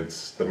 so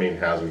it's the main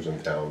hazards in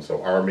town.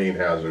 So our main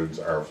hazards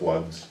are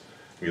floods.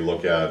 We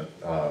look at,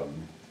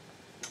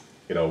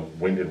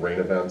 wind and rain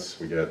events.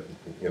 We get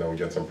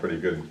some pretty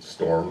good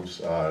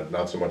storms,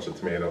 not so much the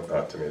tornadoes.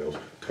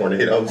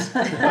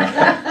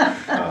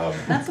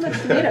 Not so much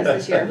tomatoes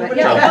this year, but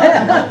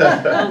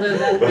yeah. Although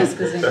that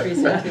risk is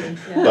increasing too,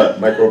 yeah. But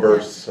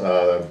microbursts,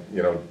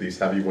 these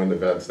heavy wind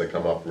events that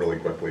come up really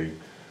quickly,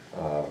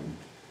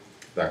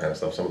 that kind of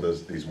stuff. Some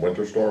of these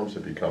winter storms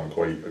have become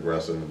quite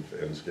aggressive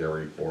and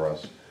scary for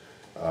us.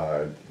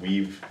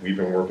 We've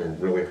been working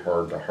really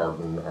hard to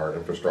harden our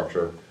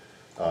infrastructure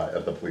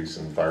at the police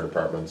and fire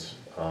departments.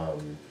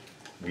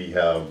 We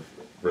have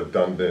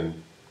redundant,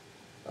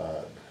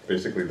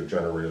 basically the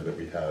generator that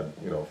we had,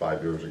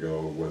 5 years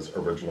ago was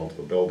original to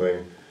the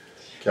building,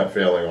 kept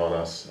failing on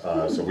us,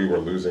 so we were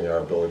losing our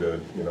ability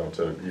to,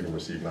 to even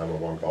receive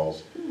 911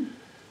 calls.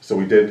 So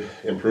we did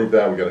improve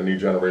that, we got a new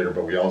generator,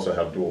 but we also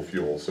have dual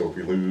fuel. So if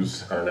we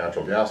lose our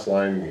natural gas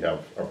line, we have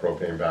a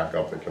propane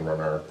backup that can run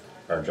our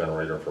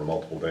generator for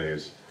multiple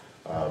days.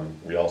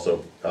 We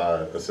also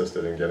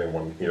assisted in getting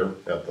one here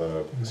at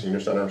the senior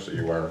center, so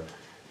you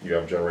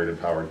have generated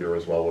power here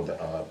as well with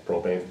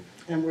propane.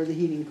 And we're the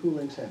heating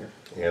cooling center.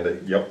 And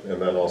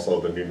and then also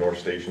the new North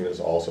Station is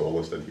also a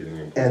listed heating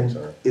and cooling And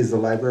center. is the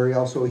library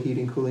also a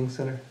heating cooling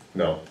center?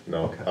 No,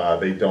 Okay.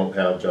 they don't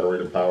have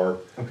generated power.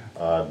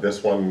 Okay.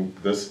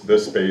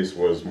 This space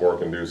was more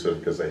conducive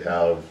because they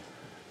have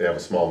a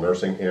small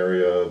nursing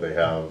area, they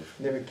have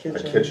They have a a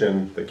kitchen.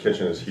 kitchen. The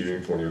kitchen is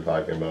huge when you're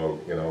talking about,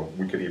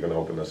 we could even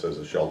open this as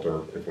a shelter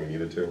if we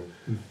needed to.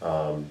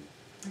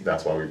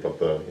 That's why we put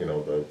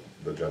the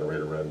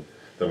generator in.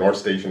 The North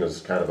Station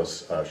is kind of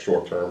a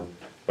short term,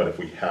 but if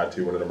we had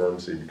to in an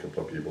emergency, we could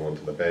put people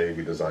into the bay.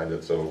 We designed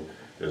it so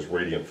there's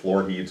radiant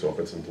floor heat, so if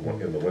it's in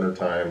the winter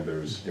time,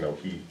 there's,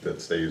 heat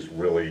that stays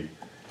really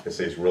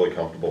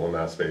comfortable in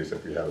that space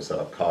if we had to set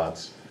up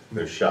cots.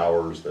 There's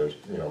showers, there's,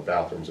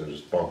 bathrooms,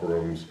 there's bunk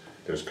rooms,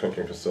 there's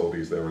cooking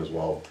facilities there as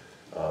well.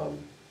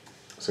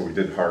 So we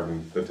did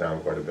harden the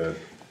town quite a bit.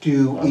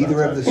 Do on that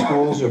either of the side.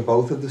 schools or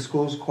both of the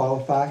schools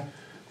qualify?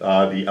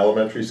 The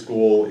elementary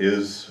school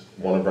is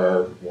one of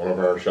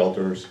our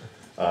shelters.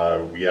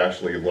 We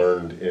actually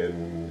learned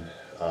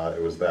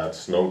it was that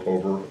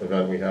Snowtober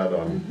event we had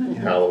on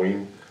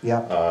Halloween.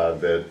 Yeah.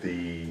 That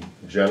the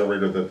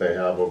generator that they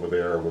have over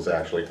there was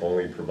actually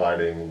only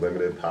providing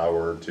limited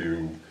power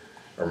to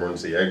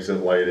emergency exit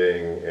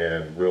lighting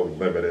and real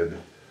limited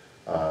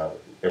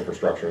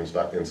infrastructure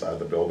inside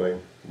the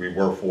building. We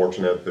were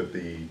fortunate that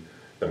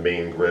the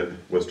main grid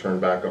was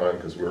turned back on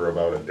because we were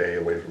about a day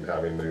away from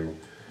having to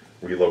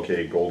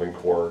relocate Golden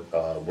Court,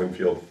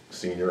 Winfield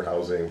senior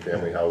housing,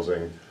 family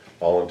housing,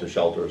 all into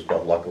shelters,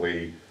 but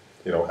luckily,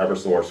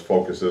 Eversource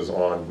focuses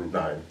on Route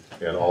 9,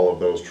 and all of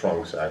those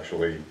trunks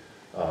actually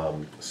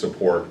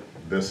support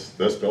this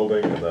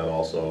building, and then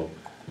also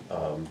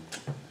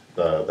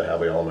the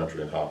Hadley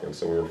Elementary in Hopkins.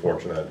 So we were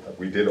fortunate.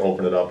 We did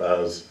open it up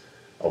as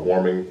a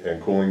warming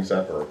and cooling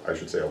center, or I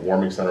should say a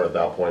warming center at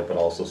that point, but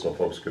also so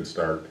folks could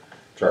start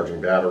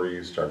charging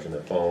batteries, charging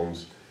their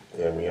phones,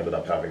 and we ended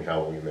up having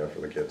Halloween there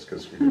for the kids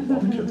because we didn't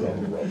want the kids out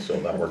on the road, so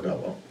that worked out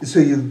well. So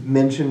you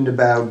mentioned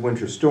about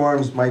winter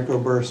storms,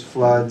 microburst,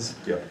 floods.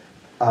 Yep.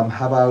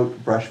 How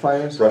about brush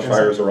fires? Brush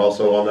fires are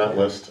also on that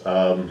list.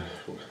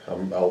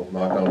 I'll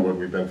knock on wood,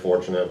 we've been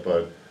fortunate,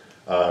 but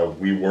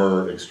we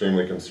were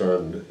extremely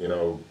concerned,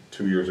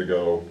 2 years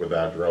ago with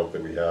that drought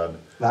that we had.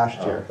 Last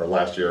year. Or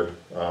last year.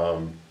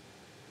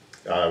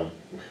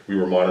 We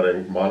were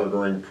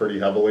monitoring pretty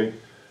heavily,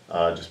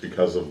 just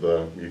because of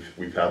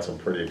we've had some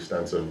pretty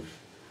extensive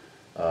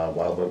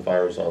wildland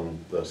fires on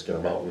the Skinner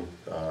Mountain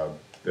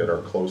that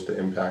are close to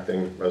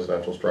impacting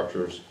residential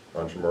structures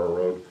on Chamorro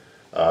Road.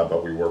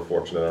 But we were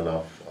fortunate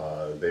enough.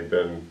 They've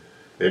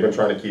been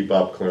trying to keep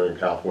up, clearing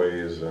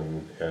pathways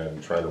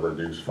and trying to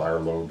reduce fire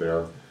load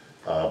there.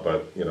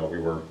 But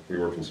we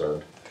were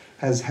concerned.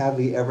 Has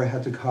Hadley ever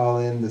had to call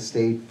in the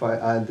state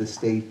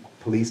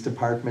police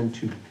department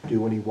to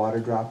do any water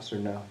drops or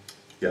no?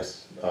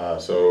 Yes.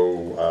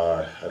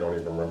 So I don't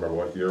even remember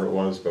what year it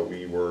was, but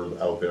we were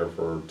out there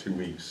for 2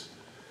 weeks,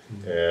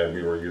 and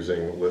we were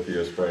using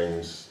Lithia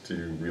Springs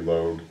to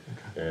reload,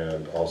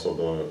 and also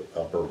the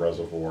upper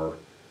reservoir.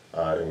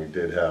 And we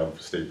did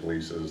have state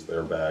police's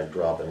their bag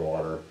dropping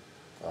water.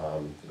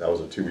 That was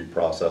a 2-week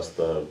process.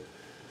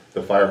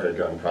 the fire had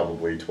gotten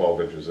probably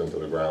 12 inches into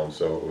the ground,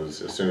 so it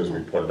was, as soon as we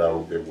put it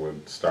out, it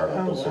would start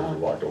up Oh, as soon as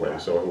we wow. walked away.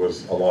 So it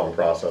was a long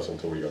process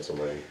until we got some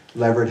rain.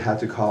 Leverett had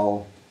to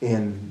call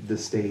in the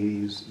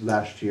Stades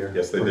last year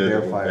Yes, they for did.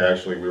 their And fire.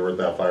 actually, we were at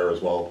that fire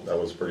as well. That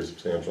was pretty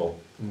substantial.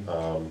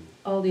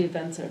 All the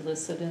events are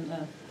listed in the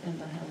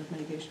hazard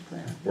mitigation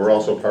plan. We're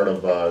also part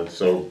of,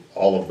 so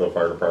all of the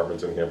fire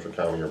departments in Hampshire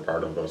County are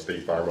part of the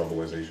state fire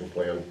mobilization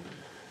plan.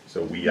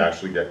 So we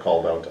actually get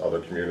called out to other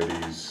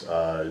communities.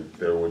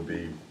 There would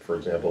be, for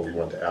example, we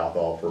went to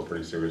Athol for a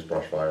pretty serious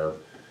brush fire.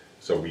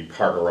 So we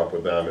partner up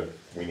with them.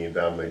 If we need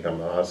them, they come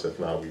to us. If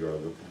not, we go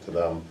to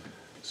them.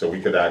 So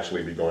we could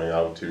actually be going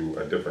out to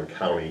a different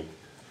county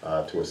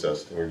to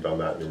assist, and we've done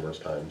that numerous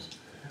times.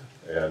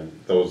 And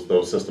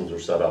those systems are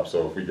set up,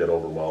 so if we get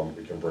overwhelmed,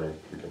 we can bring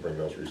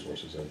those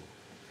resources in.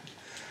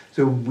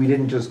 So we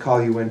didn't just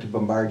call you in to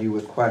bombard you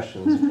with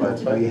questions, but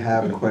we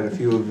have quite a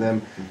few of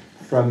them.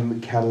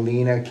 From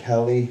Catalina,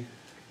 Kelly,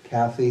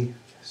 Kathy,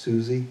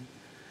 Susie,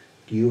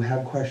 do you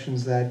have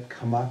questions that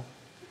come up?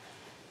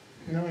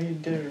 No, you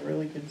did a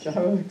really good job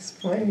of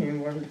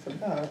explaining what it's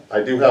about.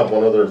 I do have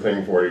one other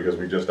thing for you, because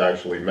we just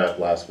actually met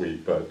last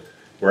week, but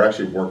we're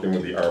actually working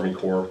with the Army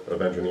Corps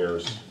of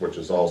Engineers, which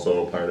is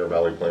also Pioneer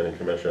Valley Planning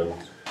Commission.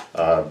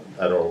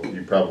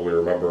 You probably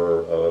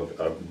remember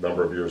a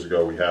number of years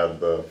ago, we had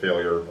the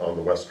failure on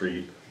the West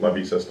Street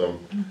levee system.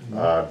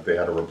 They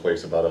had to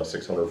replace about a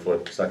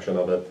 600-foot section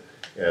of it.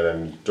 And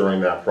then during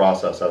that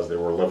process, as they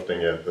were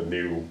lifting it, the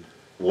new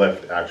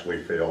lift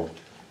actually failed.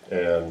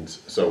 And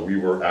so we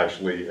were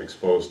actually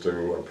exposed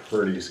to a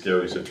pretty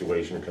scary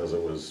situation, because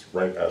it was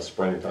right as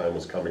springtime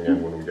was coming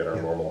in when we get our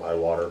normal high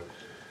water.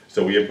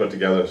 So we had put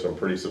together some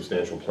pretty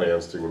substantial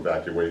plans to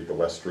evacuate the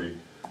West Street,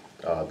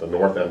 the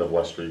north end of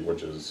West Street,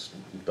 which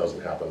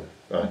doesn't happen,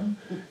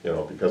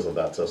 because of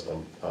that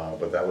system.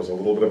 But that was a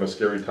little bit of a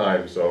scary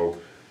time. So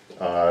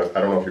I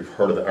don't know if you've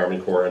heard of the Army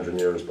Corps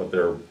Engineers, but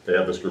they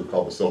have this group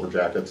called the Silver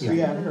Jackets.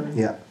 Yeah.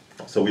 Yeah.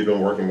 So we've been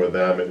working with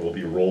them, and we'll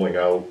be rolling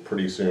out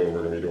pretty soon.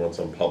 We're gonna be doing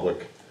some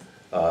public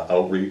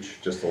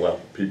outreach, just to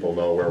let people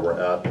know where we're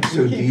at.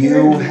 So do Keep you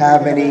hearing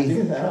have people any,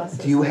 do that.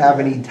 do you have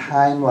any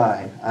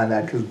timeline on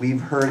that? Because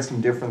we've heard some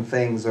different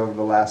things over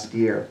the last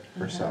year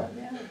or so.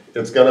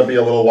 It's gonna be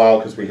a little while,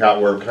 because we're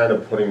kind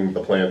of putting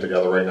the plan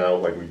together right now.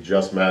 Like, we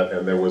just met,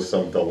 and there was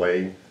some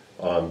delay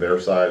on their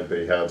side.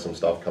 They had some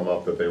stuff come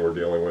up that they were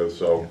dealing with,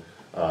 so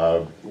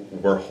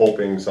we're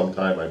hoping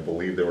sometime, I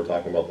believe they were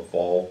talking about the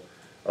fall,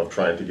 of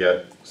trying to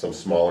get some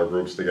smaller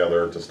groups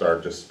together to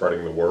start just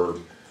spreading the word,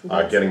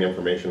 getting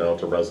information out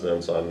to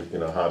residents on,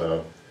 how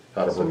to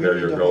So we prepare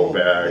need your to go hold,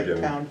 bag. like,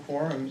 And town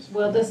forums.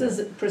 Well, this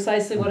is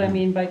precisely what I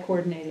mean by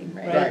coordinating,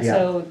 Right. right? Yeah.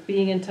 So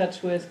being in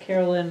touch with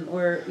Carolyn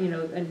or,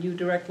 and you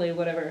directly,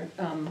 whatever.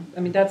 I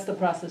mean, that's the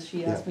process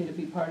she asked me to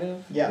be part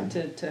of. Yeah.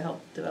 To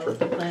help develop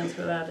the plans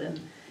for that, and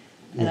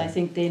I Yeah.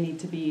 think they need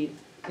to be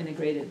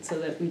integrated so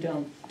that we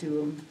don't do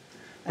them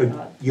But ad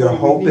hoc. your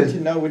hope We need is, to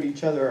know what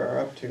each other are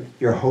up to.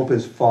 your hope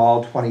is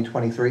fall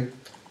 2023?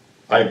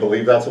 I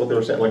believe that's what they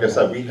were saying. Like I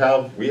said, we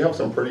have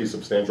some pretty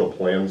substantial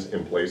plans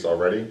in place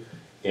already,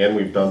 and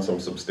we've done some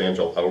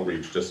substantial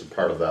outreach just as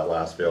part of that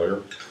last failure.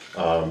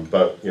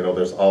 But,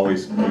 there's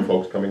always new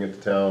folks coming into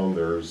town.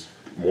 There's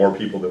more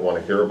people that want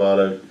to hear about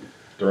it.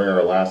 During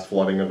our last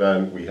flooding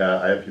event,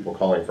 I had people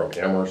calling from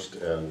Amherst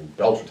and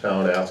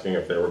Belchertown asking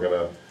if they were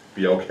gonna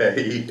be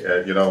okay,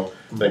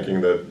 and, thinking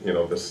that,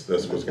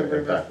 this was gonna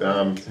impact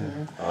them.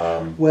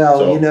 Well,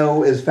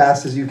 So- as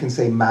fast as you can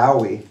say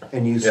Maui,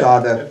 and you Yeah. saw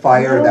the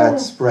fire No. that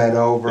spread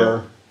over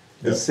Yeah.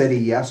 the Yeah. city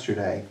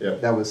yesterday, Yeah.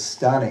 that was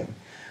stunning.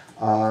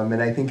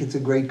 And I think it's a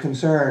great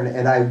concern,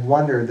 and I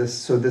wonder,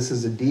 this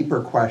is a deeper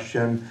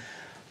question.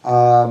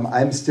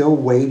 I'm still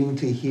waiting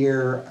to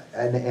hear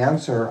an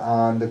answer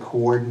on the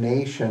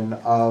coordination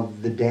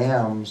of the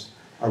dams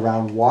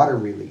around water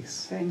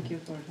release. Thank you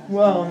for that.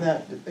 Well, and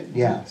that.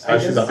 Yeah. I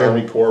Actually, guess- the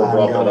Army Corps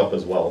brought that Ongoing. up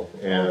as well,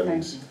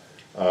 and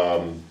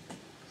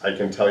I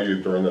can tell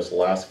you during this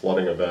last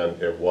flooding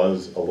event, it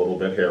was a little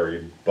bit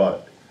hairy,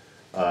 but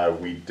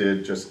we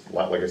did just,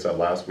 like I said,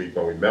 last week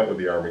when we met with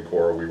the Army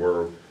Corps, we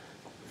were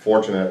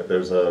fortunate.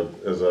 There's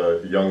a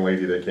young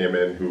lady that came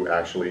in who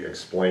actually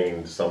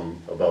explained some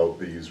about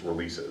these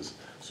releases.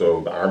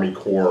 So the Army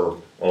Corps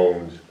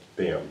owned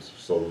dams,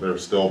 so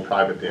there's still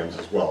private dams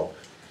as well.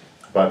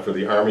 But for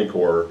the Army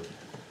Corps,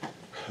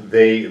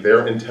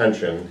 their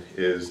intention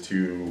is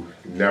to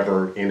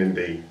never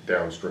inundate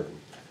downstream.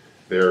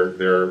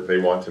 They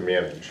want to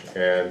manage.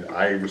 And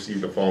I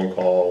received a phone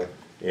call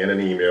and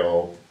an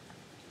email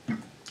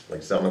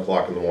like 7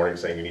 o'clock in the morning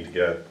saying you need to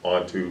get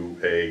onto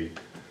a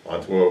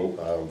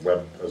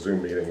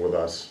Zoom meeting with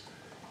us.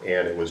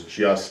 And it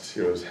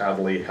was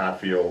Hadley,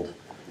 Hatfield,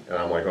 and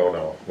I'm like, oh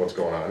no, what's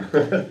going on?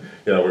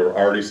 We were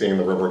already seeing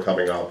the river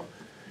coming up.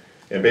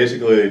 And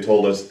basically they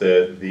told us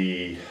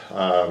that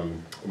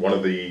one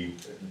of the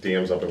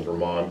dams up in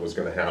Vermont was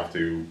gonna have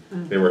to,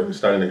 they were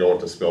starting to go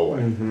into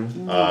spillway.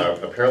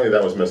 Apparently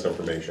that was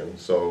misinformation,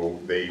 so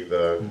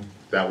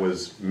that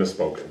was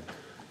misspoken.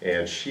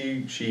 And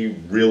she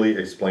really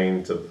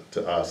explained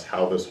to us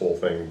how this whole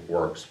thing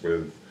works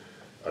with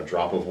a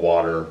drop of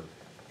water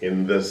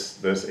in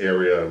this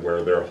area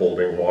where they're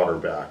holding water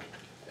back,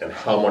 and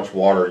how much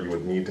water you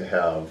would need to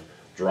have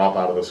drop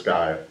out of the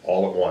sky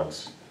all at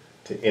once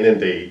to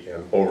inundate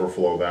and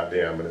overflow that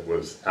dam, and it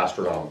was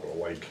astronomical.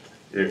 Like,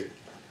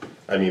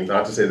 I mean,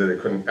 not to say that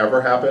it couldn't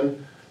ever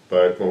happen,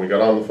 but when we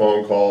got on the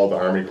phone call, the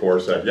Army Corps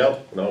said,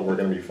 yep, no, we're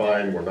gonna be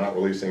fine, we're not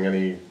releasing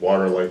any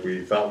water like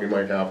we thought we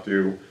might have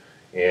to,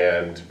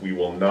 and we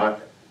will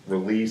not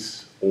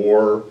release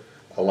or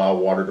allow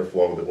water to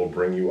flow that will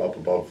bring you up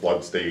above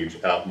flood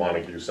stage at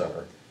Montague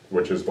Center,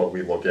 which is what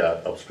we look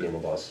at upstream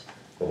of us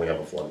when we have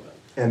a flood event.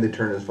 And the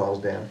Turners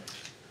Falls Dam,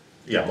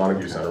 Yeah,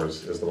 Montague Center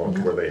is the one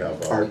where they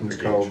have Arden's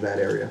the Cove, gauge. that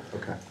area,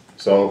 okay.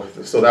 So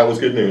that was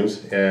good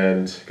news,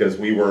 and because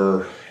we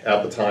were,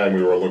 at the time,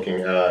 we were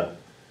looking at,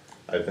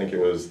 I think it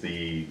was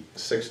the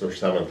 6th or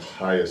 7th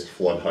highest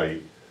flood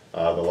height.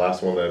 The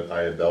last one that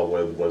I had dealt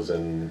with was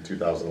in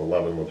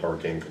 2011 with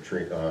Hurricane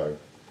Katrina,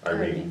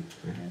 Irene.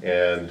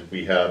 And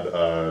we had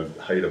a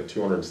height of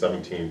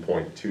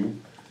 217.2,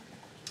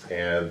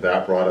 and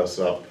that brought us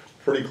up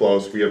pretty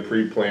close. We had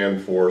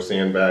pre-planned for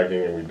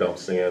sandbagging, and we dumped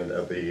sand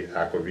at the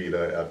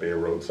Aquavita at Bay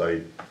Road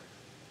site,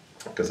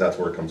 because that's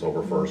where it comes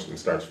over first and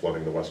starts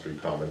flooding the West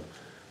Street Common.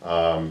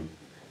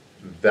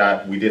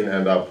 That we didn't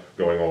end up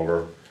going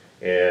over,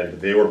 and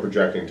they were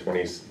projecting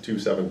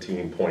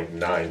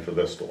 217.9 for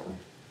this storm.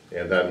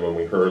 And then when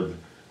we heard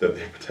that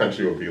they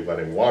potentially would be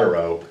letting water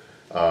out,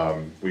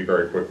 we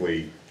very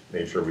quickly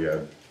made sure we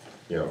had,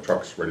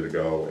 trucks ready to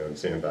go and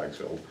sandbags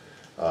filled.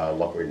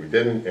 Luckily we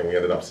didn't, and we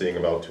ended up seeing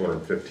about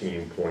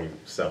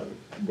 215.7,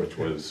 which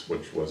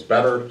was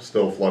better,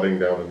 still flooding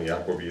down in the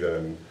Aquavita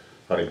and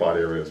Honey Pot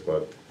areas,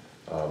 but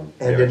And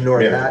in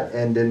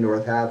manageable.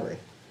 North Hadley,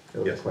 it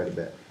was Yes. quite a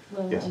bit,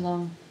 Yes.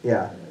 Along.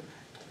 yeah.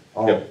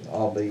 Yep.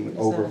 All the What is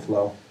that?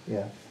 overflow,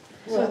 yeah.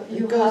 So it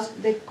you goes-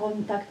 have the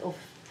contact of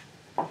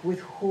with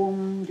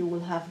whom you will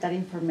have that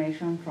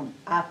information from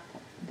up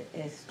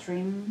the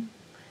stream,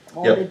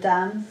 all Yep. the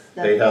dams?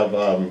 that- They have,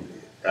 and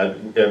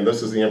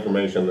this is the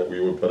information that we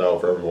would put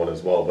out for everyone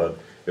as well, but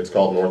it's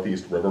called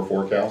Northeast River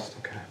Forecast.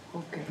 Okay.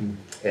 Okay.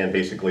 And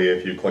basically,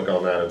 if you click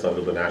on that, it's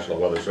under the National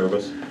Weather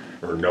Service,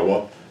 or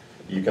NOAA.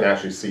 You can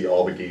actually see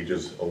all the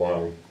gauges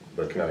along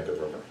the Connecticut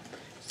River.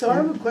 So I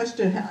have a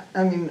question,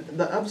 I mean,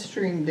 the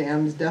upstream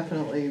dams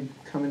definitely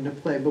come into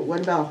play, but what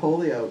about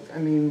Holyoke? I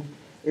mean,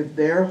 if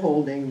they're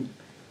holding,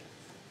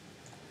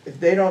 if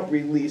they don't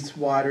release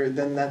water,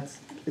 then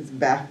it's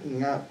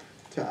backing up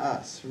to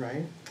us,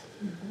 right?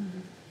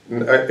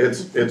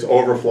 It's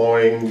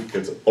overflowing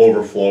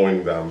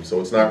them,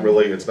 so it's not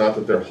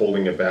that they're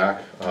holding it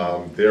back,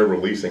 they're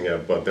releasing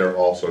it, but they're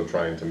also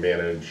trying to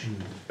manage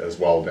as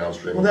well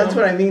downstream Well, of that's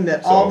them. what I mean,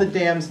 that all So- the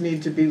dams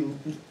need to be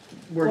It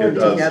working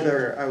does.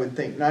 together, I would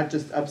think, not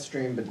just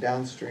upstream, but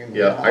downstream.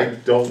 Yeah, I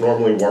don't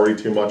normally worry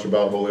too much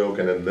about Holyoke,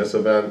 and in this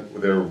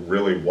event, there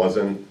really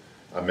wasn't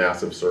a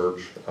massive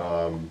surge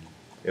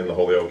in the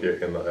Holyoke,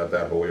 at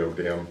that Holyoke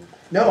Dam.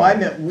 No, I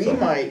meant we So-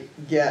 might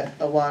get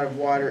a lot of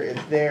water if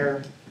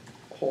they're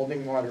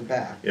holding water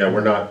back. Yeah,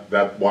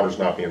 that water's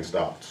not being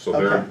stopped, so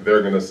Okay.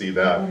 they're gonna see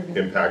that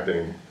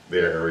impacting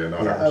their area,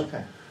 not Yeah. ours.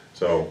 Okay.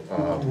 So,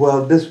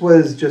 Well, this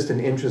was just an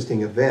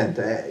interesting event.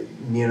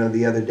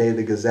 The other day,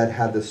 the Gazette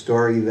had the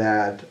story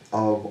that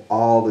of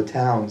all the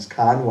towns,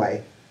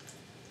 Conway,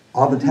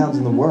 all the towns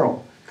in the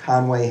world,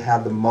 Conway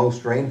had the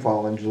most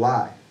rainfall in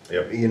July.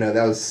 Yep.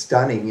 That was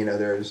stunning.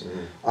 There's Mhm.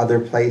 other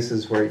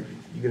places where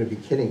you're gonna be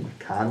kidding.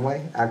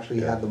 Conway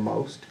actually Yeah. had the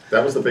most.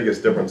 that was the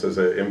biggest difference, is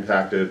it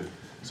impacted,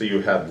 so you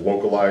had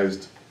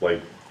localized, like,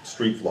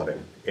 street flooding,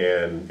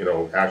 and,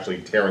 actually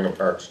tearing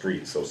apart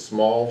streets, so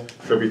small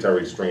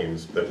tributary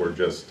streams that were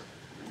just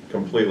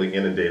completely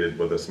inundated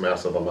with this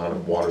massive amount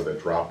of water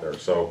that dropped there.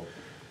 So,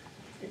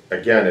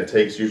 again, it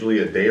takes usually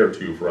a day or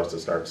two for us to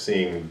start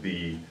seeing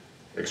the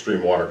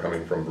extreme water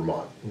coming from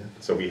Vermont. Yeah.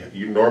 So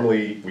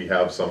normally, we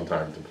have some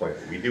time to plan.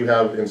 We do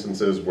have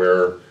instances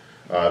where,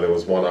 there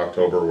was one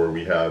October where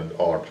we had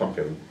all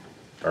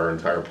our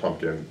entire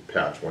pumpkin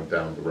patch went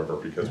down the river,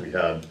 because we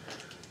had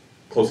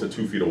close to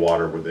 2 feet of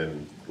water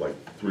within like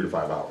 3 to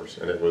 5 hours,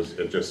 and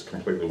it just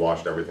completely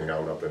washed everything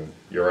out up in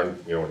Huron,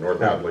 in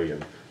North Hadley,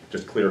 and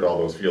just cleared all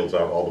those fields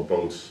out. All the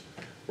boats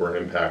were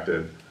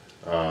impacted.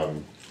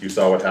 You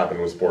saw what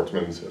happened with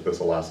Sportsman's at this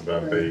last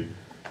event.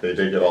 They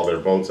did get all their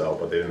boats out,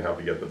 but they didn't have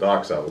to get the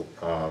docks out.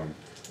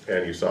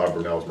 And you saw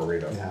Brunel's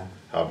Marina, Yeah.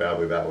 how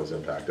badly that was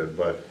impacted.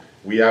 But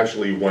we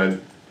actually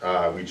went,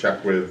 we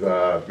checked with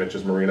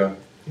Mitch's Marina.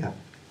 Yeah.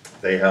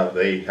 They have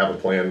a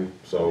plan,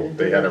 so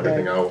they had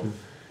everything out.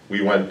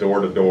 We went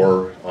door to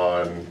door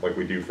on, like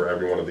we do for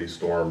every one of these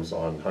storms,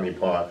 on Honey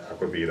Pot,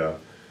 Aquavita,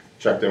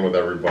 checked in with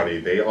everybody.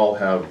 They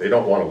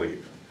don't want to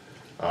leave.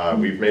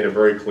 We've made it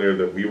very clear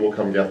that we will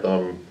come get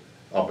them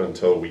up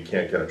until we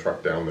can't get a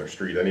truck down their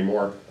street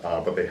anymore,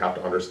 but they have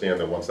to understand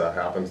that once that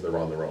happens, they're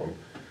on their own.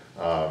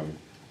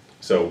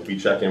 So we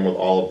check in with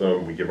all of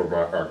them, we give them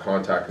our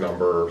contact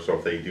number, so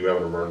if they do have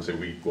an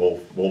emergency,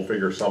 we'll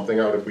figure something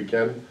out if we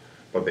can,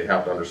 but they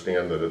have to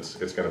understand that it's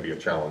gonna be a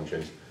challenge.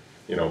 And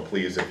you know,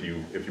 please, if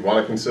you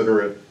want to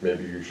consider it,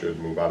 maybe you should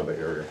move out of the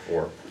area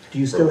for. Do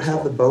you for still the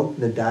have the storm. boat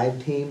and the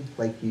dive team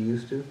like you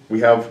used to?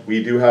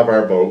 We do have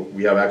our boat.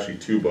 We have actually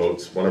 2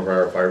 boats. One of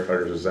our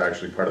firefighters is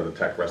actually part of the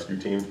tech rescue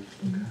team.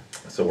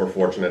 So we're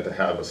fortunate to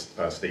have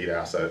a state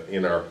asset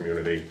in our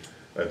community.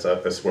 It's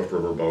a Swift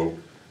River boat,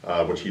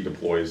 which he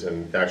deploys,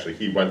 and actually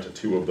he went to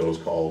 2 of those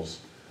calls.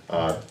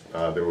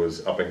 There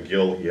was up in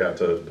Gill, he had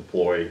to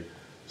deploy.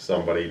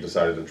 Somebody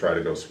decided to try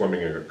to go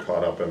swimming and got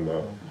caught up in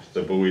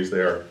the buoys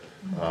there.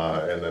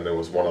 And then there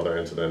was one other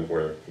incident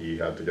where he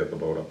had to get the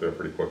boat up there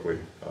pretty quickly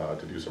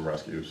to do some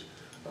rescues.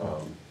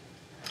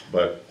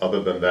 But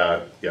other than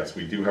that, yes,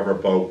 we do have our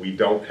boat. We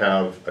don't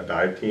have a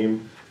dive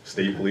team.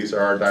 State police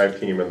are our dive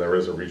team, and there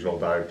is a regional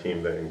dive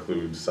team that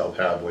includes South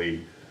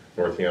Hadley,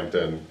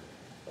 Northampton,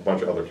 a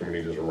bunch of other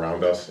communities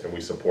around us, and we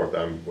support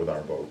them with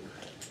our boat.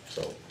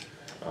 So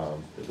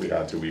if we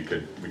had to, we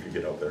could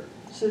get out there.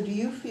 So do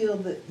you feel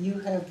that you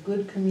have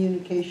good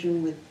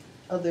communication with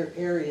other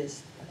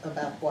areas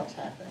about what's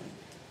happening?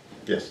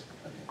 Yes,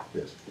 Okay.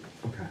 yes.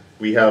 Okay.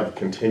 We have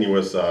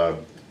continuous,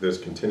 there's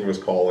continuous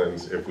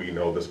call-ins if we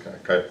know this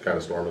kind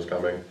of storm is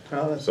coming.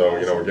 Oh, that's So, you know,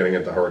 awesome. we're getting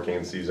into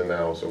hurricane season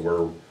now, so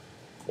we're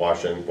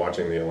watching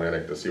the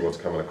Atlantic to see what's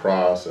coming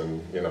across,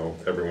 and, you know,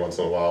 every once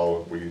in a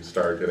while, we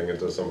start getting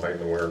into some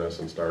heightened awareness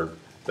and start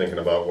thinking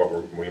about what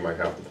we might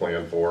have to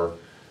plan for.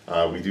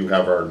 We do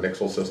have our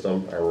Nixle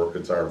system,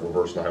 it's our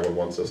reverse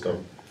 911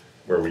 system,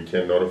 where we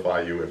can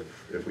notify you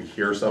if we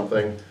hear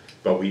something,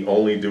 but we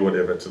only do it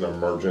if it's an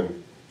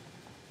emergent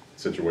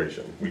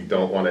situation. We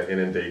don't want to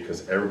inundate,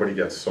 because everybody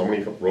gets so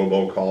many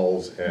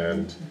robocalls,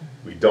 and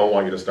we don't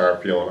want you to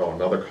start feeling, oh,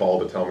 another call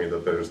to tell me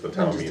that there's the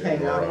town Just meeting.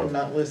 hang up or, and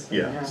not listen.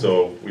 Yeah,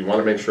 so we want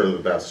to make sure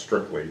that that's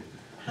strictly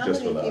How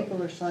just for many that.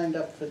 people are signed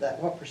up for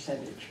that? What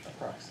percentage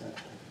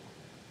approximately?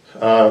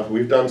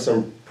 We've done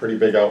some pretty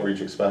big outreach,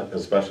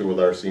 especially with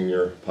our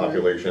senior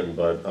population,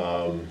 but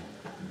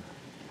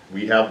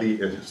we have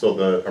so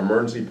the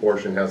emergency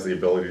portion has the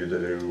ability to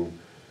do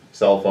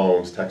cell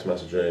phones, text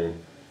messaging,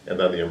 and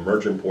then the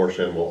emergent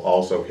portion will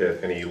also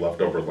hit any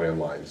leftover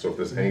landlines. So if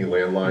there's any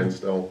landlines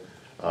still,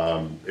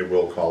 it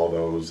will call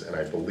those, and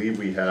I believe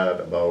we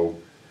had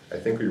I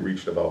think we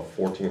reached about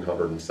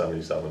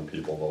 1,477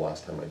 people the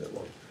last time I did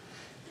one.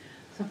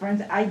 So for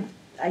instance,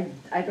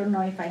 I don't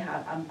know if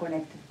I'm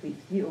connected with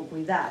you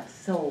with that,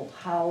 so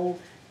how,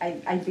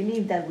 I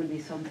believe that would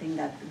be something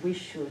that we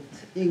should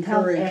tell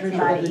Encourage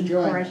people everybody, to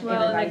join. encourage everybody.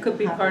 Well, and it could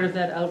be to have part it. of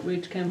that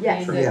outreach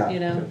Yes. campaign Yeah. that, you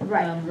know,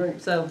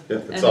 Right. so. Yeah,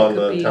 and it's it on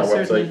could the be town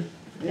certainly- website.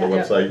 The Yeah.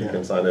 website, you Yeah.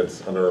 can sign it,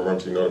 it's under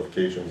emergency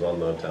notifications on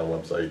the town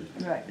website.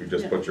 Right. You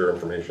just Yeah. put your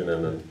information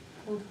in and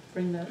We'll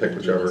bring that pick into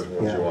whichever this.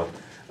 ones you Yeah.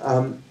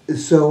 want.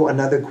 So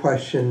another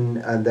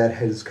question that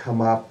has come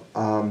up,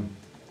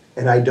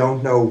 and I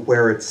don't know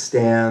where it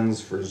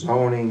stands for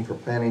zoning, for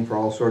planning, for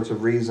all sorts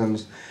of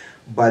reasons,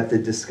 but the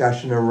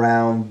discussion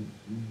around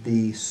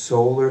the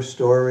solar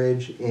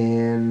storage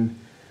in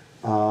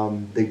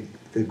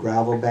the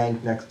gravel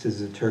bank next to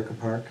Zaturka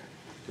Park.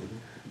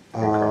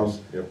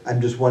 Yep.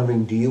 I'm just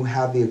wondering, do you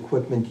have the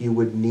equipment you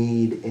would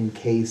need in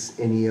case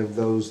any of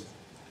those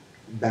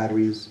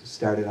batteries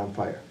started on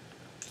fire?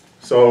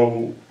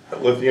 So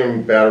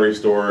lithium battery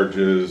storage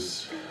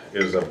is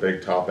a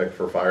big topic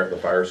for the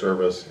fire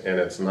service, and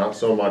it's not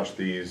so much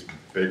these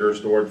bigger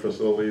storage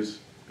facilities,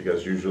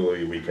 because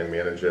usually we can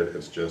manage it,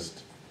 it's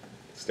just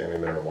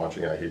standing there and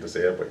watching, I hate to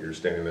say it, but you're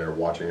standing there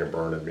watching it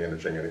burn and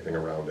managing anything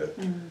around it.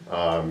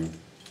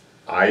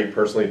 I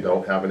personally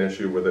don't have an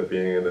issue with it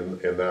being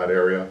in that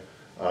area.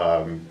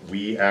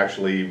 We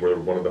actually were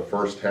one of the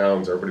first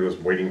towns, everybody was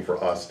waiting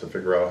for us to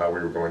figure out how we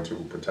were going to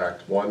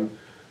protect one.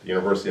 The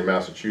University of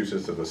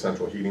Massachusetts at the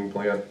central heating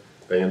plant,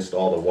 they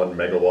installed a 1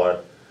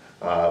 megawatt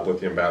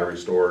lithium battery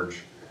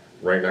storage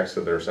right next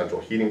to their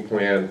central heating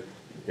plant,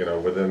 you know,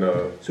 within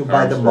a. So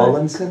by the arm's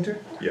Mullen Center?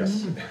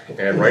 Yes,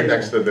 and right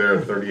next to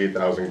their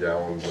 38,000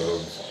 gallons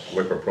of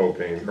liquid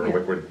propane, or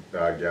liquid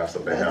gas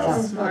that they have.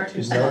 That's not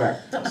too smart.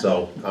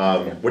 So,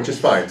 which is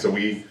fine, so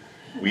we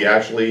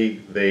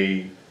actually,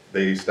 they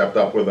stepped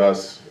up with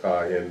us,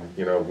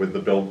 with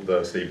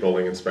the state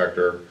building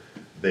inspector.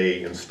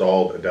 They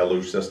installed a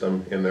deluge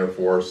system in there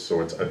for us,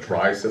 so it's a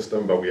dry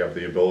system, but we have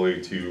the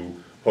ability to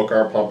hook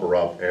our pumper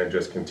up and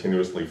just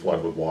continuously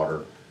flood with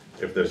water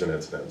if there's an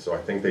incident. So I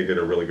think they did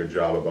a really good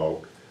job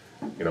about,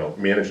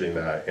 managing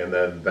that, and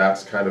then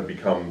that's kind of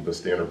become the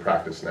standard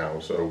practice now.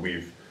 So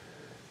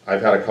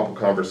I've had a couple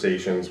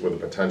conversations with a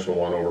potential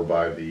one over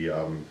by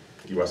the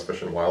US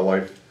Fish and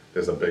Wildlife.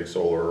 There's a big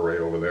solar array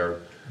over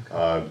there.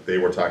 They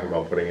were talking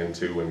about putting in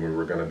 2, and we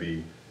were gonna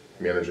be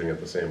managing it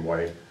the same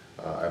way.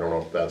 I don't know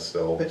if that's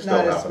still But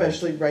happening. not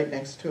especially right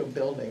next to a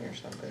building or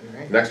something,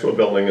 right? Next to a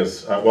building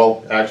is,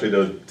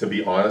 actually, to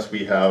be honest,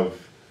 we have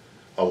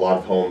a lot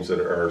of homes that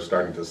are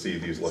starting to see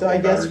these So lithium I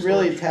battery guess really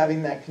storage. it's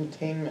having that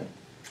containment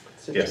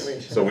situation.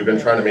 Yes, so we've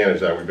been trying to manage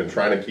that. We've been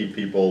trying to keep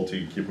people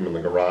to keep them in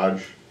the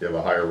garage. You have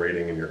a higher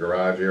rating in your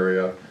garage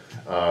area.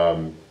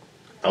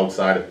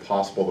 Outside, if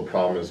possible, the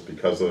problem is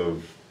because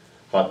of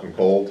hot and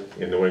cold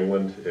in New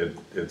England,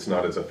 it's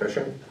not as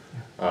efficient,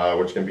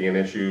 which can be an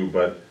issue,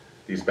 but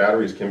these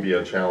batteries can be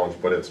a challenge,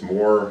 but it's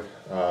more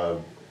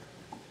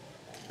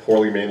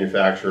poorly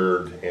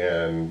manufactured,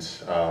 and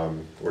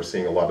we're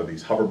seeing a lot of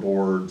these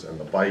hoverboards and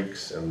the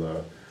bikes and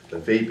the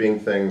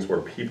vaping things where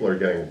people are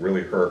getting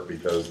really hurt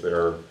because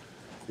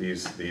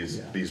these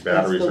batteries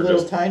the are little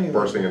just tiny ones.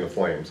 bursting into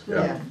flames.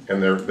 Yeah.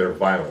 And they're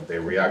violent, they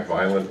react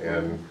violent,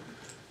 and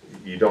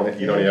you don't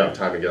even have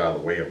time to get out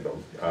of the way of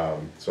them.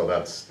 So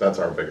that's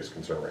our biggest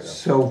concern right now.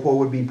 So what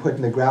would be put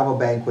in the gravel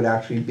bank would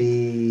actually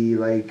be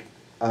like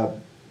a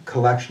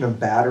collection of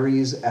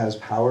batteries as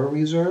power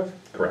reserve?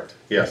 Correct.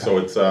 Yeah, so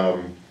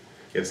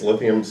it's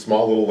lithium,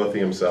 small little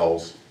lithium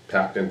cells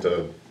packed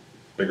into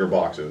bigger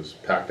boxes,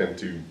 packed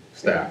into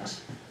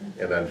stacks,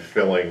 and then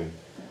filling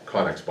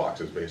Connex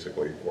boxes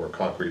basically, or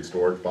concrete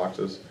storage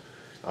boxes.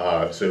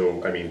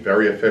 So, I mean,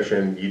 very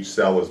efficient, each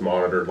cell is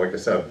monitored. Like I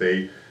said,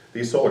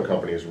 these solar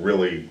companies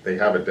really, they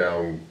have it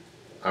down.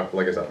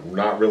 Like I said, I'm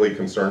not really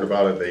concerned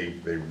about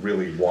it. They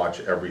really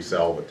watch every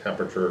cell, the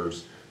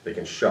temperatures. They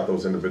can shut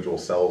those individual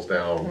cells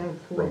down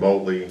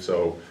remotely.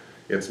 So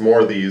it's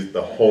more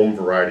the home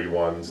variety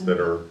ones that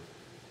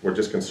we're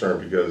just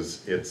concerned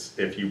because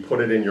if you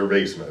put it in your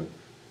basement,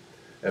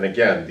 and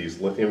again,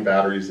 these lithium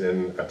batteries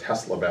in a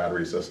Tesla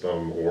battery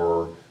system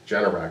or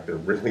Generac, they're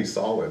really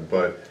solid,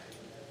 but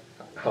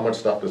how much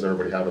stuff does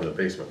everybody have in their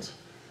basements?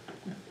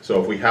 So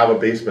if we have a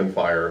basement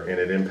fire and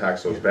it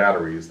impacts those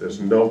batteries, there's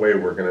no way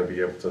we're gonna be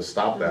able to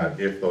stop that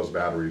if those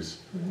batteries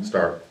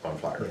start on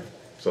fire.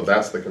 So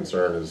that's the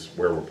concern, is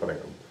where we're putting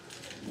them.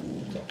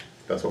 So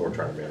that's what we're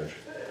trying to manage.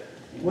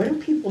 What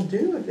do people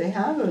do if they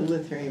have a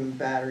lithium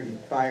battery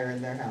fire in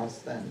their house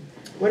then?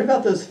 What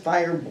about those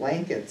fire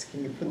blankets?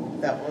 Can you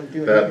put that one,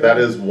 do it? That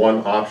is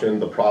one option.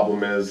 The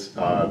problem is,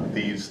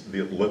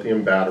 the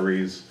lithium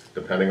batteries,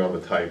 depending on the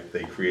type,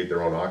 they create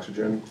their own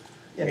oxygen.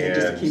 And they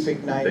just keep They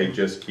igniting.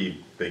 just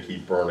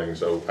keep burning.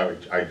 So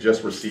I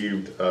just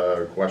received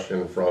a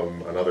question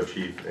from another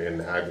chief in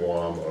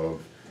Agawam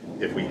of,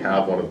 if we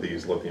have one of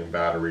these lithium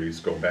batteries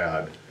go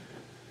bad,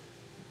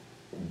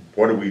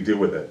 what do we do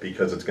with it?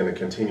 Because it's gonna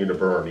continue to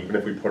burn, even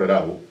if we put it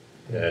out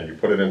and you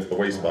put it into the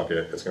waste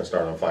bucket, it's gonna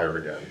start on fire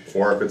again.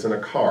 Or if it's in a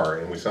car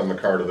and we send the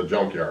car to the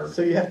junkyard.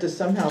 So you have to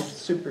somehow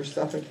super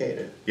suffocate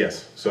it.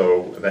 Yes,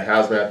 so the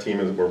hazmat team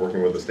we're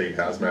working with the state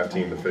hazmat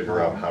team to figure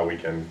out how we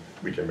can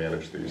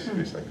manage these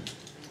things.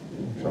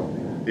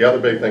 So, the other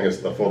big thing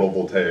is the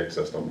photovoltaic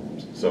system.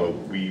 So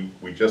we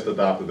just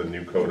adopted the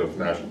new code of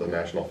the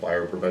National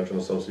Fire Prevention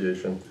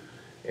Association,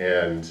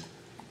 and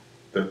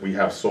that we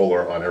have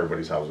solar on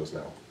everybody's houses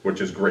now,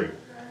 which is great.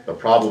 The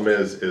problem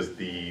is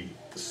the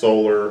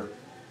solar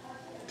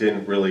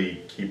didn't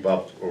really keep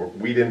up, or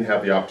we didn't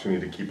have the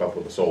opportunity to keep up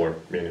with the solar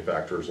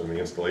manufacturers and the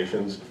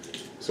installations.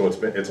 So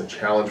it's a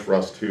challenge for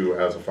us too,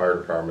 as a fire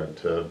department,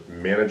 to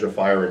manage a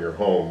fire in your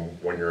home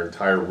when your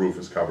entire roof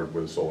is covered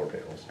with solar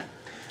panels.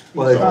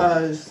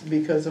 Well,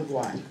 Because of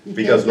why?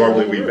 Because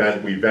normally we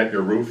vent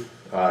your roof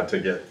to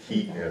get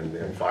heat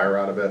and fire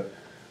out of it.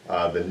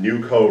 The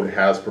new code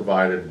has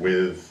provided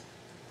with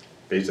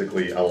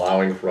basically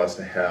allowing for us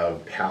to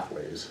have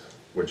pathways,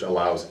 which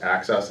allows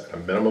access at a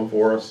minimum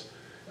for us,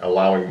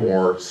 allowing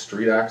more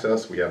street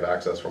access. We have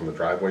access from the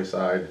driveway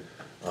side.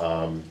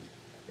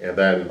 And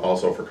then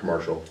also for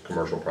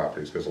commercial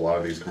properties, because a lot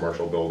of these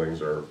commercial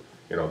buildings are,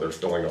 they're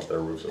filling up their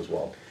roofs as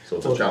well. So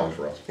it's a challenge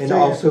for us. and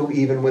also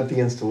even with the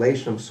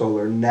installation of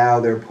solar, now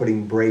they're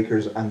putting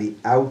breakers on the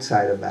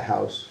outside of the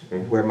house,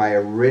 where my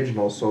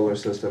original solar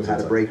system had a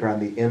Inside. breaker on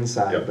the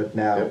inside, Yep. but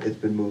now Yep. it's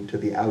been moved to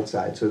the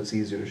outside, so it's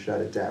easier to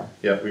shut it down.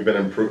 Yeah,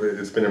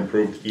 it's been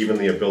improved, even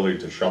the ability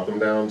to shut them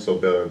down. So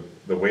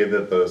the way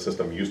that the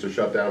system used to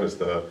shut down is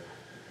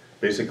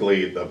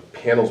basically the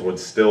panels would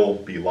still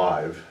be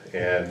live,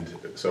 and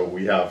so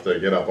we have to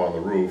get up on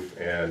the roof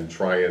and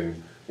try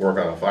and work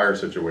on a fire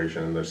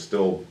situation, and there's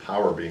still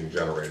power being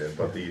generated,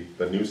 but the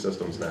new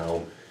systems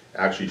now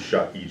actually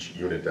shut each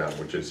unit down,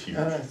 which is huge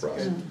Oh, that's for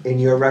us. good. In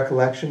your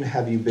recollection,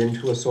 have you been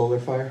to a solar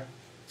fire?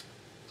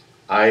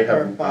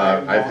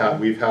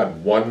 We've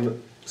had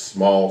one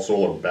small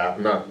solar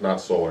not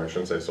solar, I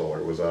shouldn't say solar,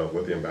 it was a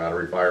lithium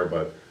battery fire,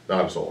 but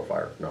not a solar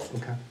fire, no,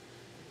 Okay,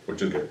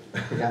 which is good.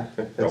 yeah,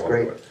 Don't that's wanna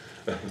great.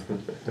 do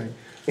it.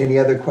 Any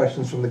other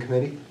questions from the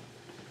committee?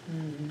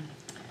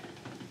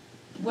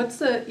 What's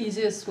the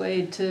easiest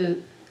way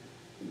to,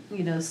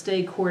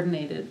 stay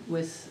coordinated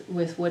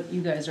with what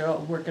you guys are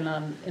all working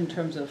on in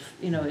terms of,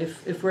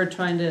 if we're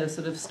trying to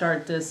sort of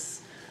start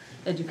this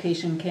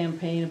education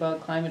campaign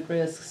about climate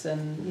risks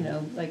and,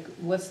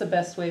 what's the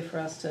best way for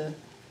us to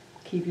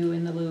keep you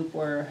in the loop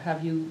or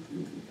have you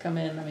come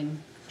in? I mean,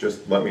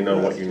 Just let me know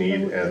what you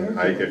need, and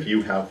if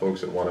you have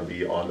folks that wanna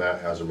be on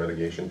that hazard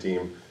mitigation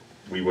team,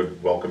 we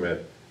would welcome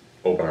it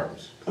open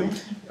arms,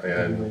 please.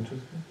 And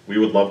we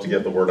would love to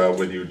get the word out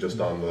with you just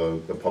on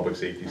the public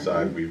safety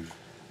side. We've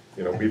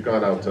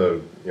gone out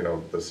to,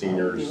 the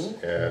seniors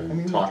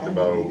and talked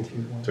about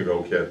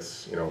to-go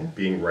kits,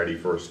 being ready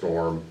for a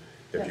storm.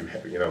 If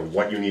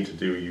what you need to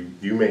do,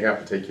 you may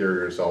have to take care of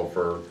yourself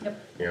for,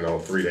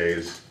 Yep. 3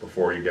 days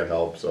before you get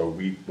help. So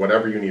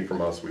whatever you need from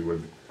us,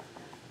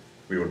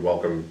 we we would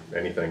welcome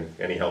anything,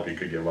 any help you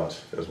could give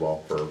us as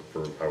well for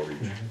outreach.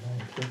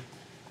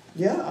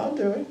 Yeah, I'll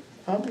do it.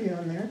 I'll be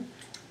on there.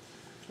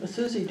 Well,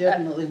 Susie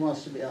definitely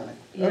wants to be on it.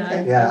 Yeah,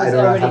 Okay. Yeah, I was don't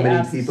know how already many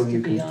asked people to you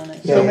be can- on it.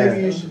 Yeah, So yeah.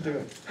 maybe you should do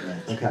it.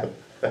 Okay,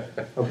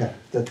 okay.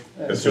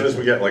 As soon as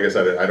we get, like I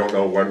said, I don't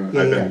know when,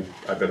 Yeah,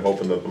 I've been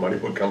hoping that the money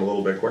would come a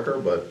little bit quicker,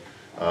 but,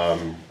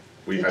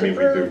 we It's do.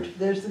 approved,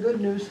 there's the good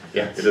news.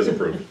 Yeah, it is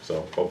approved,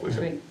 so hopefully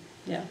soon. Great,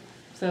 yeah.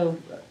 So,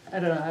 I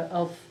don't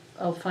know,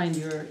 I'll find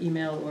your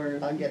email or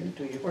I'll get it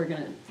to you. we're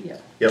gonna, yeah.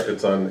 Yep,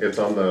 it's on the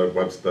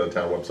the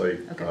town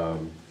website,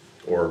 Okay.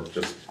 or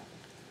just,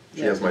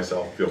 she has my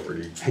cell, feel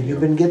free to. Have you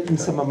been getting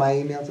some of my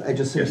emails? I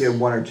just sent you Yes.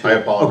 one or two. I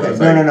apologize.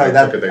 Okay, no, I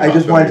that, took a day I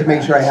just off. wanted to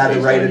make sure I had the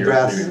Based right on your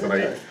address. meeting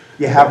tonight.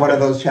 You have one of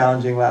those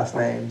challenging last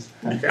names.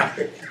 Yeah.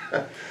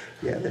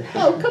 Yeah,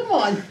 Oh, come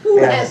on,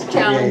 who Yeah. has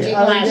challenging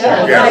Yeah, last yeah.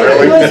 names? Yeah, Who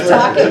really. was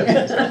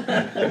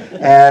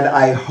talking? and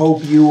I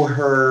hope you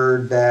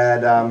heard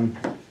that,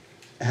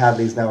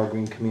 Hadley's now a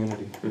green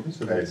community.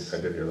 So that's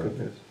I did hear that. good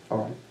news. All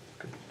right.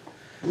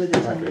 With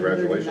his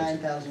Congratulations.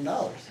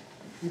 $139,000,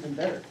 even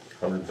better,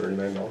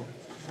 $139?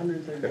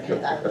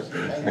 $139,000,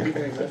 thank you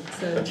very much.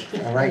 So,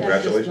 All I right.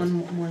 have just Congratulations.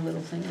 one more little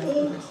thing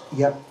after this.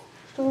 Yep.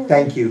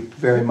 Thank you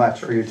very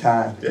much for your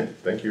time. Yeah,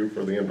 thank you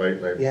for the invite,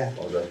 and I Yeah.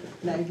 apologize.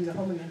 Now you can go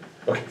home again.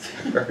 Okay,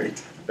 all right,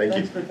 thank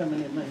you. Thanks for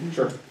coming in, Mike.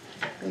 Sure.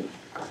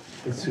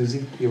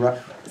 Susie, you're up.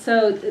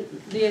 So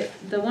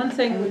the one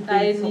thing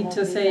I need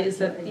to say is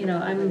that, you know,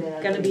 I'm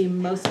gonna be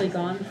mostly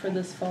gone for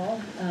this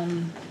fall.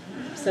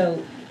 So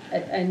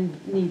I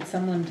need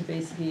someone to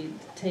basically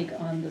take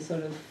on the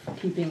sort of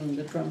keeping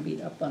the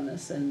drumbeat up on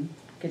this and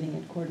getting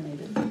it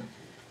coordinated.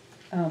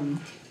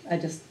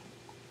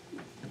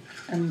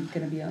 I'm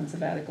gonna be on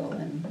sabbatical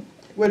and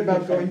What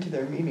about going to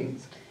their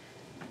meetings?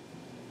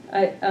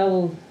 I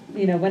will,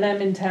 you know, when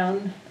I'm in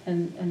town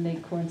and they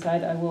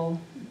coincide, I will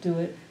do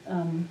it.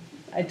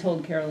 I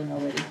told Carolyn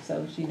already,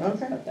 so she knows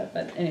Okay. about that,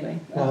 but anyway.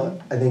 Well,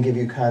 I think if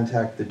you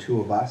contact the two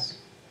of us,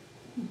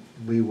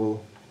 we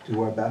will do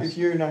our If best.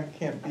 you're not,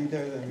 can't be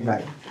there, then.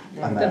 Right.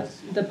 On The, that.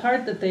 the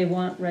part that they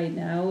want right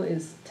now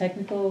is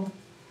technical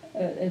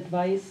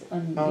advice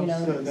on, Oh, you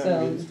know, so that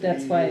so needs to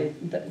that's be why, you.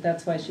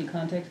 that's why she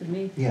contacted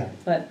me. Yeah,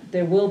 But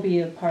there will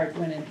be a part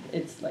when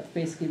it's like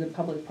basically the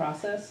public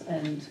process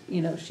and,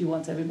 you know, she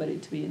wants everybody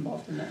to be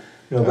involved in that.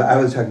 no, but I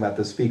was talking about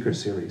the speaker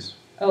series.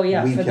 Oh,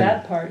 yeah, We for can-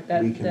 that part,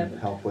 that, We that, can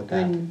help with I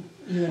that. mean,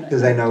 you and I.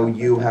 Because I know talked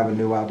you about have a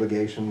new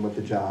obligation with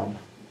the job,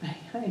 that.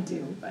 I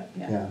do, but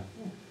yeah.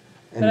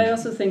 But I And-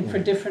 also think for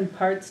yeah. different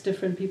parts,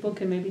 different people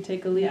can maybe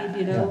take a lead, Yeah.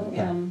 you know?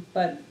 Yeah, yeah.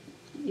 But,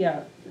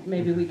 yeah,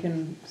 maybe we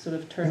can sort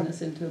of turn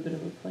this into a bit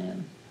of a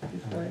plan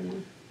before I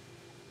leave.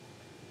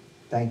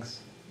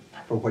 Thanks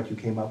for what you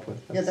came up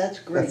with. Yeah, that's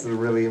great. That's a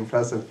really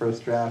impressive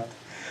first draft.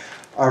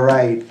 All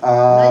right.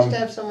 Nice to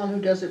have someone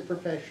who does it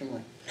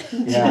professionally.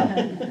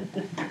 Yeah.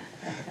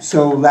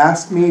 So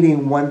last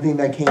meeting, one thing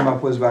that came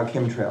up was about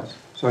chemtrails.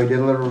 So I did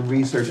a little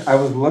research. I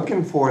was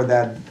looking for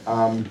that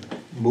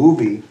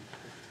movie,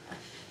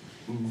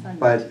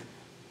 but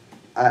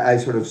I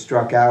sort of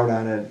struck out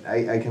on it.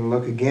 I can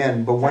look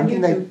again, but one on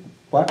thing that, YouTube.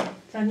 what?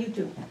 It's on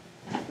YouTube.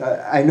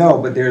 I know,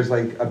 but there's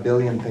like a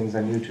billion things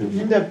on You YouTube.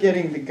 end up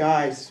getting the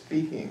guy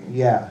speaking.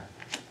 Yeah,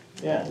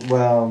 Yeah,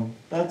 well,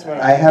 that's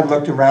what I had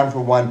looked around for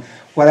one.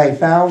 What I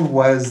found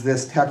was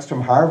this text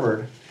from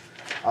Harvard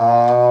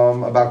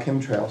about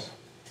chemtrails.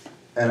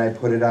 And I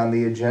put it on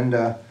the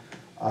agenda.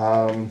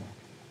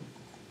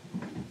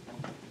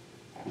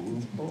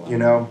 You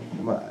know,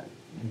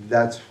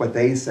 that's what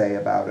they say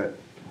about it.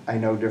 I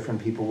know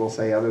different people will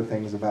say other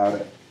things about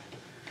it.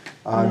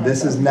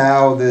 This is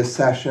now the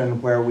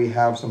session where we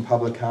have some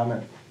public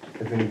comment,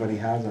 if anybody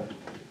has it.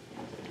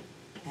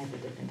 I have a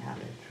different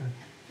habit.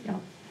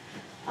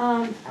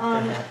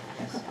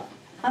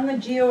 I'm a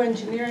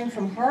geoengineering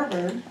from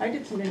Harvard. I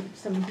did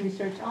some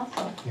research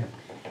also. Yeah.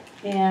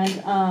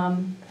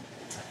 And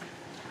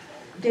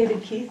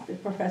David Keith, the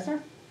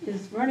professor,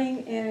 is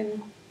running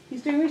and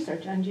he's doing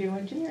research on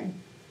geoengineering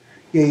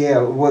Yeah,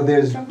 well,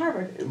 there's, from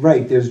Harvard.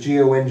 right, there's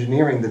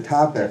geoengineering, the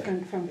topic,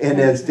 Different from and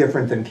it's chemistry.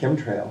 different than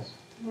chemtrails.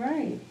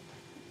 Right.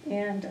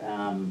 And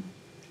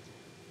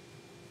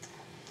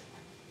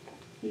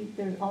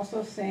they're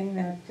also saying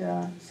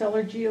that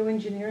solar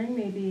geoengineering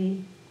may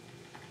be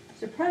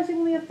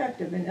surprisingly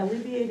effective in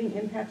alleviating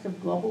impacts of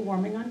global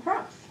warming on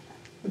crops.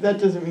 But that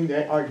doesn't mean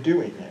they are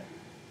doing it.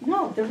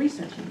 No, they're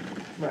researching.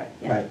 Right.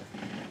 Yeah.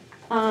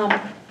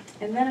 Right.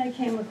 And then I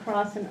came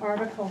across an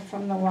article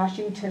from the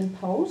Washington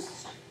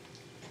Post.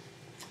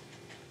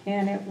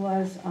 And it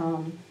was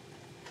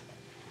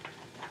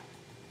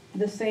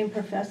the same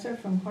professor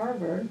from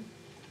Harvard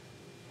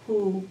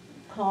who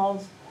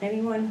calls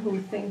anyone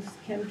who thinks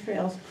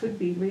chemtrails could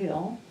be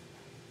real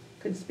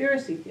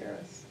conspiracy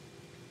theorists.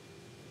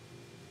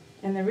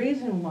 And the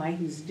reason why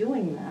he's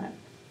doing that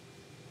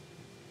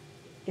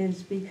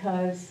is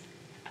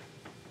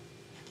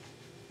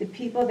the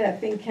people that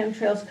think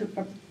chemtrails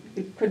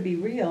could be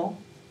real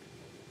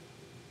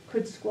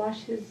could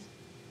squash his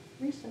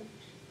research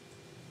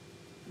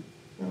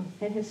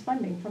and his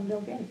funding from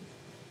Bill Gates.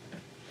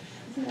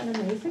 Isn't that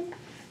amazing?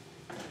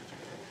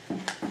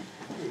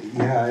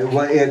 Yeah,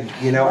 well,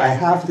 you know, I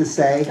have to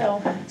say,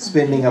 So.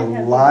 spending a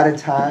lot of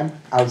time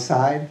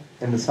outside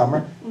in the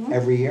summer, Mhm.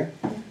 every year.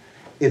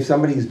 If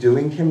somebody's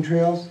doing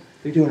chemtrails,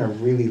 they're doing a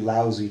really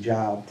lousy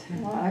job.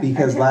 Well, I-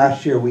 Because I-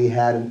 last year we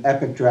had an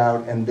epic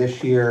drought, and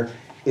this year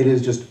it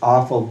is just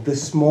awful.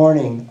 This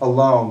morning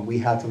alone, we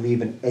had to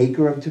leave an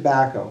acre of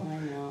tobacco I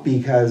know.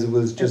 because it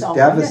was It's just all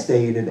fungus,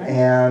 devastated. right?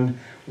 And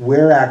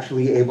we're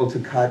actually able to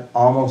cut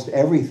almost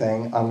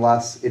everything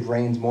unless it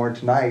rains more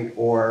tonight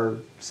or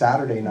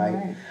Saturday night.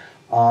 Right.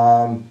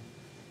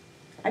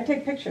 I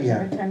take pictures Yeah.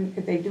 every time,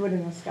 if they do it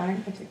in the sky,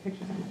 I take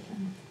pictures of my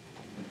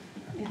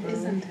camera. It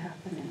isn't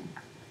happening.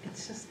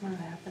 It's just not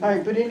happening. All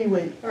right, but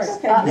anyway, all right.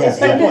 Okay. Yeah,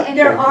 But yeah.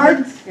 there are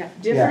Yeah.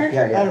 different,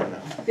 Yeah, yeah. I don't know.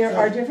 there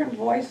are different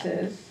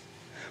voices.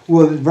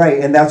 Well, right,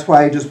 and that's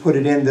why I just put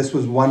it in. This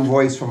was one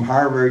voice from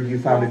Harvard. You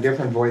found a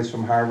different voice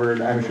from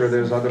Harvard. I'm sure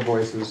there's other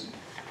voices.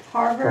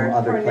 Harvard,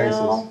 other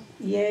Cornell,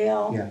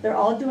 Yale, Yeah. they're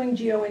all doing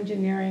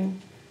geoengineering,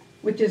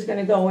 which is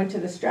gonna go into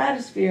the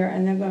stratosphere,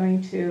 and they're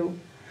going to.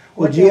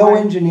 Well, what they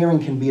want-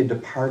 geoengineering can be a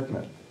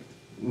department.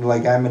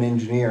 Like I'm an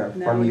engineer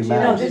No, from No,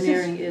 UMass. this is-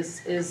 geoengineering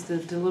is the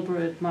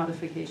deliberate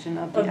modification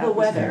of the Of the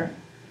weather.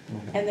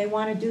 atmosphere. And they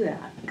want to do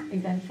that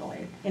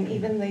eventually. And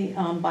even the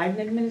Biden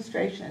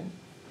administration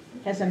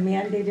has a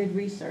mandated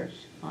research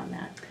on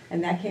that,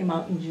 and that came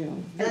out in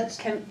June. That's,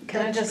 Can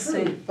I that's just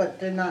true, say, but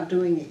they're not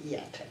doing it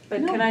yet.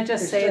 but No, can I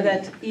just they're say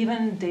that studying.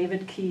 even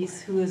David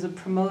Keith, who is a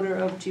promoter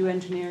of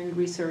geoengineering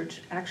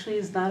research, actually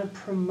is not a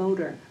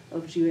promoter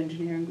of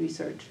geoengineering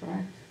research.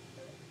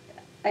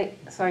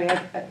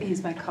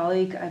 He's my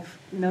colleague, I've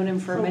known him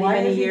for So many, why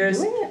many is he years.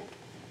 doing it?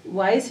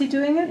 Why is he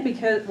doing it?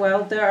 Because,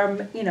 well, there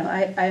are, you know,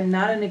 I'm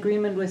not in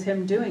agreement with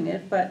him doing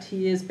it, but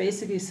he is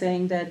basically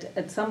saying that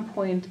at some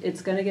point,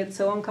 it's gonna get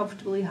so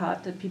uncomfortably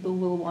hot that people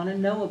will wanna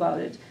know about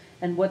it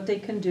and what they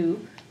can do.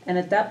 And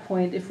at that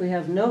point, if we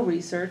have no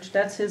research,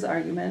 that's his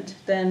argument,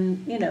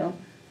 then, you know,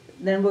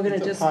 then we're gonna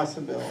It's a just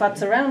possibility.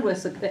 futz around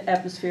with the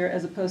atmosphere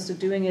as opposed to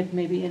doing it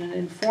maybe in an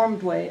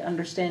informed way,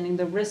 understanding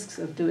the risks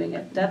of doing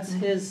it. That's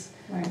his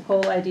Right,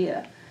 whole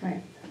idea.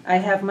 right. I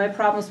have my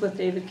problems with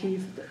David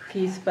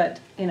Keith, but,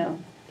 you know,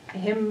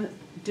 him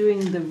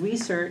doing the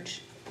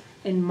research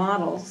in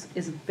models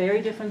is a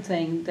very different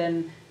thing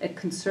than a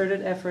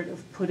concerted effort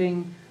of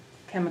putting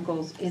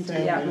chemicals into Saying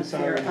the that it's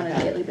atmosphere already on a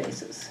happening. daily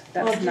basis.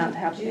 Well, That's do- not do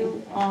happening.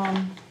 you,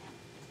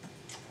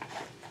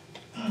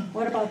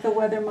 what about the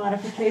Weather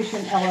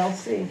Modification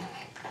LLC?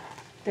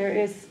 There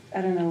is,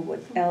 I don't know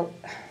what else,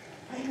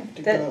 I have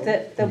to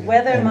go. the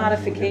weather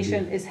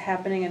modification is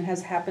happening and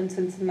has happened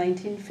since the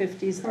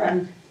 1950s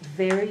on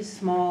very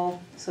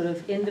small, sort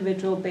of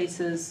individual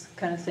basis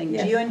kind of thing.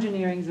 Yes.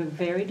 Geoengineering is a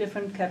very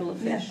different kettle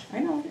of Yes, fish. I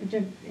know,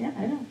 yeah,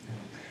 I know.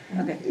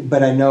 Okay.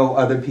 But I know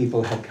other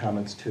people had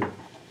comments too.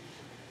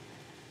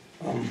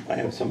 I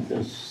have something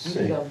to You can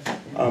say. go,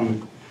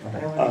 Um,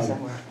 but I want to go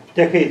somewhere.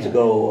 Decades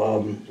ago,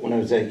 when I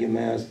was at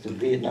UMass, the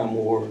Vietnam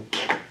War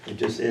had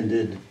just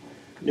ended.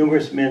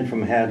 Numerous men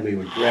from Hadley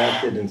were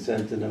drafted and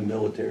sent to the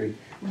military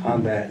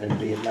combat in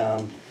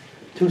Vietnam.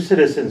 2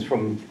 citizens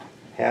from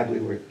Hadley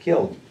were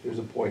killed. There's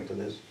a point to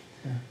this.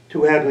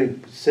 2 Hadley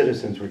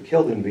citizens were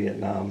killed in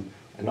Vietnam,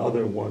 and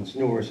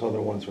numerous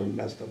other ones were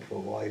messed up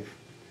for life.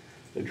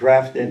 The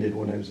draft ended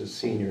when I was a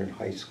senior in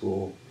high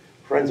school.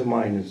 Friends of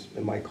mine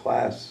in my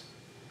class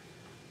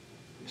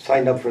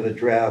signed up for the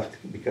draft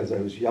because I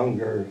was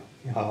younger,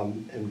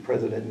 and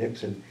President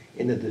Nixon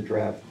ended the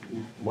draft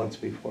months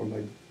before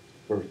my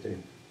birthday.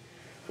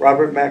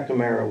 Robert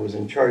McNamara was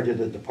in charge of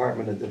the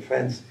Department of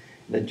Defense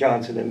in the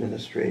Johnson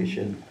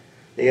administration.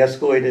 They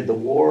escalated the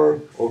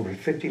war. Over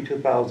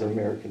 52,000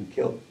 Americans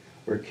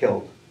were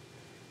killed,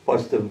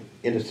 plus the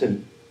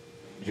innocent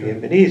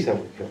Vietnamese that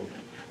were killed.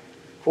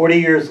 40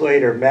 years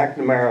later,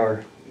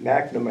 McNamara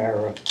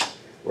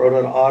wrote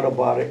an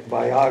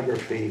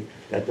autobiography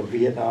that the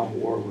Vietnam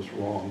War was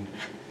wrong.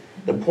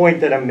 The point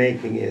that I'm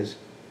making is,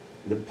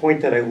 the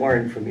point that I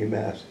learned from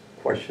UMass,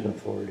 question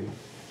authority.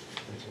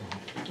 That's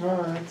all.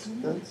 Oh,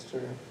 that's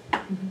true.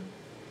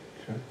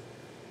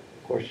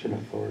 Question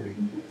authority.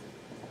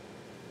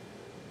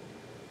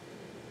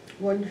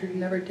 One should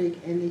never take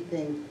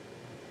anything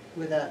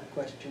without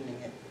questioning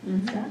it.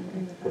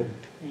 Exactly. Good.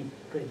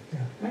 Good.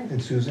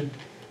 And Susan?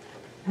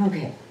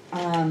 Okay,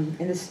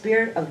 in the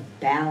spirit of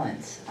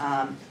balance,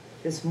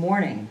 this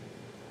morning,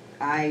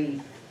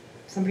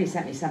 somebody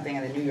sent me something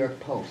on the New York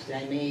Post,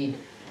 and I made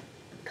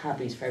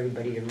copies for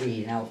everybody to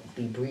read, and I'll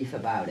be brief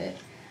about it.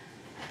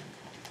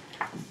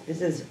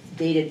 This is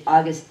dated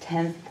August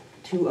 10th,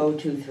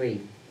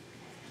 2023.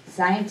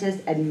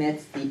 Scientist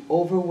admits the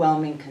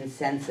overwhelming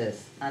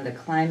consensus on the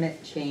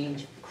climate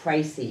change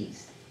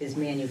crises is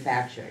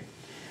manufactured.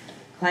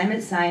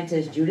 Climate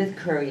scientist Judith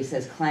Curry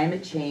says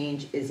climate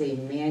change is a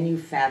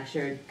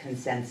manufactured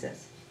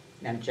consensus.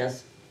 Now,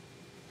 just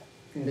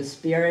in the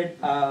spirit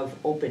of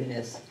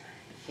openness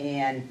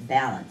and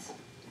balance.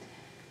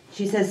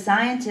 She says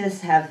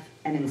scientists have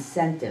an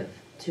incentive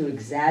to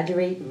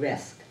exaggerate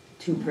risk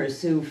to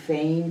pursue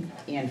fame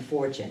and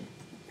fortune.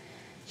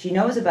 She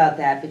knows about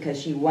that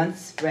because she once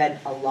spread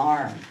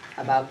alarm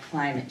about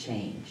climate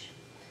change.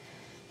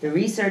 The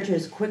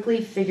researchers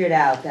quickly figured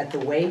out that the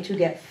way to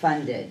get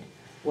funded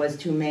was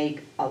to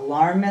make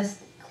alarmist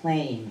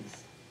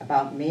claims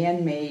about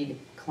man-made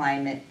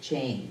climate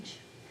change.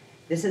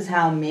 This is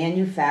how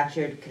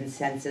manufactured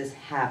consensus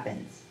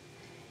happens.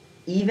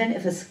 Even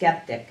if a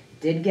skeptic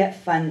did get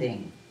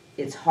funding,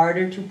 it's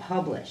harder to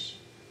publish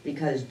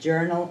because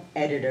journal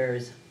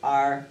editors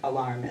are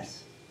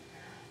alarmists.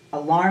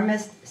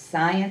 Alarmist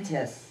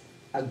scientists'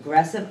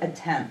 aggressive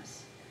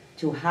attempts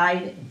to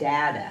hide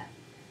data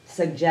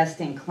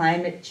suggesting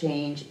climate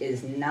change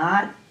is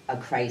not a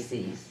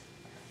crisis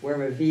were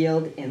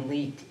revealed in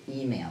leaked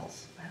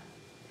emails.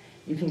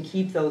 You can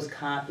keep those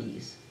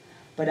copies,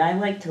 but I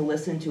like to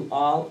listen to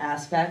all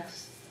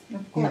aspects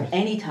of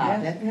any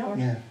topic.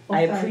 Yeah.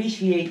 I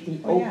appreciate the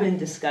Oh, yeah. open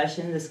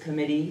discussion this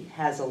committee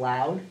has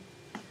allowed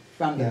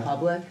from the Yeah.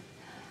 public.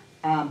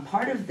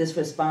 Part of this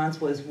response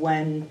was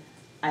when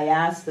I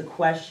asked the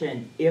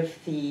question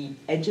if the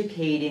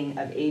educating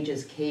of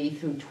ages K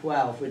through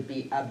 12 would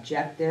be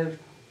objective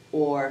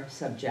or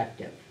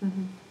subjective.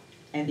 Mhm.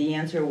 And the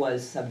answer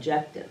was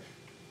subjective,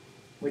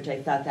 which I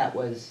thought that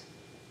was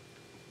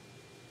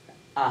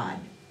odd.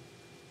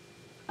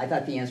 I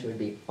thought the answer would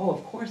be, oh,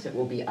 of course it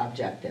will be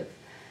objective.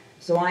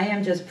 So I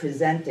am just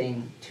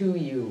presenting to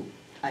you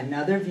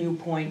another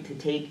viewpoint to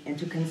take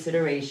into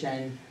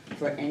consideration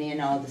for any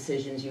and all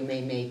decisions you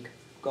may make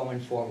going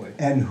forward.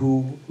 And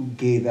who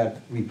gave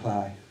that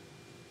reply?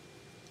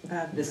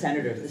 The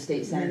senator, the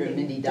state senator,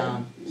 Mindy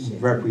Dom,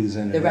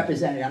 Representative. the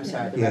representative, I'm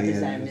sorry, the Yeah, yeah,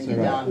 representative that's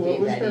Mindy right. Dom What gave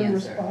was that her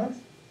answer. response?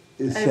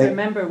 It I said-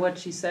 remember what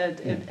she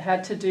said. It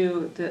had to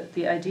do,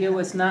 the idea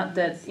was not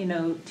that, you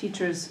know,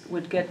 teachers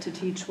would get to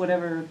teach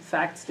whatever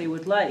facts they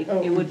would like.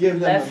 Oh, It would be give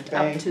them a left up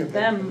bank to of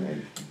them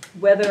information.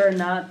 whether or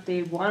not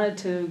they wanted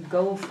to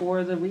go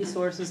for the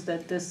resources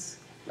that this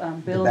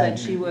bill that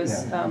she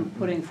was yeah.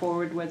 putting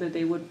forward, whether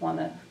they would want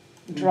to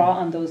draw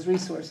on those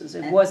resources.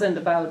 It And- wasn't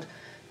about,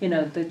 you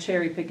know, the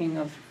cherry picking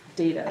of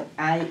data.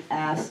 I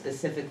asked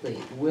specifically,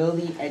 will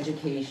the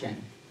education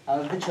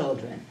of the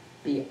children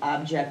be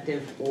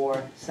objective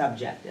or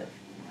subjective?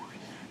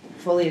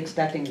 Fully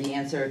expecting the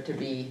answer to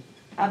be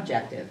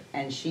objective,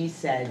 and she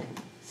said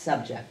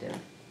subjective.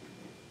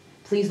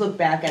 Please look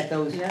back at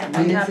those Yeah, I'm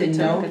minutes happy and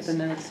to look at notes. the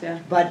minutes, yeah.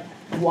 But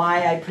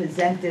why I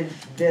presented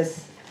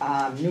this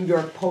New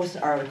York Post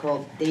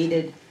article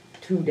dated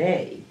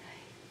today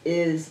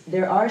is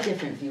there are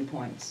different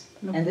viewpoints.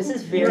 And this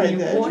is very Right,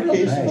 the important.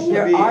 education Right. should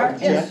There be are,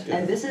 objective.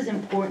 and this is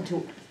important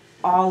to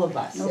all of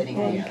us sitting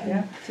Okay.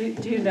 here. Yeah.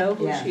 Do you know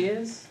who Yeah. she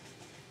is?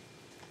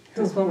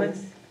 Who This woman?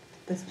 is?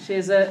 She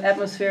is an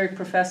atmospheric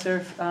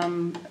professor.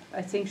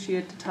 I think she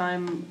at the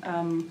time,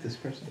 This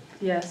person?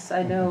 yes,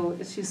 I know.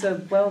 She's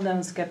a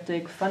well-known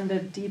skeptic,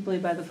 funded deeply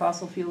by the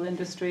fossil fuel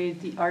industry.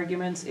 The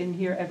arguments in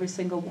here, every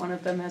single one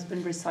of them has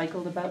been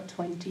recycled about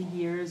 20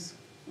 years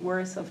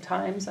worth of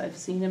times. I've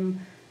seen him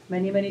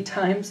many, many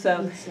times,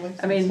 so,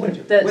 I mean,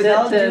 With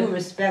all due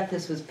respect,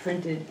 this was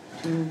printed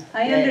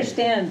I today.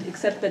 understand,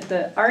 except that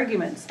the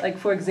arguments, like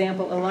for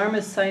example,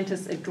 alarmist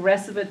scientists'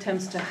 aggressive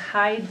attempts to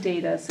hide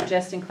data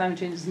suggesting climate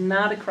change is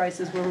not a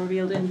crisis were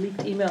revealed in leaked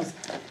emails,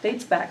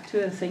 dates back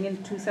to a thing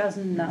in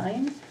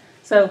 2009.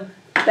 So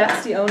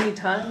that's the only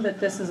time that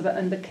this is about,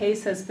 and the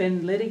case has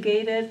been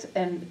litigated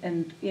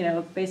and you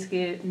know,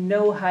 basically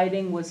no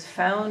hiding was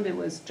found. It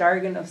was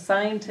jargon of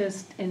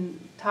scientists in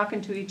talking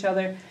to each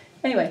other.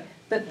 Anyway,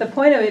 the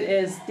point of it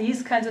is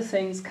these kinds of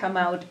things come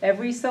out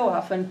every so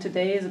often.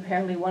 Today is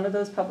apparently one of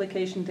those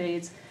publication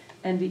dates,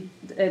 and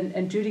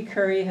Judy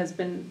Curry has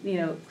been, you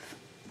know,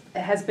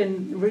 has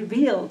been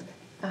revealed,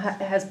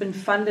 has been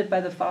funded by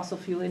the fossil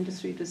fuel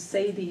industry to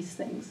say these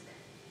things.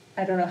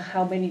 I don't know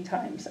how many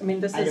times. I mean,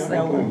 this I is don't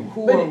like. know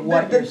who But or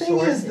what the your thing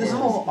source is, this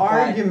whole but-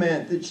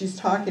 argument that she's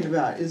talking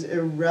about is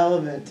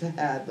irrelevant to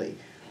Hadley.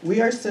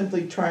 We are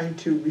simply trying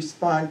to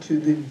respond to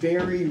the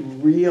very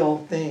real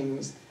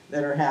things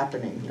that are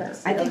happening here.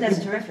 I think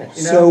that's terrific.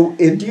 You know, So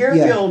if- yeah.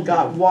 Deerfield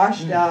got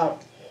washed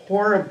out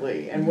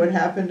horribly, and what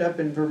happened up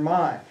in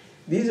Vermont.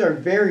 These are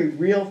very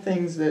real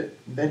things that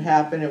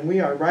happen, and we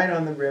are right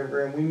on the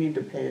river, and we need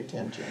to pay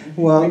attention.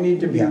 Well, We need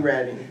to be yeah.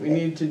 ready. We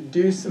need to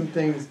do some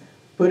things,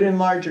 put in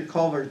larger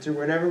culverts or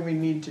whatever we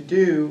need to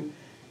do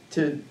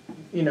to,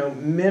 you know,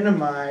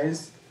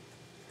 minimize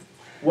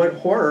what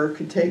horror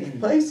could take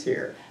place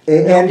here.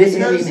 And,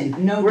 disagreement.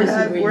 No We're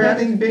disagreement.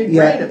 having big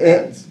yeah, rain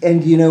events.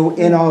 and you know,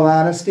 in all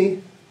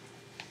honesty,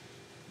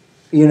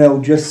 you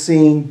know, just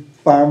seeing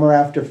farmer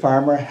after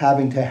farmer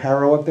having to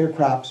harrow up their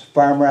crops,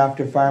 farmer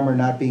after farmer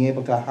not being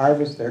able to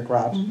harvest their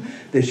crops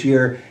this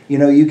year, you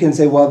know, you can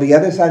say, well, the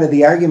other side of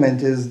the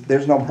argument is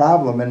there's no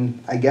problem,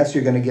 and I guess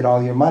you're gonna get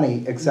all your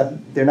money,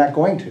 except they're not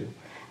going to.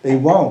 They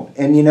won't.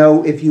 And you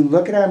know, if you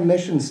look at our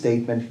mission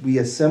statement, we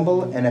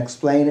assemble and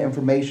explain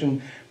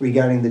information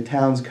regarding the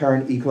town's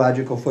current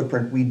ecological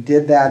footprint. We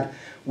did that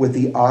with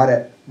the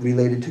audit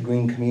related to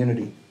green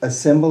community.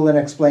 Assemble and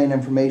explain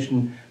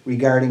information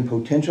regarding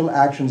potential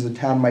actions the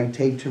town might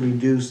take to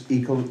reduce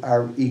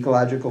our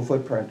ecological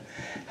footprint.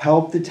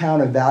 help the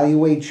town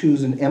evaluate,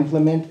 choose, and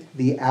implement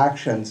the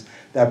actions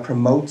that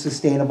promote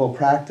sustainable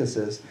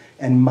practices,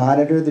 and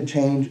monitor the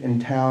change in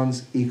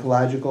town's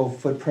ecological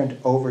footprint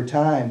over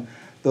time.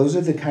 Those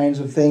are the kinds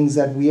of things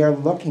that we are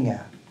looking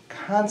at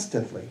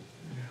constantly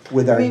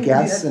with our I mean,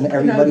 guests and you know,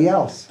 everybody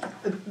else.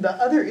 The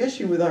other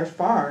issue with our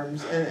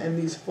farms and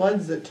these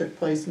floods that took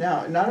place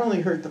now, it not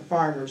only hurt the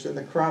farmers and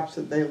the crops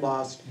that they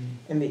lost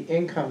and the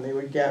income they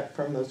would get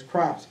from those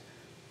crops.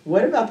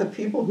 What about the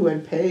people who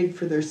had paid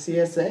for their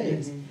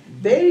CSAs?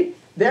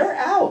 They're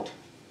out.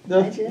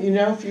 The, you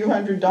know, few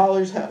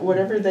 $100s,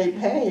 whatever they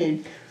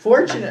paid.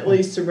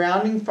 Fortunately,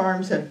 surrounding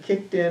farms have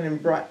kicked in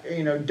and brought,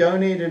 you know,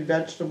 donated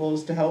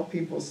vegetables to help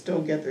people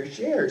still get their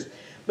shares.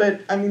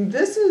 But I mean,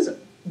 this is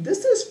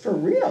for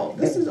real.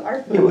 This is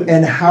our food.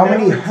 And how You know,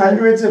 many it's a-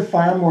 hundreds of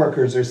farm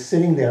workers are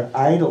sitting there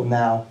idle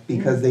now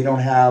because they don't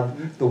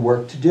have the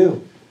work to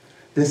do?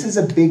 This is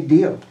a big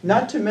deal.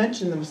 Not to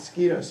mention the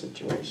mosquito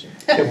situation.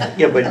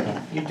 Yeah, but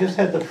you just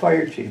had the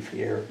fire chief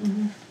here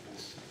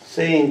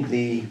saying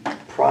the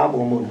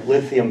problem with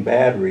lithium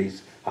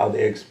batteries, how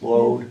they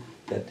explode,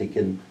 that they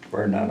can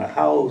burn down a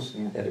house,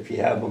 that if you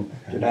have them,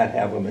 do not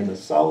have them in the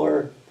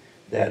cellar,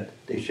 that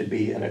they should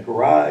be in a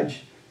garage.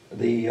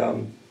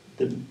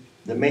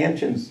 The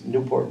mansions,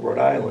 Newport, Rhode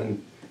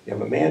Island, you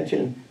have a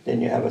mansion,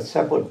 then you have a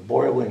separate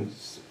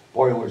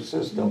boiler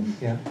system.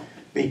 Yeah.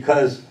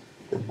 Because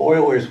the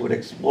boilers would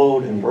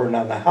explode and burn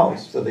down the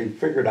house, so they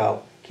figured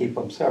out, keep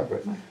them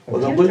separate.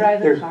 Well, Do you drive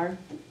a there's- car?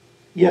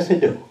 Yes, I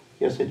do,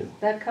 yes, I do.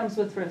 That comes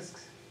with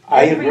risks.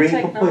 I Every agree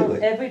technol-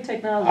 completely. Every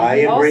technology. I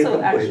He agree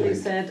also actually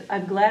completely. said,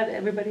 I'm glad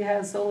everybody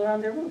has solar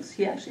on their roofs.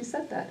 He actually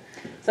said that.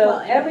 So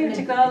Well, every and-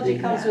 technology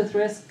comes yeah. with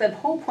risk. The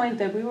whole point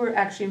that we were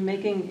actually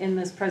making in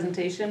this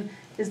presentation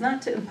is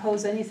not to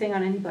impose anything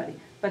on anybody,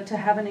 but to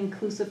have an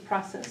inclusive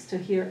process, to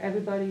hear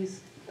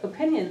everybody's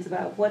opinions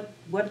about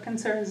what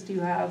concerns do you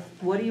have,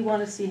 what do you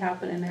want to see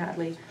happen in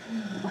Hadley,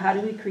 how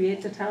do we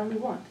create the town we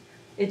want.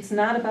 It's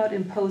not about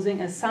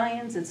imposing a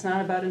science, it's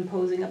not about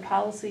imposing a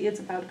policy,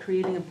 it's about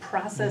creating a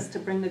process to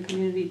bring the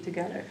community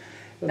together.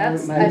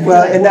 That's, I feel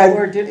Well, like and what that-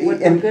 we're what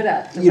we're and, good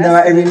at. The You know,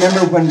 rest I of it remember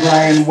when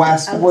Brian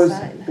West was,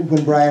 outside.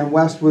 when Brian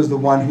West was the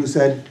one who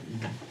said,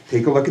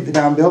 take a look at the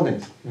down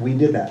buildings. We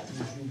did that.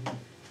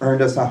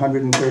 Earned us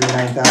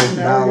 $139,000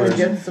 Now we're gonna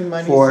get some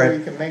money so for it.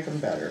 we can make them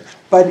better.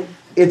 But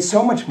it's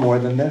so much more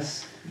than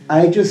this.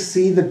 I just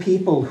see the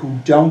people who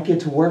don't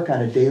get to work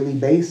on a daily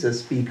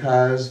basis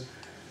because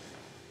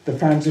the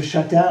farms are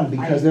shut down,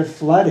 because they're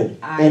flooded,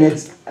 and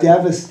it's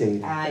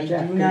devastating. I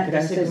Jack, do not could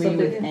I say disagree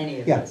with something? any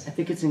of Yeah. this. I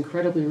think it's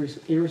incredibly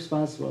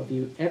irresponsible of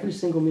you. Every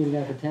single meeting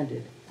I've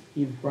attended,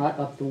 you've brought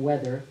up the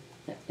weather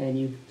and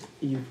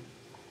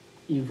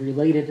you've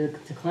related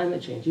it to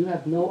climate change. You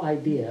have no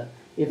idea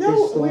if No,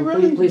 this storm, we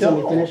really please let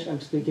me don't. finish,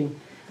 I'm speaking.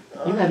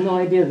 You have no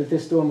idea that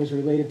this storm is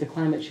related to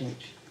climate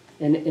change.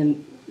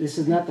 And this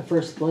is not the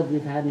first flood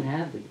we've had in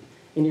Hadley.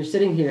 And you're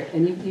sitting here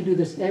and you do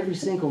this every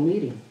single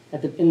meeting.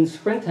 In the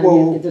springtime,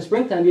 Well- in the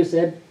springtime you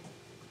said,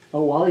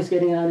 oh, Wally's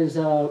getting out his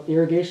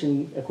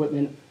irrigation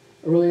equipment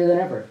earlier than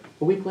ever.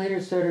 A week later,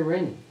 it started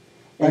raining.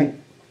 Right.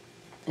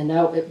 And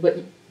now, but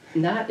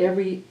not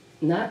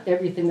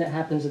everything that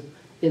happens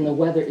in the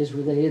weather is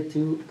related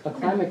to a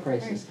climate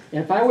crisis.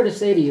 And if I were to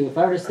say to you, if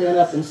I were to stand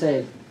up and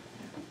say,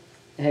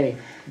 hey,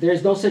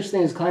 there's no such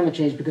thing as climate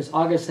change because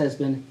August has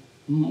been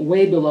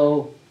way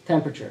below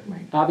temperature.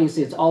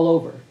 Obviously, it's all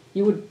over.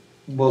 You would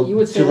Well, You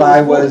would say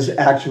July that was was foolish.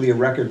 actually a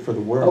record for the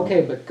world.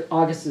 Okay, but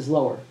August is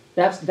lower.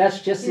 That's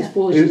just as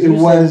foolish It as you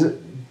was,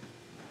 saying,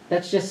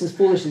 that's just as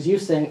foolish as you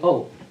saying,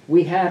 oh,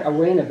 we had a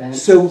rain event,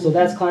 So- so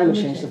that's climate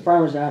change, the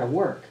farmers are out of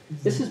work.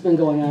 This has been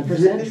going on for Th-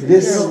 centuries.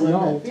 this- You don't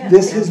know.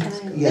 this is,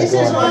 yeah, This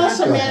go is on. all Go ahead.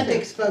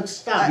 semantics, folks,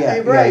 stop. Yeah,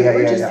 Right, yeah,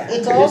 we're yeah, just- yeah.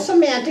 It's all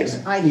semantics,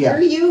 I Yeah.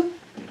 hear you.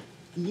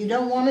 You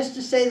don't want us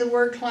to say the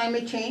word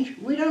climate change,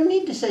 we don't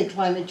need to say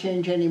climate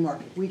change anymore.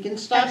 We can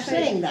stop Actually-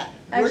 saying that.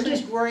 We're actually-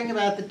 just worrying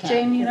about the town.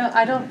 Jane, you know,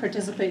 I don't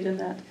participate in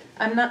that.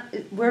 I'm not,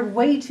 we're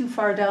way too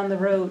far down the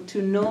road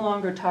to no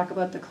longer talk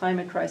about the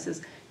climate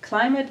crisis.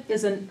 Climate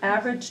is an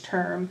average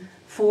term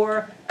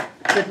for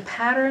the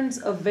patterns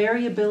of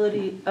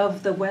variability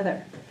of the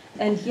weather.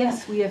 And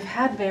yes, we have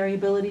had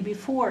variability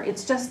before.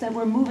 It's just that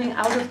we're moving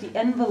out of the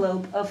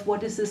envelope of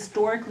what has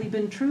historically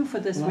been true for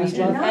this Last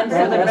region month- and for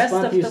the last rest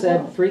month of you the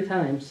said world. 3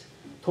 times,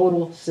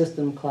 total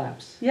system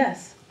collapse.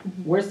 Yes.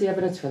 Where's the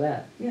evidence for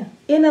that?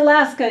 In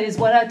Alaska is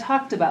what I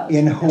talked about.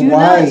 In Do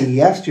Hawaii not-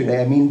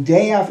 yesterday, I mean,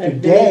 day after Do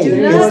day, do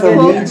it's not the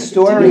quote- lead do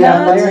story not-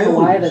 on the Fire in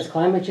Hawaii, news. that's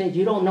climate change,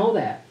 you don't know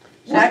that.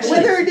 Actually-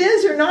 Whether it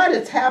is or not,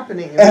 it's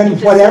happening.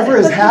 And whatever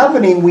is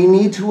happening, we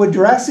need to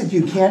address it.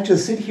 You can't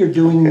just sit here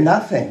doing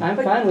nothing. I'm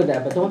fine with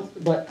that,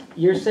 but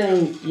you're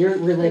saying, you're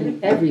relating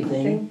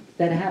everything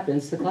that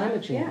happens to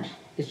climate change.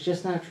 It's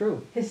just not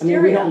true. I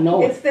mean, we don't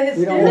know it. It's the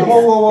We don't hysteria. know Whoa,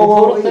 it. whoa, whoa, And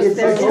whoa, total- it's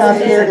There it's is not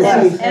fair to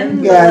an see.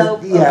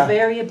 envelope Yeah. of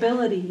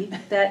variability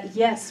that,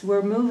 yes,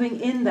 we're moving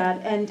in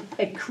that, and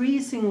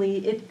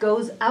increasingly it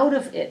goes out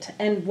of it.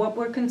 And what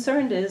we're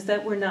concerned is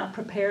that we're not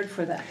prepared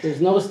for that. There's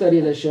no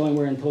study that's showing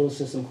we're in total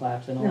system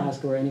collapse in No.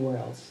 Alaska or anywhere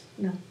else.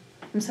 No.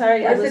 I'm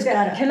sorry, Where's the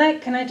data?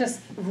 can I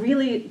just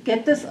really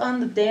get this on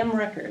the damn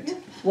record?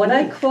 What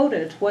I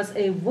quoted was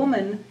a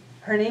woman,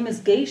 her name is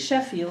Gay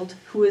Sheffield,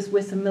 who is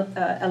with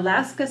the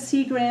Alaska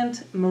Sea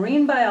Grant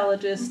marine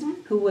biologist,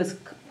 who was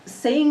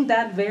saying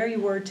that very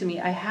word to me.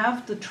 I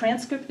have the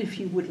transcript if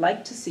you would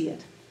like to see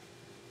it.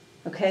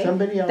 Okay?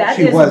 Somebody else- That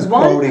She is was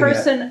one quoting it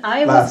person I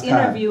was last time.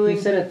 interviewing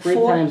You said it 3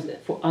 for. times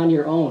on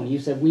your own. You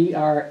said, we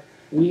are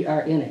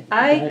in it.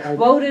 I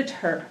quoted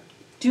her.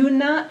 Do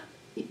not,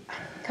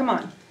 come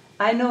on.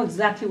 I know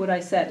exactly what I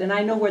said, and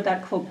I know where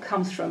that quote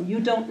comes from. You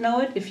don't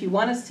know it. If you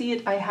want to see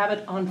it, I have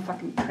it on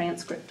fucking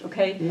transcript,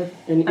 okay?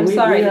 And I'm we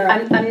sorry. are-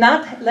 I'm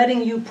not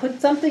letting you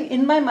put something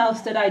in my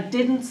mouth that I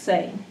didn't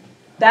say.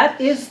 That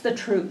is the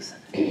truth.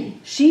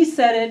 She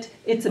said it.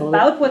 It's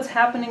about what's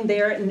happening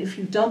there, and if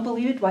you don't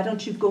believe it, why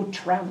don't you go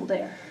travel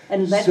there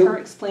and let So- her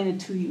explain it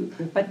to you?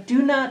 But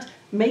do not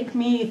make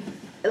me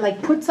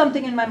like put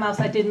something in my mouth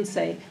I didn't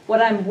say.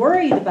 What I'm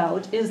worried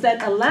about is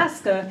that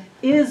Alaska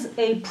is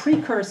a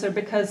precursor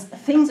because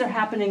things are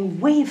happening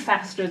way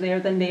faster there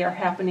than they are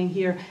happening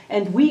here,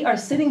 and we are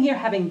sitting here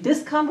having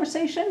this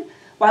conversation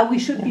while we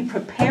should be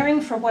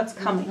preparing for what's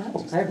coming.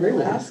 I agree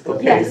with you.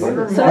 Yes, so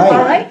Right.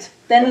 all right,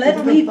 then let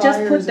Look at me the just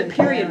put fires the in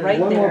period Canada.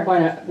 right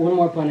there. One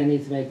more point I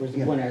need to make was the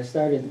Yeah. point I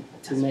started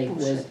to make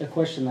was a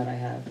question that I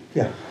have.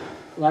 Yeah.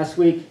 Last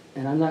week,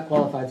 and I'm not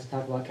qualified to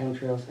talk about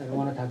chemtrails, I don't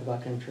want to talk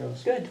about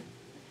chemtrails. Good.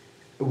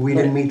 We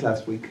didn't meet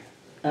last week.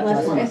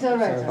 Last month, It's all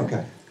right. sorry.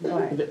 Okay. Go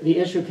ahead. The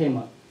issue came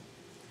up.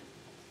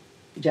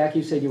 Jack,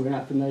 you said you were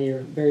not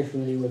very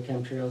familiar with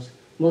chemtrails.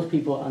 Most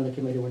people on the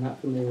committee were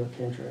not familiar with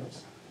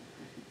chemtrails.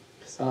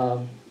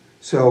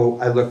 So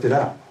I looked it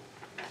up.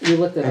 You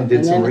looked it up. And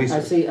did some then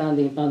research. I see on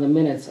the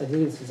minutes, I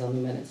think this is on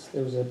the minutes,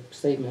 there was a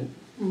statement.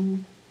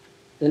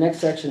 The next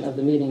section of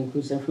the meeting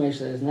includes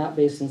information that is not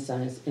based in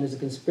science and is a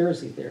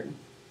conspiracy theory.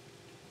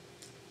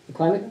 The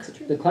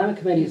climate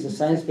committee is a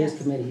science-based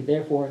committee,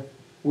 therefore,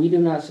 we do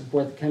not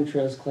support the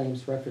chemtrails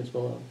claims referenced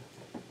below.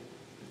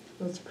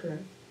 That's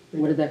correct.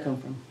 Where did that come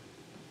from?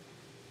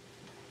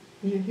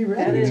 He read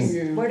That it is-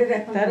 to you. Where did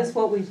that come from? That is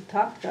what we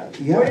talked about.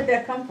 Where Yeah. did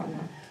that come from?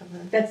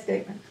 That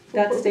statement?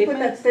 That Who statement?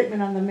 put that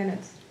statement on the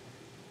minutes?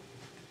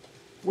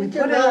 We It's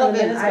put it on the irrelevant,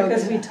 minutes though.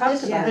 because we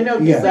talked I about know.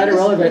 it. Yeah. It's not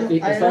irrelevant,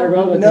 it's not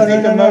irrelevant. No, no,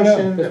 Make no, a no, no.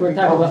 motion Because that we're we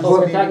talking call about, this we're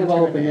meeting talking about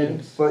to an open end.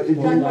 meetings. But it-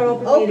 Talking about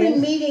open Open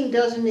meetings. meeting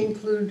doesn't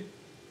include,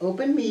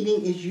 open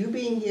meeting is you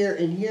being here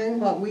and hearing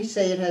what we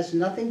say. It has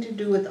nothing to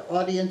do with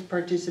audience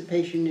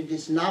participation. It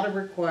is not a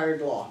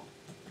required law.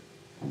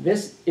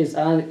 This is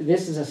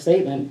a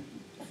statement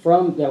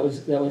that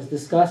was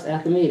discussed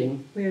at the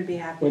meeting, We would be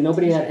happy. where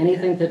nobody had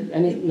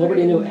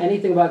nobody knew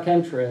anything about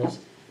chemtrails.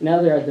 Now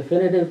there are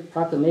definitive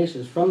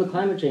proclamations from the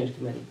Climate Change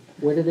Committee.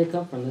 Where did they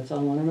come from? That's all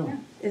I wanna know.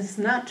 It's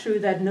not true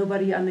that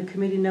nobody on the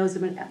committee knows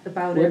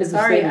about Where it. did the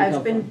Sorry, statement I've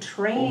come been from?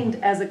 trained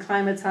as a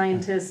climate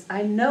scientist.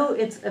 I know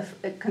it's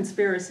a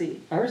conspiracy.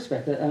 I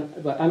respect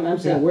that, but I'm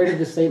saying, Yeah. where did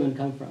this statement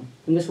come from?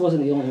 And this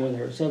wasn't the only one,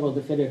 there were several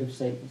definitive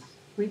statements.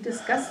 We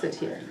discussed it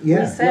here.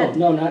 Yeah. We said,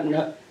 No, not,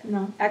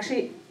 No.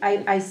 actually,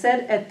 I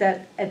said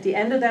at the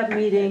end of that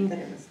meeting,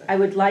 I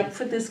would like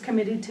for this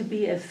committee to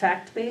be a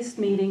fact-based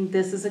meeting.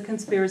 This is a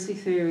conspiracy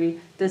theory.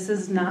 This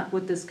is not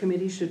what this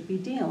committee should be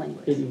dealing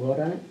did with. you vote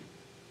on it?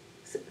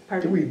 Do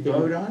Pardon? we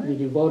vote on Did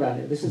it? you vote on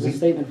it? This is a We-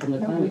 statement from the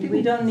Climate Committee.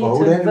 We don't need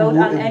Vote to and vote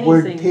on we're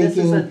anything. This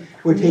is a.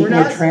 We're taking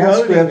not a voting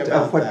transcript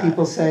about of what that.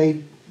 people say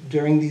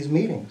during these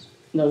meetings.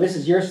 No, this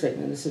is your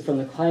statement. This is from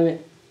the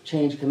Climate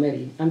Change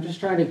Committee. I'm just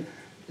trying to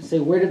say,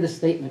 where did the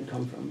statement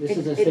come from? This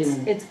is a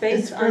statement. It's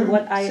based It's on from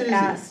what I Susie.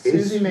 asked, Susie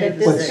It's made that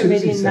the what this Susie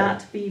committee said.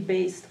 not be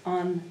based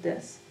on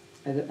this.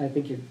 I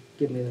think you're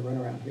giving me the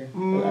runaround here.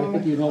 I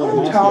think you know what I'm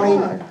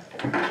Oh,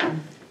 asking. Tony,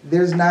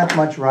 there's not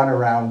much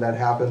runaround that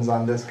happens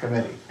on this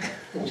committee.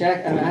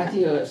 Jack, I'm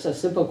asking you a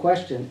simple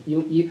question.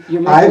 You're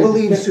making I a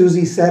believe defin-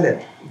 Susie said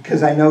it,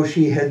 because I know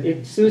she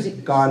had Susie.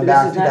 gone this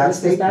back is to not- that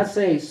This does not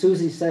statement. say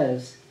Susie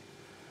says.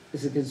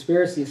 It's a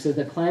conspiracy. It says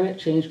the Climate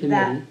Change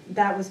Committee.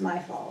 That was my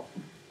fault.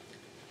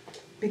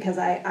 Because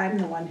I'm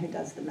the one who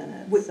does the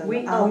minutes. so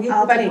We,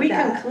 I'll but take we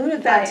that.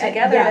 concluded that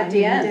together Yeah, at the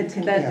we end. did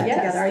conclude That that yes,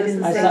 together. I this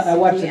didn't is say I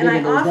watched the and I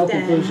meeting, there was no often-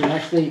 conclusion.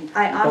 Actually,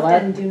 I the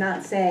often do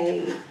not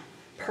say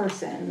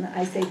person,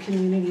 I say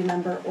community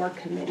member or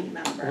committee The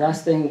member.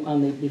 last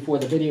thing before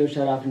the video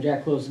shut off and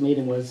Jack closed the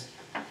meeting was,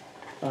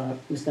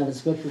 Ms. Nevin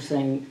Smith was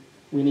saying,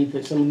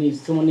 someone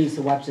needs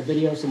to watch the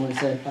video. Someone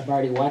said, I've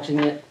already watching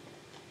it.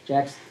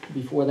 Jack's,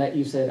 before that,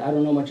 you said, I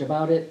don't know much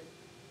about it.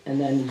 And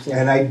then you said.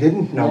 And I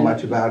didn't know Then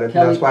much about it,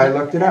 Kelly- that's why I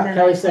looked it up. And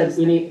Kelly I said, closed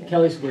the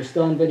Kelly said, we're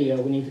still on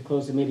video, we need to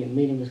close the meeting. The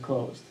meeting was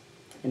closed.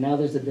 And now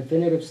there's a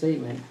definitive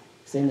statement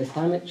saying the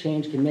Climate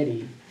Change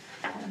Committee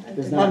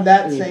does not. On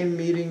that believe- same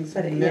meeting's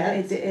But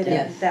minutes?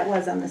 Yes. that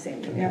was on the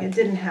same meeting. It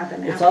didn't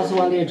happen It's after also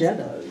the on the meeting was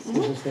agenda. closed.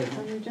 There's a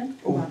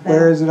statement.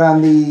 Where is it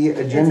on the It's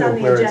agenda on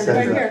the where it agenda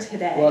says for that?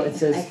 today, Well, it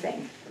says- I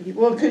think.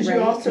 Well, because you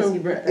Right, also 'cause you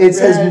read. It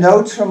says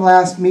notes from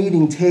last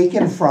meeting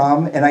taken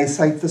from, and I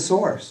cite the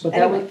source. But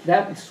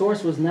that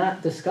source was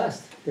not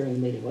discussed during the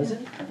meeting, was it?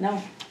 No,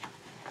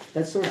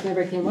 That source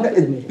never came up at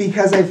the meeting.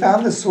 Because I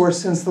found the source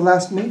since the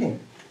last meeting.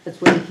 That's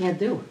what you can't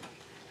do.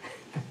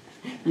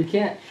 You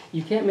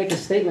can't make a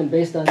statement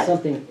based on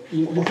something,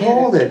 you can't.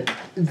 Hold it.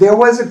 There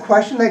was a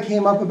question that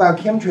came up about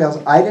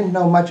chemtrails. I didn't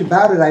know much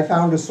about it. I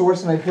found a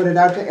source and I put it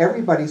out to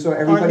everybody, so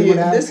everybody would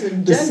have this the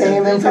agenda,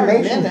 same these aren't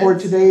information for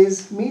minutes.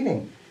 today's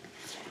meeting.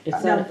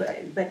 It's No, not,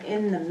 but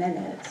in the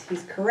minutes,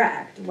 he's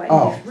correct. What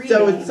Oh. he's reading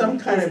So it's some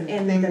kind is of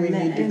in thing the we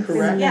need to minutes.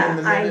 correct in the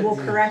Yeah, I will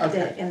minutes? correct Okay.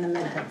 it in the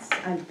minutes.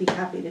 I'd be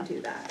happy to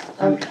do that.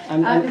 I'm, One thing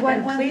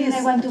I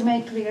please- want to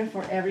make clear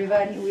for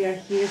everybody, we are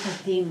here as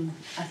a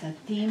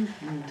team,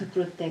 to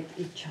protect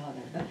each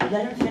other.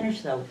 Let him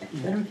finish though,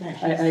 let him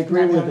finish. I He's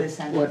agree not done with his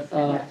sentence.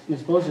 what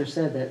Ms. Bozer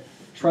said, that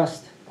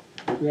trust,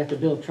 we have to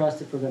build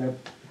trust if we're gonna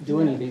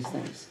do any of these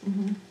things.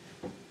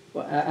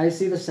 Well, I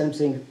see the sense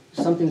saying,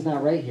 something's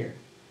not right here,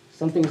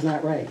 something's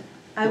not right.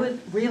 I would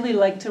really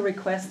like to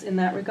request in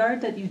that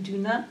regard that you do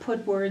not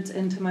put words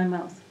into my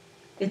mouth.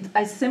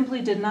 I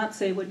simply did not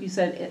say what you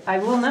said. I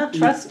will not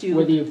trust you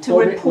Whether you to quote it-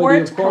 whether you report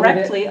quoted it-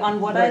 correctly on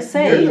what I Right.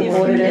 say You're the if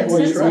one Quoted you it, or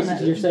insist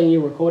on you're it. saying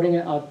you were quoting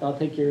it, I'll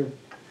take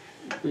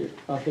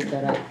I'll take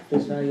that at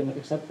face value and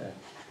accept that.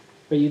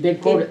 But you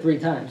did quote it 3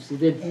 times, you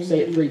did say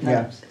it 3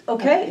 Yeah. times.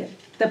 Okay,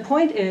 the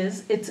point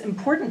is, it's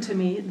important to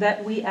me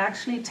that we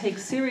actually take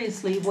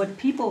seriously what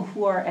people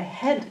who are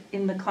ahead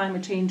in the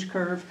climate change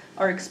curve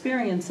are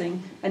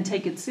experiencing and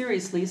take it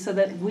seriously so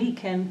that we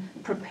can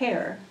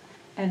prepare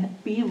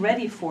and be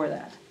ready for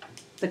that.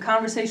 The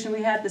conversation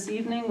we had this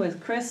evening with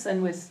Chris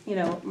and with,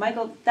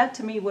 Michael, that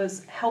to me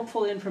was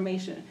helpful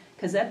information,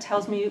 because that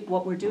tells me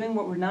what we're doing,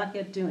 what we're not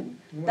yet doing.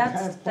 What kind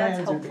That's of plans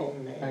are helpful.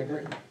 being made? I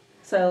agree.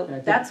 So And I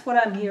think- that's what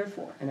I'm here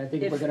for. And I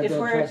think if we're gonna If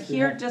build we're trust, we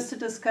here have- just to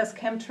discuss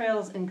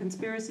chemtrails and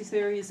conspiracy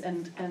theories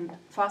and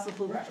fossil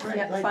fuel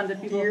Right, like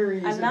funded people,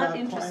 theories I'm not about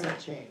interested. climate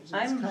change. It's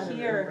I'm kind of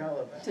here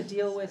irrelevant. to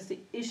deal with the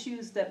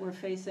issues that we're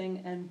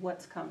facing and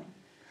what's coming.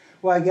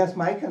 Well, I guess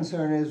my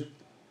concern is,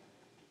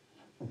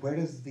 where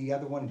does the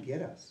other one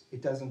get us?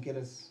 It doesn't get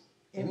us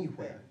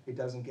anywhere. It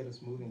doesn't get us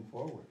moving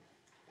forward.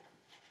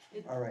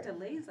 It All right.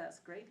 delays us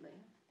greatly.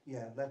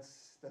 Yeah,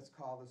 let's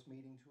call this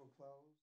meeting to a close.